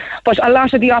breakfast. But a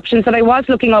lot of the options that I was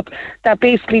looking up, that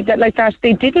basically, that like that,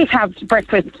 they didn't have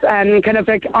breakfast kind of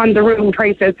like on the room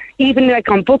prices. Even like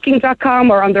on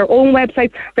booking.com or on their own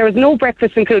website, there was no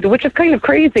breakfast included, which is kind of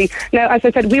crazy. Now, as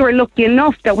I said, we were lucky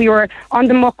enough that we were on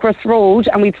the Muckross Road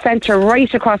and we'd centre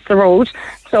right across the road.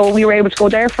 So we were able to go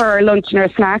there for our lunch and our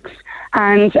snacks.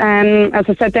 And as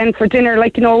I said then, for dinner,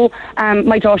 like, you know,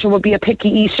 my daughter would be a picky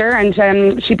eater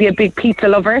and she'd be a big pizza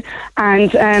lover.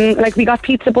 And like, we got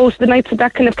pizza both of the nights, so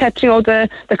that kind of kept, you know, the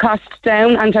cost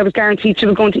down, and I was guaranteed she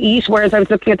was going to eat, whereas I was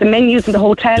looking at the menus in the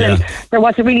hotel and there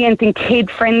wasn't really anything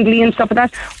kid-friendly and stuff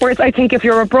like that. Whereas I think if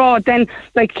you're abroad, then,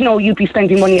 like, you know, you'd be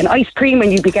spending money on ice cream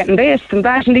and you'd be getting this and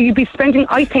that, and you'd be spending,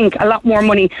 I think, a lot more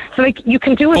money. So, like, you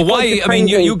can do it. But why? I mean,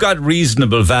 you got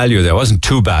reasonable value there. It wasn't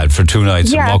too bad for 2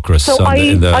 nights in Muckross. So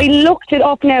I looked it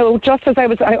up now just as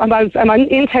I'm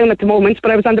in town at the moment,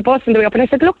 but I was on the bus on the way up, and I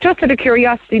said, look, just out of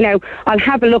curiosity now, I'll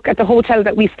have a look at the hotel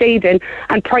that we stayed in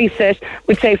and price it,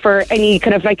 we'd say, for any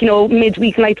kind of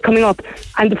midweek night coming up,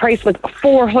 and the price was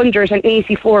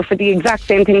 $484 for the exact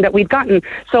same thing that we'd gotten.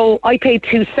 So I paid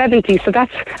 $270, so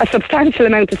that's a substantial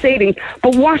amount of savings.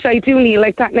 But what I do need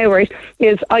like that now, right,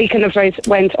 is I kind of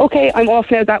went, okay, I'm off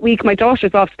now that week, my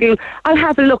daughter's off school, I'll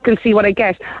have a look and see what I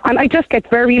get. And I just get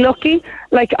very lucky.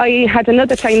 Like, I had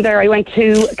another time there, I went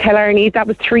to Killarney, that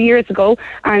was 3 years ago,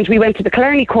 and we went to the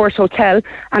Killarney Court Hotel,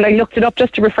 and I looked it up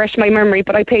just to refresh my memory,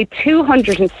 but I paid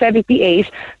 $278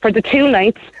 for the 2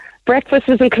 nights. Breakfast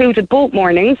was included both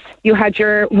mornings. You had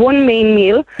your one main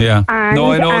meal. Yeah. And,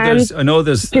 no, I know there's. I know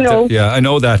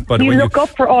that. But you look up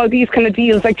for all these kind of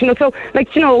deals, as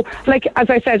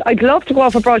I said, I'd love to go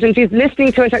off abroad, and she's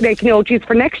listening to it,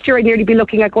 for next year I'd nearly be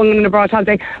looking at going on an abroad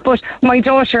holiday. But my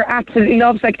daughter absolutely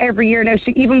loves, every year now.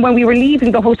 Even when we were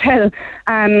leaving the hotel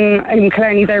in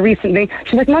Killarney there recently,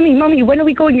 she's like, Mummy, when are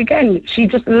we going again? She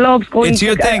just loves going. It's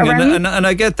your thing, and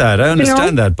I get that. I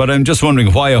understand that, but I'm just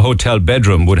wondering why a hotel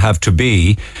bedroom would have to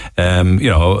be,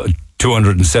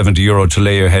 €270 to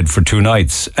lay your head for 2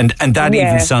 nights, and that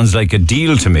even sounds like a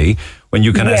deal to me. When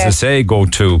you can, as I say, go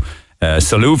to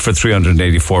Salou for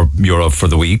 €384 for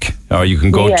the week, or you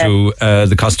can go to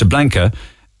the Costa Blanca,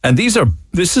 and this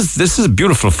is a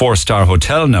beautiful 4-star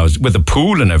hotel now with a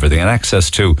pool and everything, and access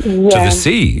to the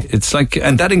sea. It's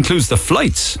and that includes the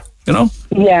flights,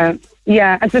 Yeah.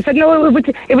 Yeah, as I said, no, it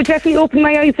would definitely open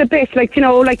my eyes a bit. As I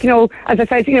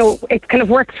said, it kind of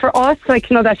works for us. That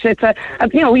it's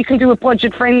you can do it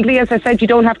budget friendly. As I said, you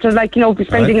don't have to be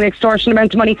spending an extortionate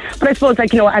amount of money. But I suppose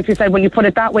as you said, when you put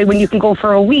it that way, when you can go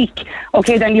for a week,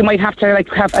 okay, then you might have to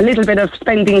have a little bit of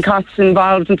spending costs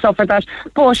involved and stuff like that.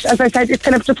 But as I said, it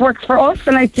kind of just works for us.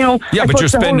 And yeah, but you're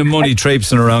spending money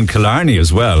traipsing around Killarney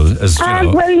as well as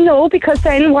Well, no, because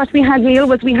then what we had, Neil,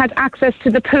 was we had access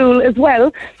to the pool as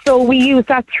well. So we used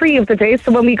that 3 of the days.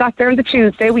 So when we got there on the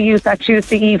Tuesday, we used that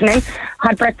Tuesday evening,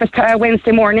 had breakfast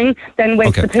Wednesday morning, then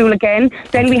went to the pool again.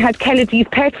 Then we had Kennedy's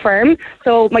Pet Farm.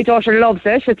 So my daughter loves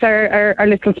it. It's our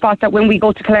little spot that when we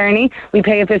go to Killarney, we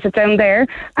pay a visit down there.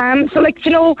 I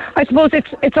suppose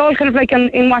it's all kind of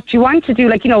in what you want to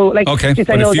do. Okay,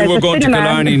 but if you were going to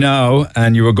Killarney now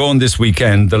and you were going this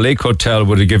weekend, the Lake Hotel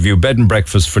would give you bed and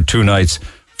breakfast for 2 nights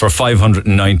for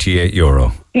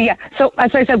 €598. Yeah, so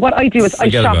as I said, what I do is I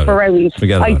shop around.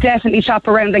 I definitely shop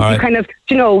around. You kind of,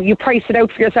 you price it out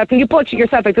for yourself and you budget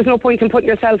yourself. There's no point in putting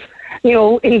yourself,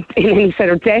 in any sort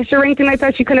of debt or anything like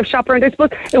that. You kind of shop around. I suppose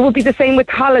it would be the same with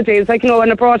holidays,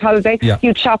 an abroad holiday. Yeah.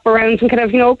 You'd shop around and kind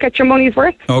of, get your money's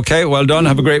worth. Okay, well done.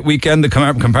 Have a great weekend. The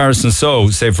comparison,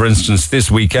 say for instance,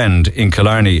 this weekend in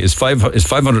Killarney is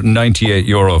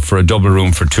 €598 for a double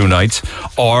room for 2 nights,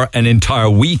 or an entire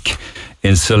week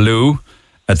in Salou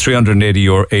at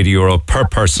 €380 per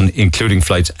person, including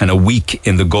flights, and a week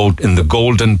in the Golden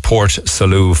Port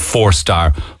Salou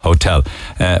 4-star hotel.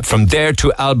 From there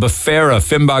to Albufeira.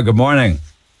 Finbar, good morning.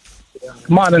 Good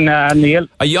morning, Neil.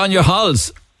 Are you on your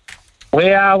halls?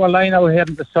 We are. We're lying out here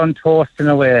in the sun, toasting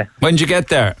away. When did you get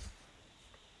there?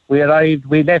 We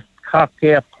left Cork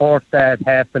Airport at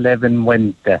 11:30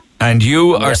 Wednesday. And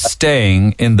you are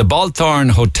staying in the Balthorn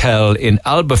Hotel in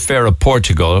Albufeira,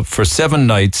 Portugal for 7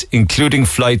 nights, including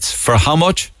flights for how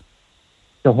much?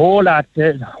 The whole lot,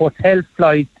 the hotel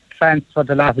flight transfer,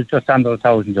 the lot is just under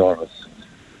 €1,000.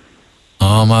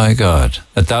 Oh my God,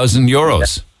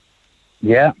 €1,000?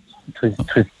 Yeah, it was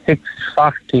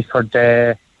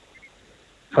 $640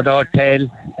 for the hotel.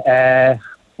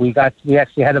 We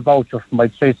actually had a voucher for my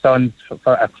 3 sons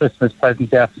for a Christmas present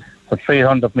there for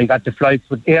 €300. We got the flights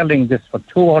with Aer Lingus for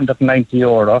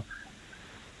 €290,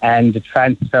 and the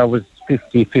transfer was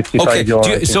 €55.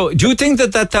 Okay. Do you think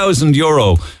that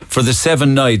 €1,000 for the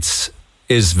 7 nights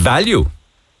is value?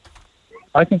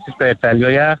 I think it's great value,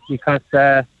 yeah, because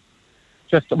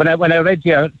just when I read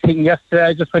your thing yesterday,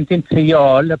 I just went into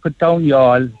Youghal, I put down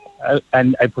Youghal,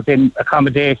 and I put in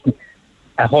accommodation,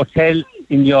 a hotel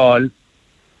in Youghal.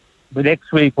 The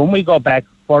next week, when we go back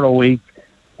for a week,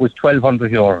 was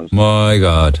 €1,200. My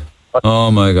God. Oh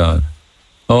my God.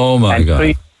 Oh my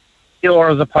God.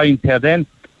 €3 a pint here then.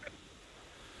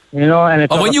 And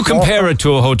when you compare it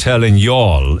to a hotel in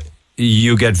Youghal,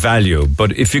 you get value.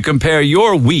 But if you compare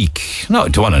your week, I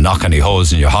don't want to knock any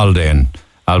holes in your holiday in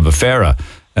Albufeira,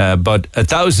 but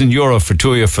 €1,000 for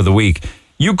 2 of you for the week,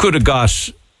 you could have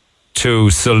got to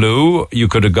Salou, you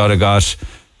could have got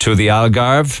to the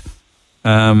Algarve.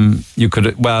 You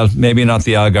could, well, maybe not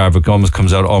the Algarve. It almost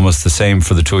comes out almost the same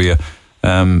for the 2 of you.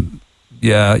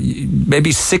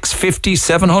 Maybe 650,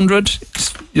 700.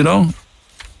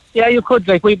 Yeah, you could.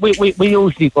 Like we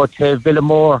usually go to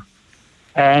Villamore,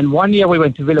 and one year we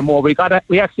went to Villamore.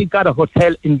 We actually got a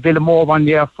hotel in Villamore one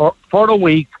year for a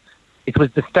week. It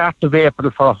was the start of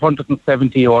April for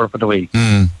 €170 for the week.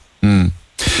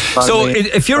 So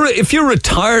if you're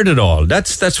retired at all,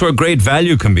 that's where great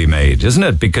value can be made, isn't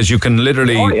it? Because you can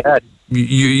literally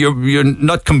you're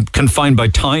not confined by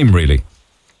time, really.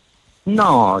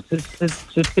 No, it's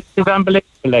unbelievable.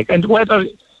 Like, and weather,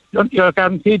 you're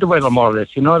guaranteed the weather more or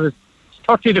less. You know, there's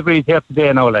 30 degrees here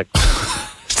today now. Like,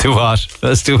 it's too hot.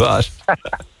 That's too hot.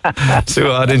 It's too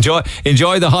hot.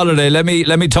 Enjoy the holiday. Let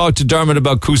me talk to Dermot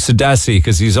about Kusadasi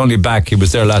because he's only back. He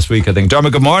was there last week, I think.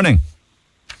 Dermot, good morning.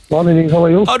 Morning, how are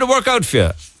you? How'd it work out for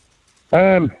you?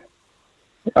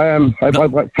 I'm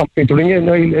something to ring in,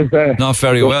 Neil, is not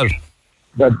very well.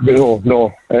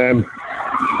 No.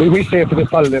 We stayed for this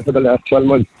holiday for the last 12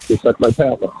 months. We set my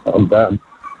partner, and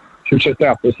she was just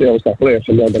after the sales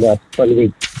operation the last 12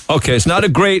 weeks. Okay, it's not a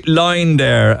great line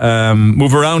there.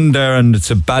 Move around there, and it's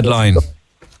a bad line.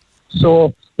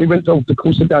 So we went out to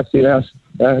Kusadasi last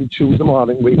Tuesday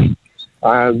morning week,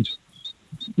 and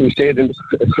we stayed in the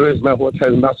Charisma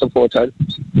Hotel, massive hotel.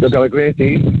 They got a great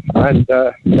deal. And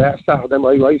last Saturday,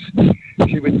 my wife,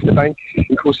 she went to the bank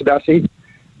in Kusadasi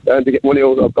to get money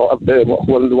out of the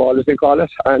hole in the wall, as they call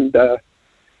it. And the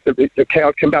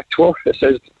card came back to her. It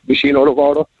says, machine out of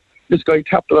order. This guy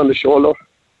tapped her on the shoulder,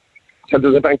 said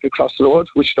there's a bank across the road,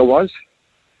 which there was.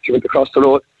 She went across the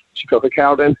road. She put her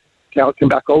card in. The card came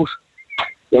back out.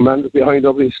 The man was behind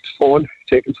her with his phone,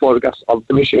 taking photographs of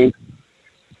the machine.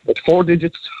 But 4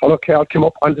 digits on her card came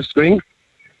up on the screen.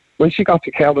 When she got the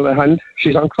card in her hand,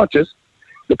 she's on crutches.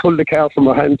 They pulled the card from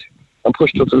her hand and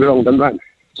pushed her to the ground and ran.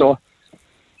 So,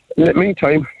 in the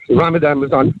meantime, Ramadan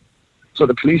was on, so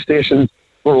the police stations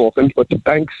were open, but the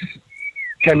banks,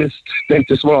 chemists,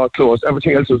 dentists were all closed.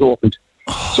 Everything else was opened.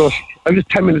 So, I was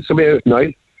 10 minutes away at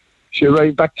night. She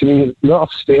arrived back to me in the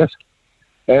off state.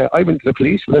 I went to the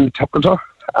police with an interpreter.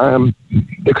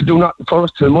 They could do nothing for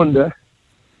us till Monday.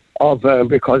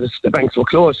 Because the banks were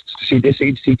closed to see this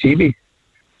CCTV.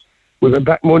 We went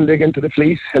back Monday again to the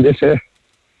police and they say,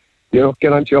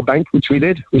 get onto your bank, which we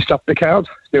did. We stopped the card.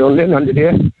 They were in on the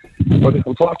day. But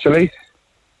unfortunately,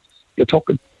 they took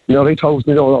nearly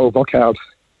 $1,000 of our card.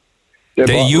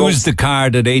 They used the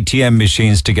card at ATM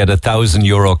machines to get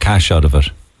 €1,000 cash out of it.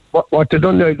 What they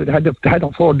done now, they had a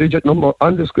 4-digit number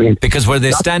on the screen. Because were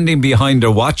they standing behind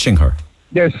her watching her?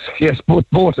 Yes,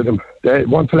 both of them.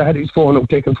 One fella had his phone out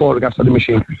taking photographs of the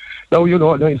machine. Now,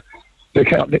 the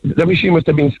machine must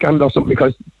have been scammed or something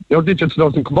because your digits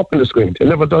doesn't come up on the screen. It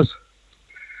never does.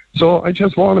 So I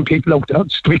just warning people out there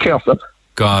just to be careful.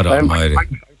 God almighty.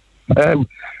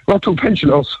 We're 2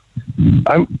 pensioners.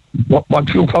 What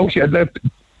few pounds she had left.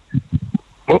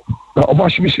 A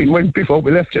washing machine went before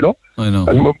we left, I know.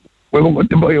 And we went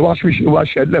to buy a washing machine what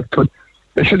she had left, but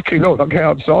they should clean out the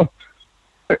card, so...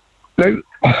 Now,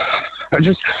 I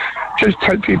just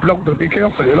tell people out to be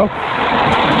careful,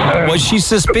 Was she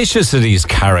suspicious of these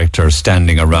characters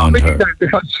standing around her?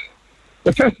 Because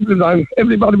the festival time,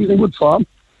 everybody was in good form.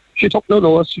 She took no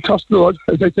notice, she crossed the road,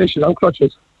 as I say, she's on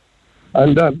crutches.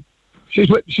 And she's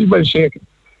well shaken.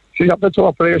 She's up to 2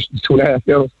 operations, 2.5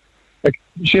 years. Like,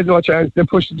 she had no chance, they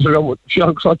pushed her to the road. She's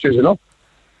on crutches,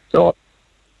 So,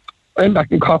 I'm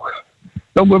back in Cork.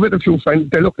 Now we're with a few friends,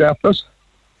 they looked after us.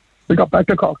 We got back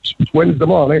to Cork Wednesday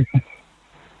morning,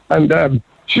 and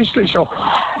she's still shocked.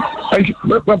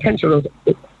 We're pensioners.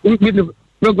 We're going to do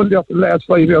it for the last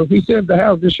 5 years. We saved the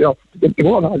house this year to get the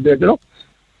whole holiday,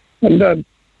 And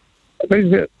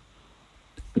it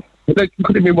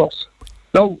could have been worse.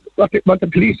 Now, what the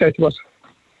police said to us,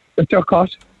 if they're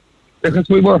caught, because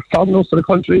we were foreigners to the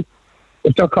country,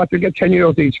 if they're caught, they get 10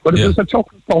 years each. But if it's a tough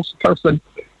person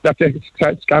that they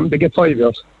scam, they get 5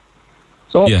 years.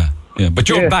 So. Yeah, but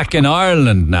you're back in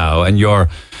Ireland now, and you're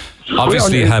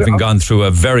obviously having gone through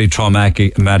a very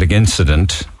traumatic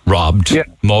incident, robbed,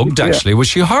 mugged, actually. Was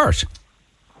she hurt?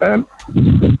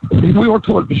 We were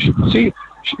told,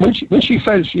 when she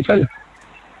fell, she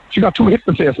got 2 hip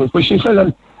replacements, but she fell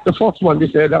on the first one, they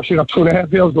said that she got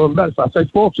 2.5 years ago in Belfast. I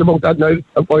spoke to you about that now,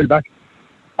 a while back.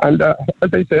 And as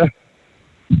I say,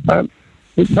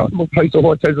 we talked about price of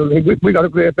hotels, we got a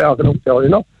great bargain out there,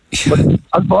 But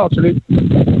unfortunately,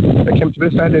 they came to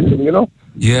this end ending,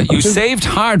 Yeah, you saved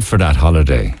hard for that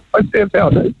holiday. I saved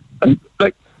hard. And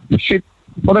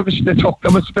whatever they took, they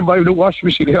must have been buying a washing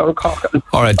machine here in Cork.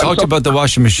 All right, talk about the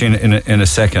washing machine in a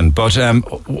second. But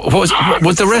was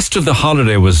the rest of the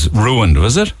holiday was ruined,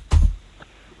 was it?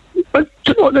 But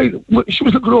she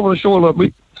was looking over her shoulder.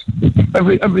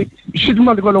 She didn't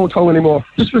want to go downtown anymore.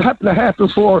 This was happening at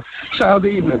 4:30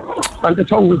 Saturday evening, and the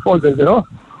tongue was buzzing,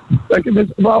 Like, if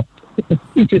it's, well,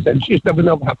 she said, she's never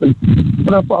happened.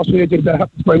 But unfortunately, I think that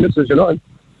happens to my missus, you know.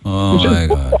 Oh, my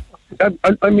God.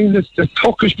 I mean, this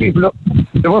Turkish people,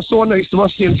 they were so nice to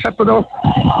us in Shepparton,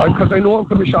 because I know them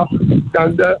from the shop, and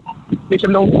they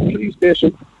came down from the police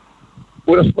station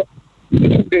with us.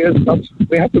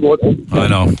 We have to go down.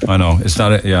 I know. It's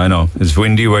not. I know. It's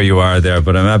windy where you are there,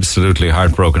 but I'm absolutely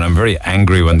heartbroken. I'm very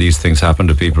angry when these things happen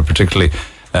to people, particularly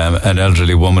an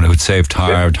elderly woman who'd saved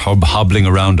hard, hobbling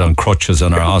around on crutches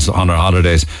on her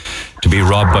holidays, to be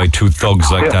robbed by two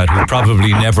thugs like that, who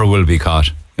probably never will be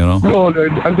caught. You know. No, and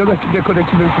they could have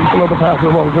killed people other parts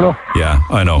of the world, you know. Yeah,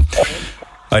 I know,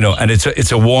 and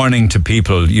it's a warning to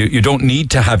people. You don't need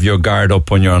to have your guard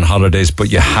up when you're on holidays, but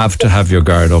you have to have your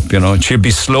guard up. You know, she'll be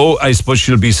slow. I suppose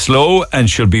she'll be slow, and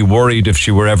she'll be worried if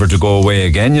she were ever to go away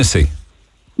again. You see.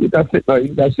 That's it,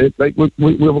 right? That's it. Like we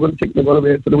were going to take them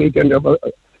away for the weekend, but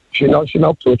she's not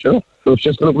to it, you know. So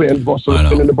she's going to go away and bust her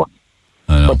in the bus.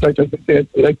 But like I said,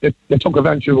 they took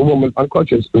advantage of a woman on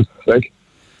crutches, like.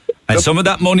 And some of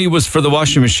that money was for the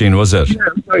washing machine, was it? Yeah,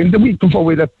 the week before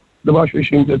we left, the washing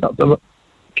machine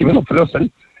came up for us,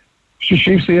 and she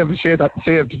saved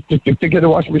to get a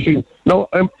washing machine. No,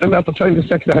 I'm after trying to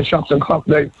second-hand shops in Cork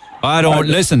now. I don't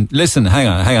listen. Hang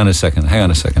on a second,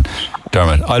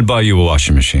 Dermot. I'll buy you a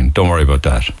washing machine. Don't worry about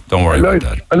that.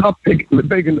 I'm not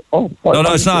begging. Oh,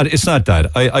 no, it's not. It's not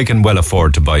that. I can well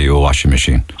afford to buy you a washing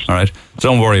machine. All right, so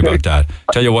don't worry about that.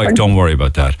 Tell your wife, don't worry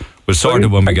about that. We'll sort it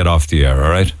when we get off the air.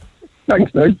 All right.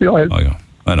 Thanks, mate.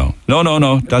 I know.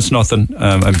 No, that's nothing.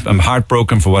 I'm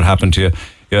heartbroken for what happened to you.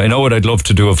 Yeah, I know what I'd love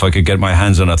to do if I could get my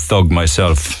hands on a thug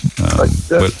myself.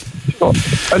 The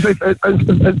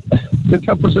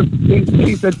temperament,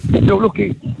 he said, no, look,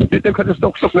 they could have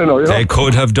stuck something in there, you know? They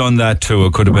could have done that too.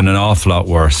 It could have been an awful lot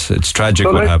worse. It's tragic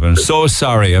what happened. So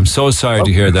sorry. I'm so sorry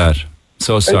to hear that.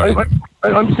 So sorry.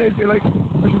 I'm saying to you, like,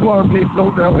 there's more people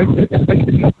out there,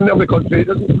 in every country.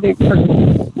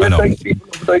 I know.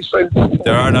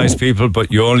 There are nice people,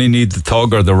 but you only need the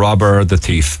thug or the robber or the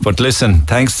thief. But listen,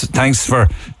 thanks for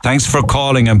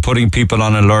calling and putting people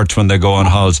on alert when they go on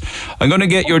hauls. I'm going to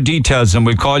get your details and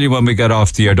we'll call you when we get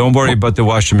off the air. Don't worry about the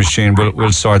washing machine.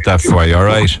 We'll sort that for you, all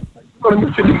right?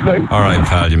 All right,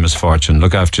 pal, you misfortune.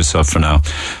 Look after yourself for now.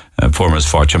 Poor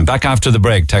misfortune. Back after the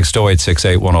break. Text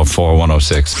 0868 104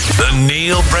 106. The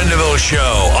Neil Prendeville Show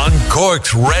on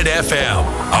Cork's Red FM.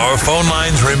 Our phone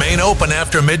lines remain open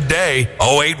after midday.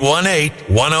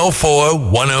 0818 104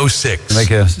 106.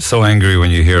 Like so angry when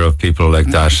you hear of people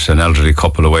like that. An elderly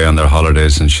couple away on their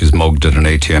holidays and she's mugged at an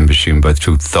ATM machine by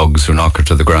two thugs who knock her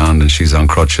to the ground and she's on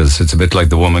crutches. It's a bit like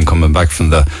the woman coming back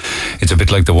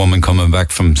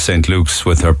from St. Luke's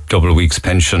with her double week's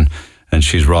pension. And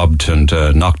she's robbed and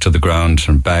knocked to the ground.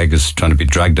 Her bag is trying to be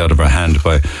dragged out of her hand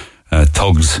by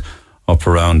thugs up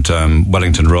around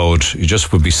Wellington Road. You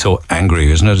just would be so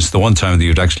angry, isn't it? It's the one time that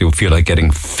you'd actually feel like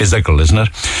getting physical, isn't it?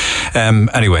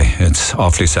 Anyway, it's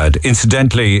awfully sad.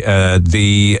 Incidentally,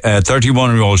 the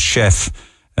 31-year-old chef,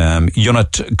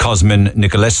 Ionut Cosmin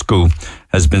Niculescu,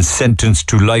 has been sentenced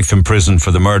to life in prison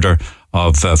for the murder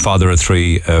of father of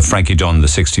three, Frankie Dunn, the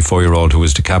 64-year-old who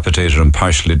was decapitated and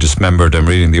partially dismembered. I'm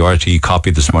reading the RTE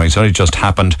copy this morning. It's only just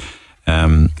happened.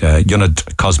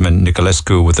 Ionut Cosmin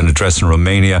Niculescu, with an address in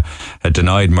Romania, had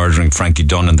denied murdering Frankie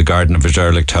Dunn in the garden of a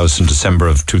derelict house in December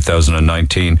of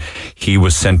 2019. He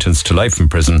was sentenced to life in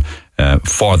prison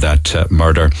for that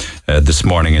murder. This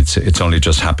morning, it's only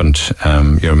just happened.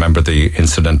 You remember the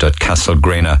incident at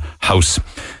Castlegrena House.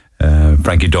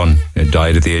 Frankie Dunn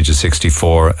died at the age of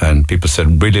 64, and people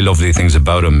said really lovely things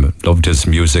about him, loved his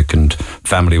music, and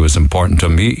family was important to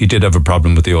him. He did have a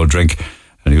problem with the old drink,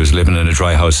 and he was living in a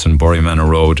dry house in Bury Manor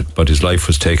Road, but his life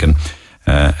was taken,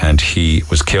 and he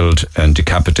was killed and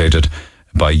decapitated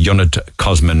by Ionut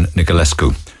Cosmin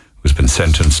Niculescu, who's been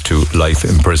sentenced to life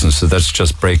in prison. So that's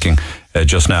just breaking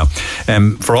just now.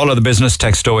 For all of the business,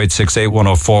 text 0868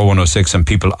 104 106, and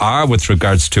people are with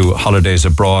regards to holidays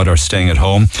abroad or staying at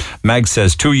home. Mag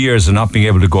says 2 years of not being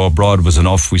able to go abroad was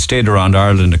enough. We stayed around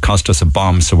Ireland. It cost us a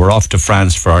bomb. So we're off to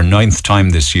France for our 9th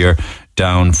time this year,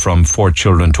 down from 4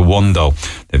 children to 1 though.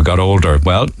 They've got older.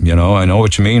 Well, you know, I know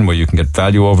what you mean, where you can get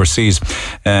value overseas.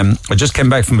 I just came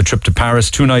back from a trip to Paris,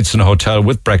 2 nights in a hotel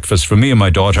with breakfast for me and my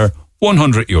daughter,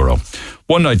 €100.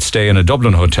 1 night stay in a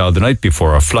Dublin hotel the night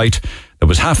before our flight that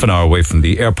was half an hour away from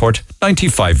the airport,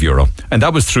 €95. And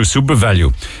that was through Super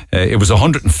Value. It was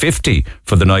 €150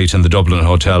 for the night in the Dublin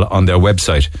hotel on their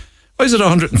website. Why is it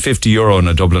 €150 in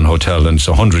a Dublin hotel and it's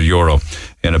 €100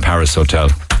 in a Paris hotel?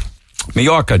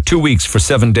 Mallorca, 2 weeks for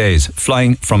 7 days,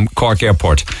 flying from Cork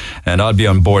Airport. And I'll be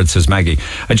on board, says Maggie.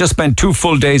 I just spent 2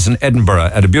 full days in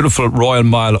Edinburgh at a beautiful Royal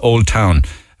Mile Old Town.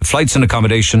 Flights and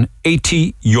accommodation,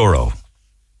 €80.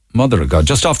 Mother of God.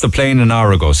 Just off the plane an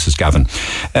hour ago, says Gavin.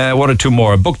 One or two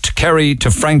more. Booked Kerry to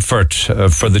Frankfurt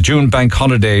for the June bank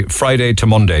holiday, Friday to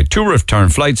Monday. 2 return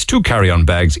flights, 2 carry-on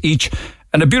bags each,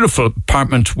 and a beautiful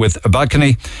apartment with a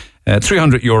balcony.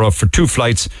 €300 for 2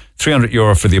 flights,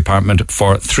 €300 for the apartment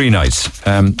for 3 nights.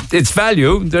 It's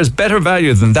value. There's better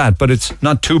value than that, but it's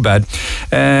not too bad.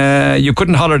 You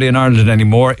couldn't holiday in Ireland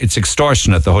anymore. It's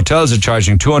extortionate. The hotels are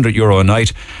charging €200 a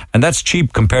night, and that's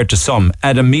cheap compared to some.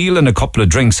 Add a meal and a couple of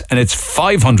drinks, and it's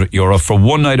 €500 for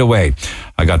 1 night away.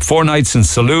 I got 4 nights in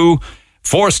Salou,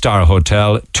 4-star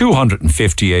hotel,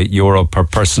 €258 per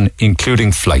person,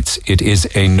 including flights. It is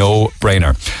a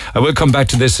no-brainer. I will come back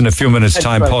to this in a few minutes'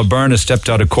 time. Paul Byrne has stepped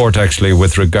out of court, actually,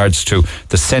 with regards to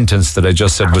the sentence that I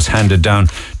just said was handed down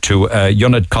to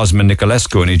Ionad Cosmin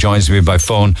Niculescu, and he joins me by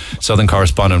phone, Southern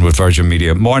correspondent with Virgin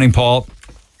Media. Morning, Paul.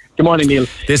 Good morning, Neil.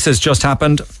 This has just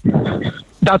happened.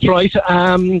 That's right.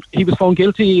 He was found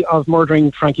guilty of murdering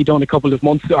Frankie Dunn a couple of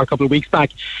weeks back,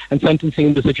 and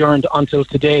sentencing was adjourned until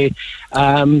today.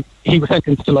 He was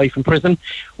sentenced to life in prison.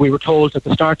 We were told at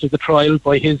the start of the trial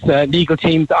by his legal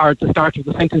team, or at the start of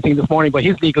the sentencing this morning by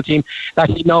his legal team,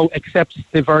 that he now accepts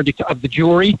the verdict of the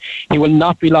jury. He will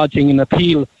not be lodging an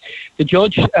appeal. The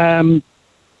judge,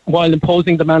 while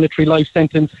imposing the mandatory life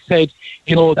sentence, said,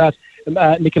 that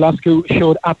Niculescu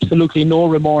showed absolutely no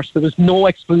remorse. There was no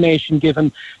explanation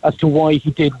given as to why he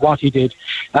did what he did.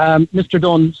 Mr.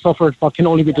 Dunn suffered what can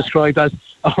only be described as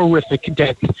a horrific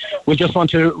death. We just want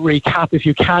to recap, if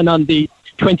you can, on the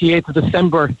 28th of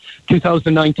December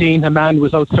 2019, a man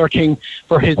was out searching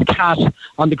for his cat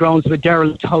on the grounds of a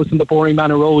derelict house in the Boring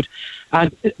Manor Road.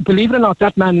 And believe it or not,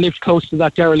 that man lived close to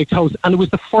that derelict house, and it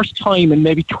was the first time in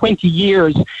maybe 20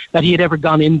 years that he had ever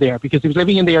gone in there, because he was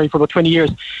living in the area for about 20 years.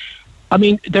 I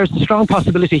mean, there's a strong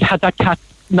possibility, had that cat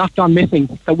not gone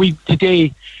missing, that we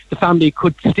today, the family,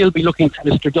 could still be looking for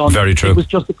Mr. Dunn. Very true. It was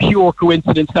just a pure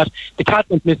coincidence that the cat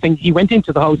went missing. He went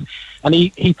into the house, and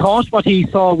he thought what he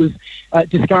saw was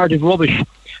discarded rubbish.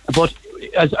 But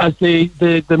as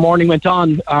the morning went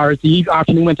on, or the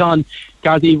afternoon went on,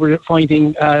 Gardaí were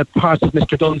finding parts of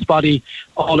Mr. Dunn's body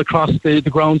all across the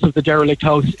grounds of the derelict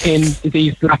house in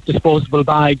these black disposable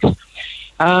bags.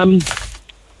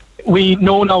 We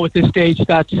know now at this stage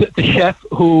that the chef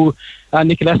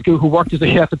Niculescu, who worked as a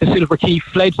chef at the Silver Key,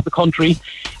 fled the country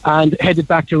and headed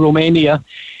back to Romania.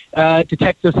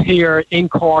 Detectives here in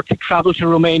Cork travelled to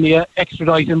Romania,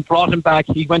 extradited him, brought him back.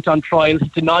 He went on trial. He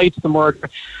denied the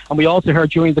murder. And we also heard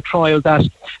during the trial that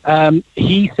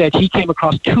he said he came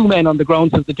across 2 men on the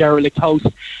grounds of the derelict house,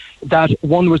 that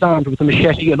one was armed with a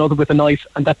machete, another with a knife,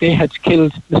 and that they had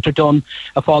killed Mr. Dunn,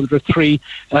 a father of 3.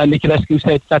 Niculescu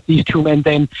said that these 2 men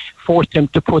then forced him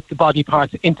to put the body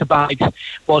parts into bags,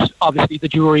 but obviously the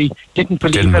jury didn't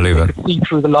believe it. They could see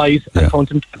through the lies and found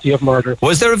him guilty of murder.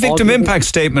 Was there a victim impact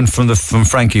statement from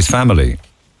Frankie's family?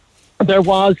 There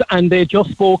was, and they just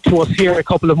spoke to us here a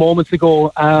couple of moments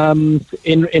ago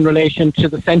in relation to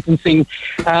the sentencing.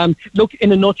 Look,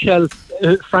 in a nutshell,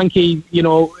 Frankie,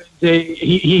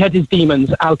 he had his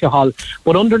demons, alcohol,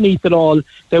 but underneath it all,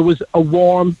 there was a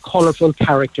warm, colourful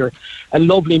character, a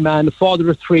lovely man, a father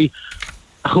of 3,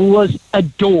 who was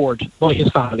adored by his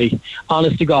family.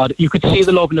 Honest to God, you could see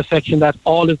the love and affection that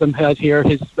all of them had here.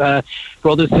 His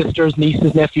brothers, sisters,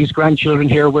 nieces, nephews, grandchildren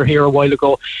were here a while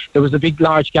ago. There was a big,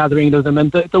 large gathering of them,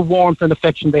 and the warmth and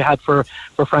affection they had for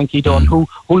Frankie Dunn, who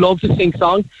loved to sing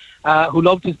song, who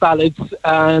loved his ballads,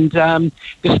 and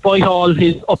despite all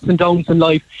his ups and downs in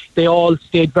life, they all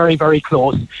stayed very, very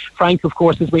close. Frank, of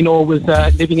course, as we know, was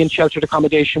living in sheltered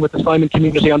accommodation with the Simon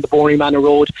community on the Boring Manor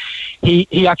Road.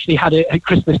 He actually had a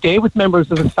Christmas Day with members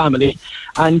of his family,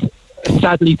 and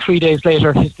sadly 3 days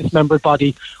later his dismembered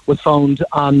body was found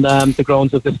on the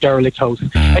grounds of this derelict house.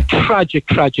 A tragic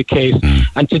case,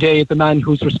 and today the man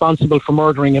who's responsible for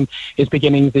murdering him is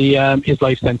beginning his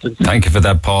life sentence. Thank you for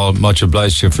that, Paul. Much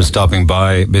obliged to you for stopping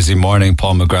by. Busy morning.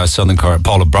 Paul McGrath,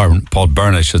 Paul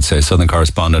Byrne, I should say, Southern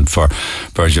correspondent for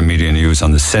Virgin Media News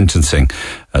on the sentencing,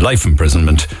 life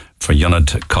imprisonment for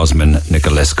Ionad Cosmin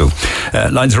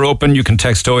Niculescu. Lines are open. You can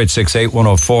text 0868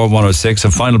 104 106.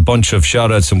 A final bunch of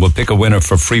shout-outs and we'll pick a winner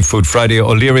for Free Food Friday.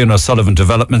 O'Leary and O'Sullivan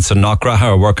Developments in Knockgraha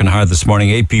are working hard this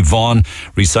morning. AP Vaughan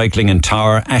Recycling in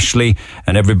Tower, Ashley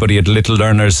and everybody at Little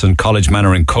Learners and College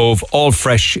Manor in Cove, all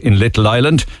fresh in Little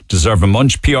Island. Deserve a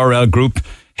munch. PRL Group,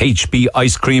 HB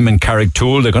Ice Cream in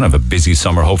Carricktool. They're going to have a busy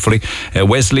summer, hopefully.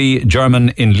 Wesley German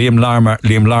in Liam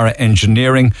Lara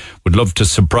Engineering would love to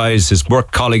surprise his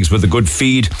work colleagues with a good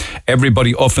feed.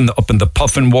 Everybody up in the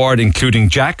Puffin ward, including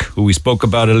Jack, who we spoke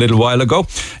about a little while ago.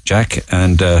 Jack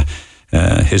and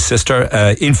his sister.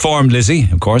 Inform Lizzie,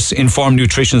 of course. Inform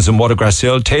Nutritions in Watergrass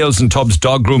Hill. Tails and Tubs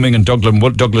Dog Grooming and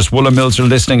Douglas Woolen Mills are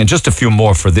listening. And just a few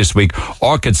more for this week.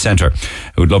 Orchid Centre,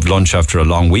 who would love lunch after a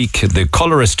long week. The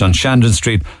Colourist on Shandon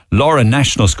Street. Laura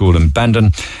National School in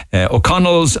Bandon.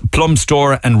 O'Connell's Plum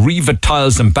Store and Riva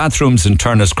Tiles and Bathrooms in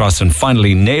Turner's Cross. And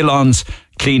finally, Nailon's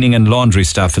cleaning and laundry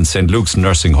staff in St. Luke's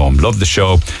Nursing Home. Love the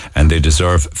show and they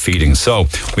deserve feeding. So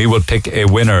we will pick a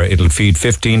winner. It'll feed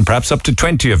 15, perhaps up to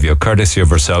 20 of you, courtesy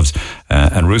of ourselves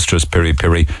and Roosters, Piri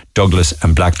Piri, Douglas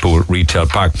and Blackpool Retail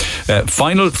Park.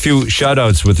 Final few shout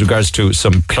outs with regards to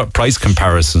some price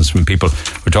comparisons from people.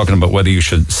 We're talking about whether you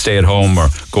should stay at home or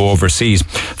go overseas.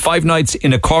 5 nights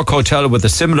in a Cork hotel with a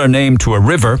similar name to a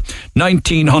river,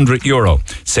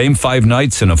 €1,900. Same 5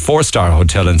 nights in a 4-star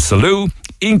hotel in Salou,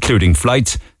 including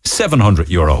flights,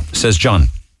 €700, says John.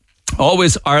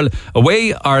 Always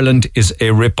away Ireland is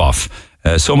a rip-off.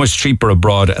 So much cheaper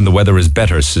abroad and the weather is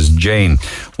better, says Jane.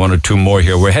 1 or 2 more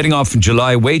here. We're heading off in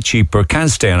July, way cheaper. Can't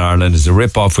stay in Ireland. Is a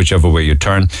rip-off whichever way you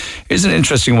turn. Here's an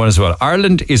interesting one as well.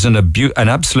 Ireland is an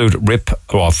absolute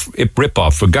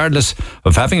rip-off, regardless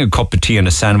of having a cup of tea and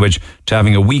a sandwich to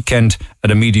having a weekend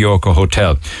at a mediocre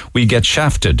hotel. We get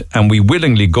shafted and we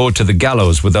willingly go to the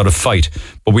gallows without a fight,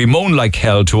 but we moan like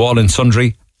hell to all and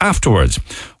sundry afterwards.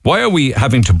 Why are we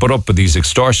having to put up with these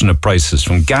extortionate prices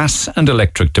from gas and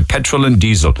electric to petrol and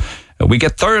diesel? We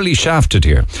get thoroughly shafted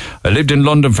here. I lived in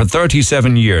London for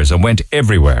 37 years and went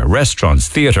everywhere. Restaurants,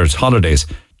 theatres, holidays.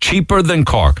 Cheaper than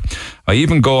Cork. I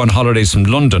even go on holidays from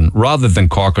London rather than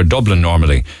Cork or Dublin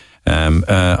normally.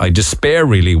 I despair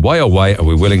really. Why oh why are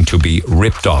we willing to be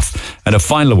ripped off? And a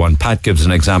final one, Pat gives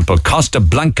an example. Costa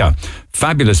Blanca,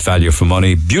 fabulous value for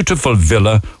money, beautiful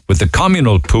villa with the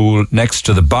communal pool next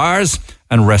to the bars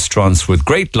and restaurants with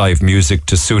great live music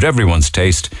to suit everyone's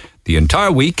taste. The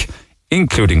entire week,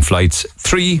 including flights,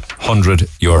 €300.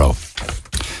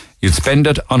 You'd spend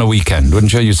it on a weekend,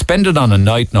 wouldn't you? You'd spend it on a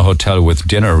night in a hotel with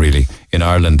dinner, really, in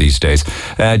Ireland these days.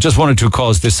 Just 1 or 2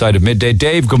 calls this side of midday.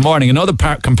 Dave, good morning. Another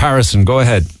comparison. Go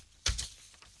ahead.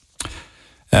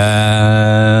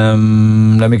 Let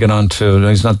me get on to...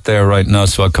 He's not there right now,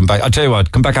 so I'll come back. I'll tell you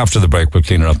what, come back after the break. We'll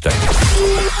clean it up there.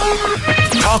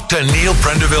 Talk to Neil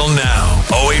Prendeville now.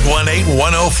 0818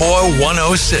 104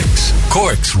 106.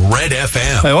 Cork's Red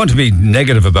FM. I want to be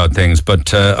negative about things,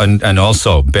 but and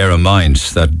also bear in mind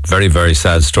that very, very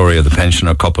sad story of the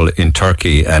pensioner couple in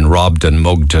Turkey and robbed and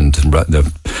mugged and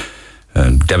the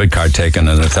debit card taken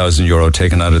and €1,000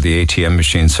 taken out of the ATM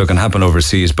machine. So it can happen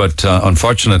overseas. But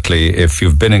unfortunately, if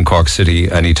you've been in Cork City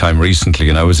anytime recently,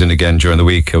 and I was in again during the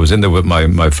week, I was in there with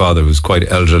my father, who's quite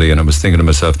elderly, and I was thinking to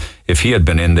myself, if he had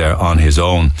been in there on his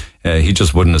own, he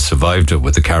just wouldn't have survived it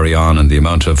with the carry-on and the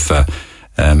amount of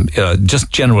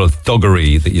just general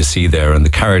thuggery that you see there and the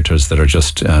characters that are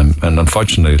just, and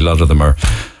unfortunately a lot of them are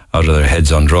out of their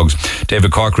heads on drugs.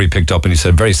 David Corkery picked up and he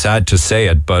said, very sad to say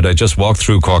it, but I just walked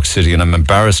through Cork City and I'm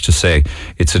embarrassed to say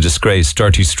it's a disgrace.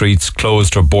 Dirty streets,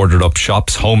 closed or boarded up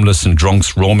shops, homeless and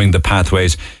drunks roaming the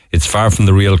pathways. It's far from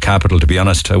the real capital, to be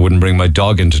honest. I wouldn't bring my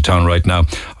dog into town right now.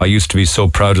 I used to be so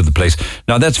proud of the place.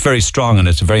 Now, that's very strong and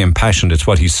it's very impassioned. It's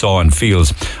what he saw and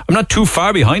feels. I'm not too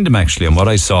far behind him, actually, on what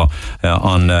I saw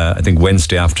on, I think,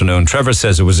 Wednesday afternoon. Trevor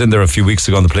says I was in there a few weeks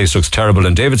ago and the place looks terrible.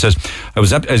 And David says I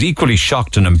was equally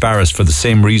shocked and embarrassed for the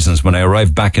same reasons when I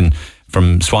arrived back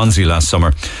from Swansea last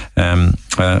summer.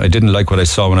 I didn't like what I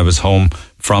saw when I was home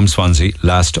from Swansea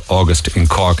last August in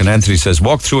Cork. And Anthony says,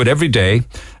 walk through it every day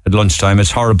at lunchtime.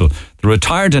 It's horrible. The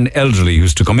retired and elderly who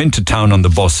used to come into town on the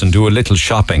bus and do a little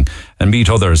shopping and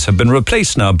meet others have been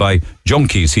replaced now by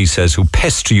junkies, he says, who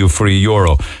pester you for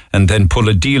 €1 and then pull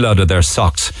a deal out of their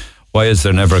socks. Why is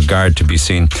there never a guard to be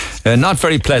seen? Not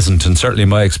very pleasant, and certainly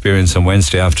my experience on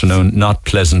Wednesday afternoon, not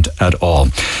pleasant at all.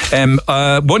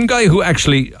 One guy who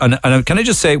actually, and can I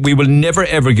just say, we will never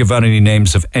ever give out any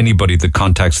names of anybody that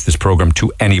contacts this program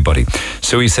to anybody.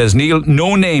 So he says, Neil,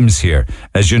 no names here.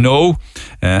 As you know,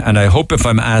 and I hope if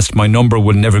I'm asked, my number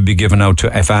will never be given out to,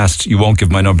 if asked, you won't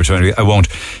give my number to anybody. I won't.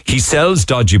 He sells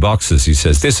dodgy boxes, he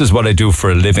says. This is what I do for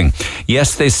a living.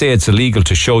 Yes, they say it's illegal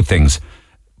to show things,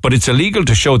 but it's illegal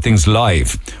to show things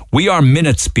live. We are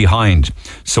minutes behind.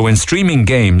 So in streaming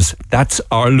games, that's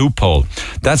our loophole.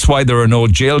 That's why there are no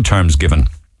jail terms given.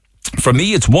 For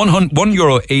me, it's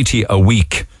 €1.80 a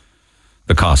week,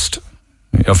 the cost.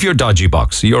 Of your dodgy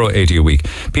box, €1.80 a week.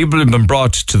 People have been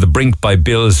brought to the brink by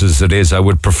bills as it is. I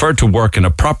would prefer to work in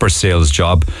a proper sales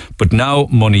job, but now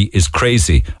money is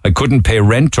crazy. I couldn't pay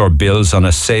rent or bills on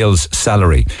a sales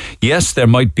salary. Yes, there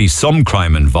might be some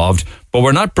crime involved, but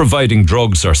we're not providing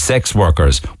drugs or sex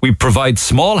workers. We provide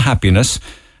small happiness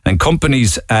And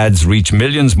companies' ads reach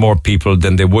millions more people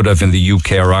than they would have in the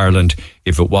UK or Ireland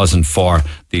if it wasn't for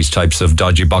these types of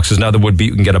dodgy boxes. Now, there would be,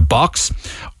 you can get a box,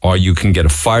 or you can get a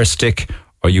Fire Stick,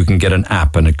 or you can get an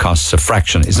app, and it costs a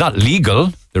fraction. It's not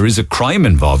legal. There is a crime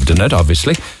involved in it,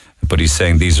 obviously. But he's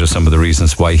saying these are some of the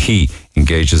reasons why he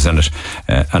engages in it.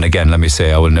 And again, let me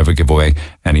say, I will never give away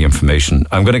any information.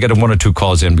 I'm going to get 1 or 2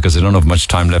 calls in because I don't have much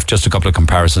time left. Just a couple of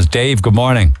comparisons. Dave, good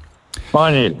morning.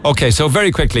 Morning. Okay, so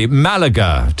very quickly,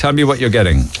 Malaga. Tell me what you're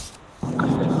getting.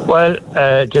 Well,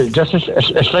 just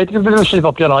a slight bit of a slip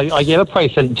up. I gave a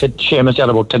price to Seamus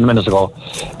about 10 minutes ago.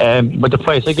 But the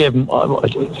price I gave him,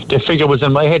 the figure was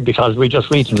in my head because we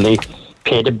just recently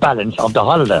paid the balance of the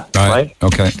holiday, right?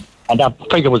 Okay. And that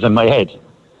figure was in my head.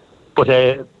 But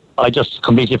I just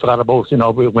completely forgot about,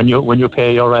 when you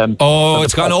pay your...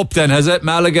 it's gone up then, has it,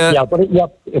 Malaga? Yeah,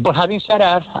 but having said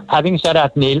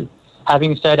that, Neil,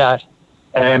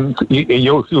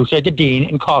 you said the Dean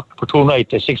in Cork for 2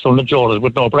 nights is €600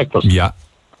 with no breakfast. Yeah.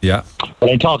 But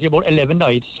I'm talking about 11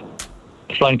 nights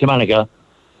flying to Malaga,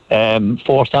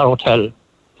 4-star hotel,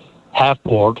 half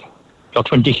board, your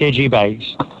 20 kg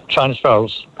bags,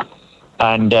 transfers,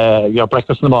 and your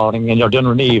breakfast in the morning and your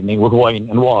dinner in the evening with wine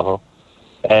and water,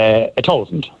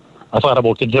 1,000. I thought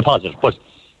about the deposit, but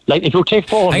like if you take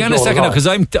 400... Hang on a second now, because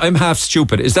I'm half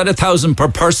stupid. Is that 1,000 per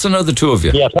person or the two of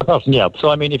you? Yeah, per person, yeah. So,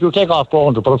 I mean, if you take off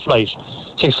 400 per flight,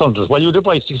 600. Well, you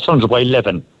divide 600 by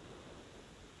 11.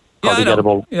 Yeah, I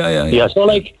know. Yeah, so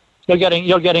like,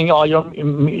 you're getting all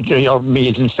your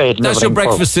meals and fed and that's your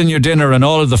breakfast and your dinner and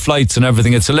all of the flights and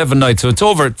everything. It's 11 nights, so it's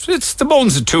over. It's the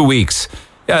bones of 2 weeks.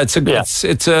 Yeah, it's a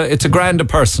grand a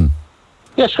person.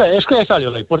 Yeah, it's great value,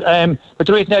 like. But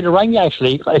the reason I rang you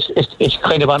actually, it's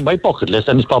kind of on my bucket list,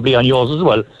 and it's probably on yours as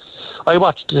well. I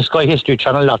watched the Sky History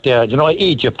Channel a lot there.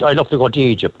 Egypt. I love to go to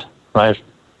Egypt, right?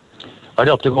 I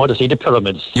love to go to see the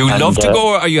pyramids. You love to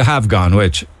go, or you have gone?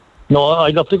 Which? No, I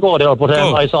love to go there, but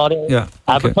I saw it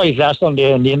advertised last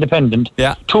Sunday in the Independent.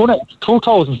 Yeah,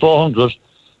 2,400.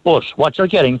 But what you're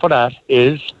getting for that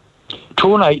is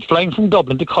 2 nights flying from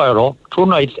Dublin to Cairo, 2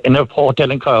 nights in a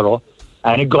hotel in Cairo,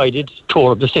 and a guided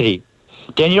tour of the city.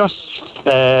 Then you're...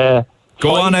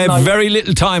 go on, I have very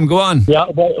little time, go on. Yeah,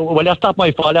 well that's not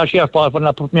my fault, that's your fault for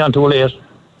not putting me on too late. You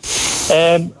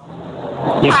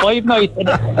 5 nights...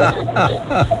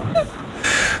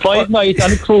 5 nights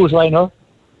on a cruise liner,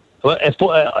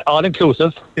 all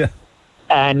inclusive. Yeah.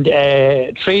 And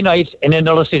 3 nights in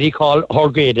another city called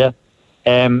Hurghada,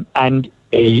 and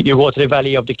you go to the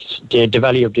Valley of the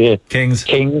Kings,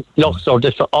 Luxor,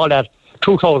 all that,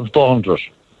 2,400.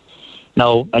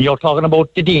 Now, and you're talking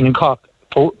about the Dean in Cork,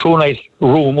 2 nights,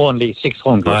 room only,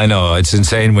 600. I know, it's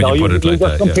insane when you put it like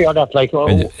that. Compare that, like,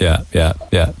 yeah.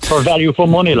 For value for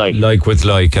money, like. Like with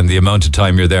like, and the amount of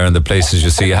time you're there and the places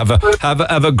you see. Have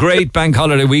a great bank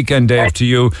holiday weekend, Dave, to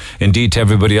you, indeed to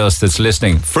everybody else that's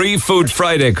listening. Free Food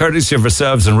Friday, courtesy of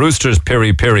ourselves and Roosters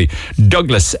Piri Piri,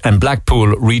 Douglas and Blackpool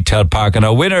Retail Park. And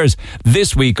our winners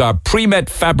this week are Pre-Met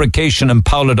Fabrication and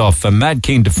Powladuff. I'm mad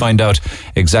keen to find out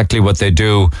exactly what they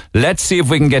do. Let's see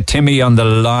if we can get Timmy on the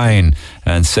line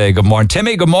and say good morning.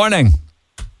 Timmy, good morning.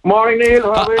 Morning,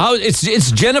 Neil.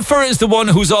 It's Jennifer is the one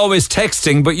who's always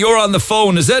texting, but you're on the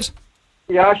phone, is it?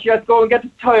 Yeah, she has to go and get the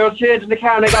tyre changed in the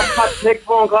car, and I got cut to take a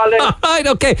phone call in. Right,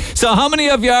 okay. So how many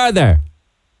of you are there?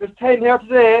 There's 10 here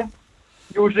today,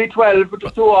 usually 12, but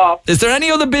there's 2 off. Is there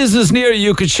any other business near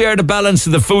you could share the balance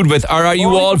of the food with, or are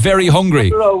you all very hungry?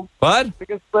 What?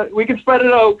 We can spread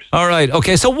it out. All right,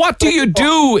 okay. So what do you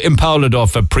do in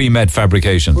Powladuff at Pre-Met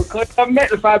Fabrication? We could have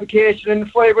metal fabrication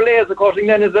and fibre laser cutting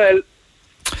then as well.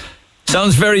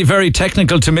 Sounds very, very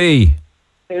technical to me.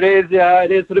 It is, yeah,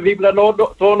 it is for the people that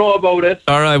don't know about it.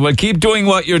 All right, well, keep doing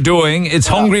what you're doing. It's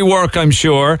hungry work, I'm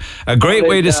sure. A great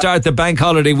way to start the bank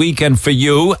holiday weekend for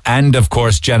you and, of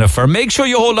course, Jennifer. Make sure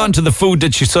you hold on to the food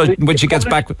that when she gets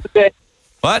back.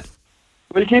 What?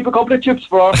 We'll keep a couple of chips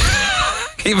for her.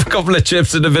 Keep a couple of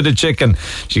chips and a bit of chicken.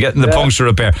 She's getting the puncture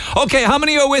repair. Okay, how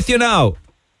many are with you now?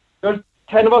 There's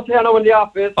 10 of us here now in the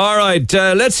office. All right,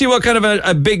 let's see what kind of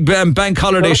a big bank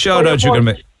holiday shout-out you're going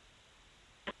to make.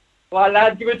 Well,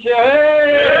 lads, give it to you.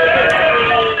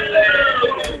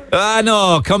 Hey!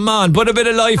 No, come on, put a bit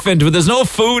of life into it. There's no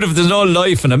food if there's no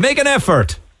life in it. Make an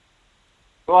effort.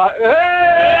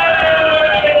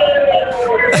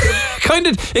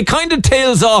 It kind of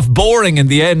tails off boring in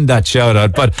the end, that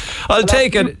shout-out, but I'll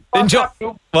take it. Enjoy.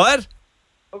 What?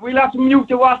 We'll have to mute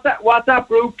the WhatsApp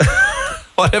group.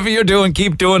 Whatever you're doing,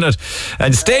 keep doing it.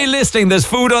 And stay listening. There's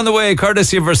food on the way,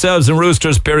 courtesy of ourselves and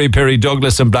Roosters, Piri Piri,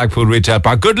 Douglas and Blackpool Retail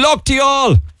Park. Good luck to you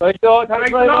all. Thanks very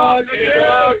much.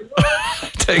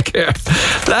 Take care.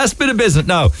 Last bit of business.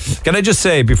 Now, can I just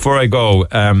say before I go,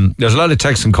 there's a lot of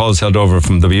texts and calls held over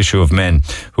from the issue of men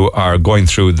who are going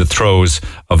through the throes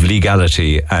of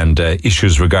legality and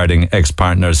issues regarding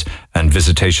ex-partners and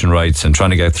visitation rights and trying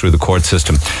to get through the court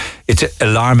system. It's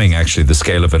alarming, actually, the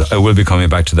scale of it. I will be coming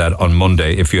back to that on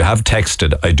Monday. If you have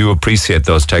texted, I do appreciate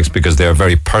those texts because they are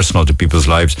very personal to people's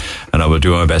lives, and I will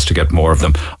do my best to get more of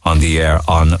them on the air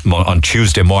on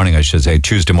Tuesday morning, I should say,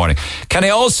 Tuesday morning. Can I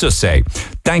also say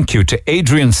thank you to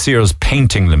Adrian Sears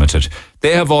Painting Limited.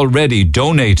 They have already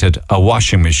donated a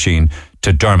washing machine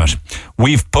to Dermot.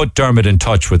 We've put Dermot in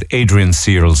touch with Adrian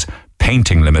Sears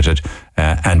Painting Limited,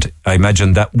 and I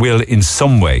imagine that will in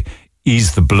some way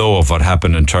ease the blow of what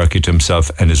happened in Turkey to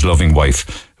himself and his loving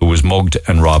wife, who was mugged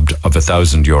and robbed of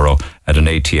 €1,000 at an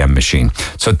ATM machine.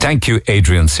 So thank you,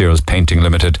 Adrian Sears Painting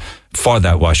Limited, for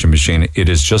that washing machine. It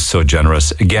is just so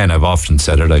generous. Again, I've often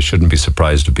said it, I shouldn't be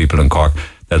surprised if people in Cork,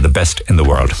 they're the best in the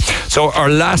world. So our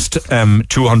last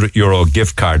 €200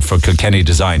 gift card for Kilkenny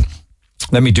Design.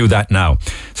 Let me do that now.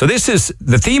 So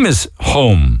the theme is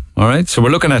home, all right? So we're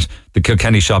looking at the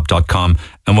kilkennyshop.com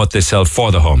and what they sell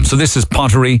for the home. So this is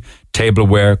pottery,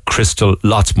 tableware, crystal,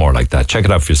 lots more like that. Check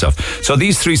it out for yourself. So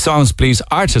these 3 songs, please,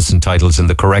 artists and titles in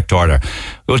the correct order.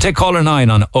 We'll take caller 9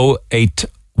 on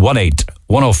 0818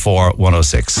 104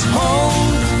 106.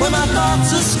 Home, where my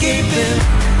thoughts escaping.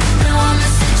 Now I'm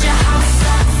at your house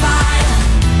on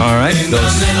fire. All right. In the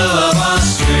middle of our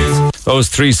street. Those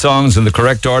 3 songs in the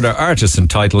correct order, artist and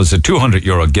title, is a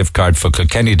 €200 gift card for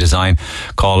Kilkenny Design.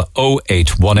 Call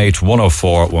 0818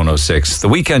 104 106. The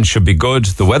weekend should be good.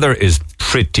 The weather is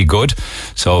pretty good,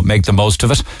 so make the most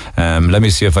of it. Let me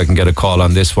see if I can get a call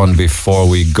on this one before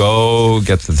we go.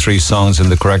 Get the 3 songs in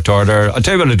the correct order. I'll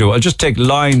tell you what I'll do. I'll just take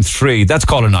line 3. That's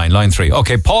caller 9, line 3.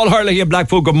 Okay, Paul Hurley in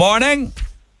Blackpool, good morning.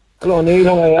 Hello, Neil.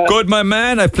 How are you? Good, my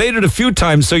man. I've played it a few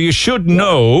times, so you should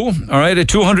know. All right, a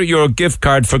 €200 gift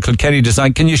card for Kilkenny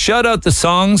Design. Can you shout out the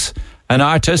songs and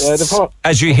artists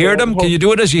as you hear them? Can you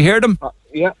do it as you hear them?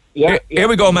 Yeah. Here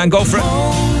we go, man. Go for it.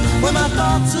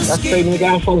 That's Stephen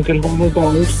Garfunkel, Home of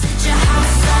Gold.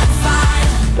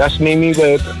 That's Mimi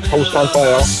with House on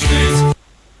Fire.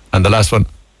 And the last one?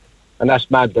 And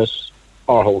that's Madness.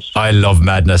 Our host. I love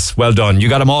Madness. Well done. You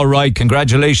got them all right.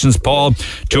 Congratulations, Paul.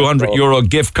 €200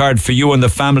 gift card for you and the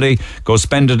family. Go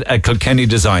spend it at Kilkenny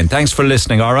Design. Thanks for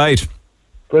listening, all right?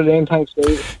 Brilliant. Thanks,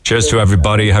 Dave. Cheers to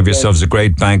everybody. Have yourselves a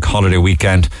great bank holiday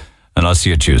weekend, and I'll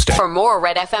see you Tuesday. For more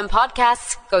Red FM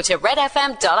podcasts, go to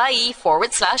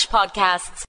redfm.ie/podcasts.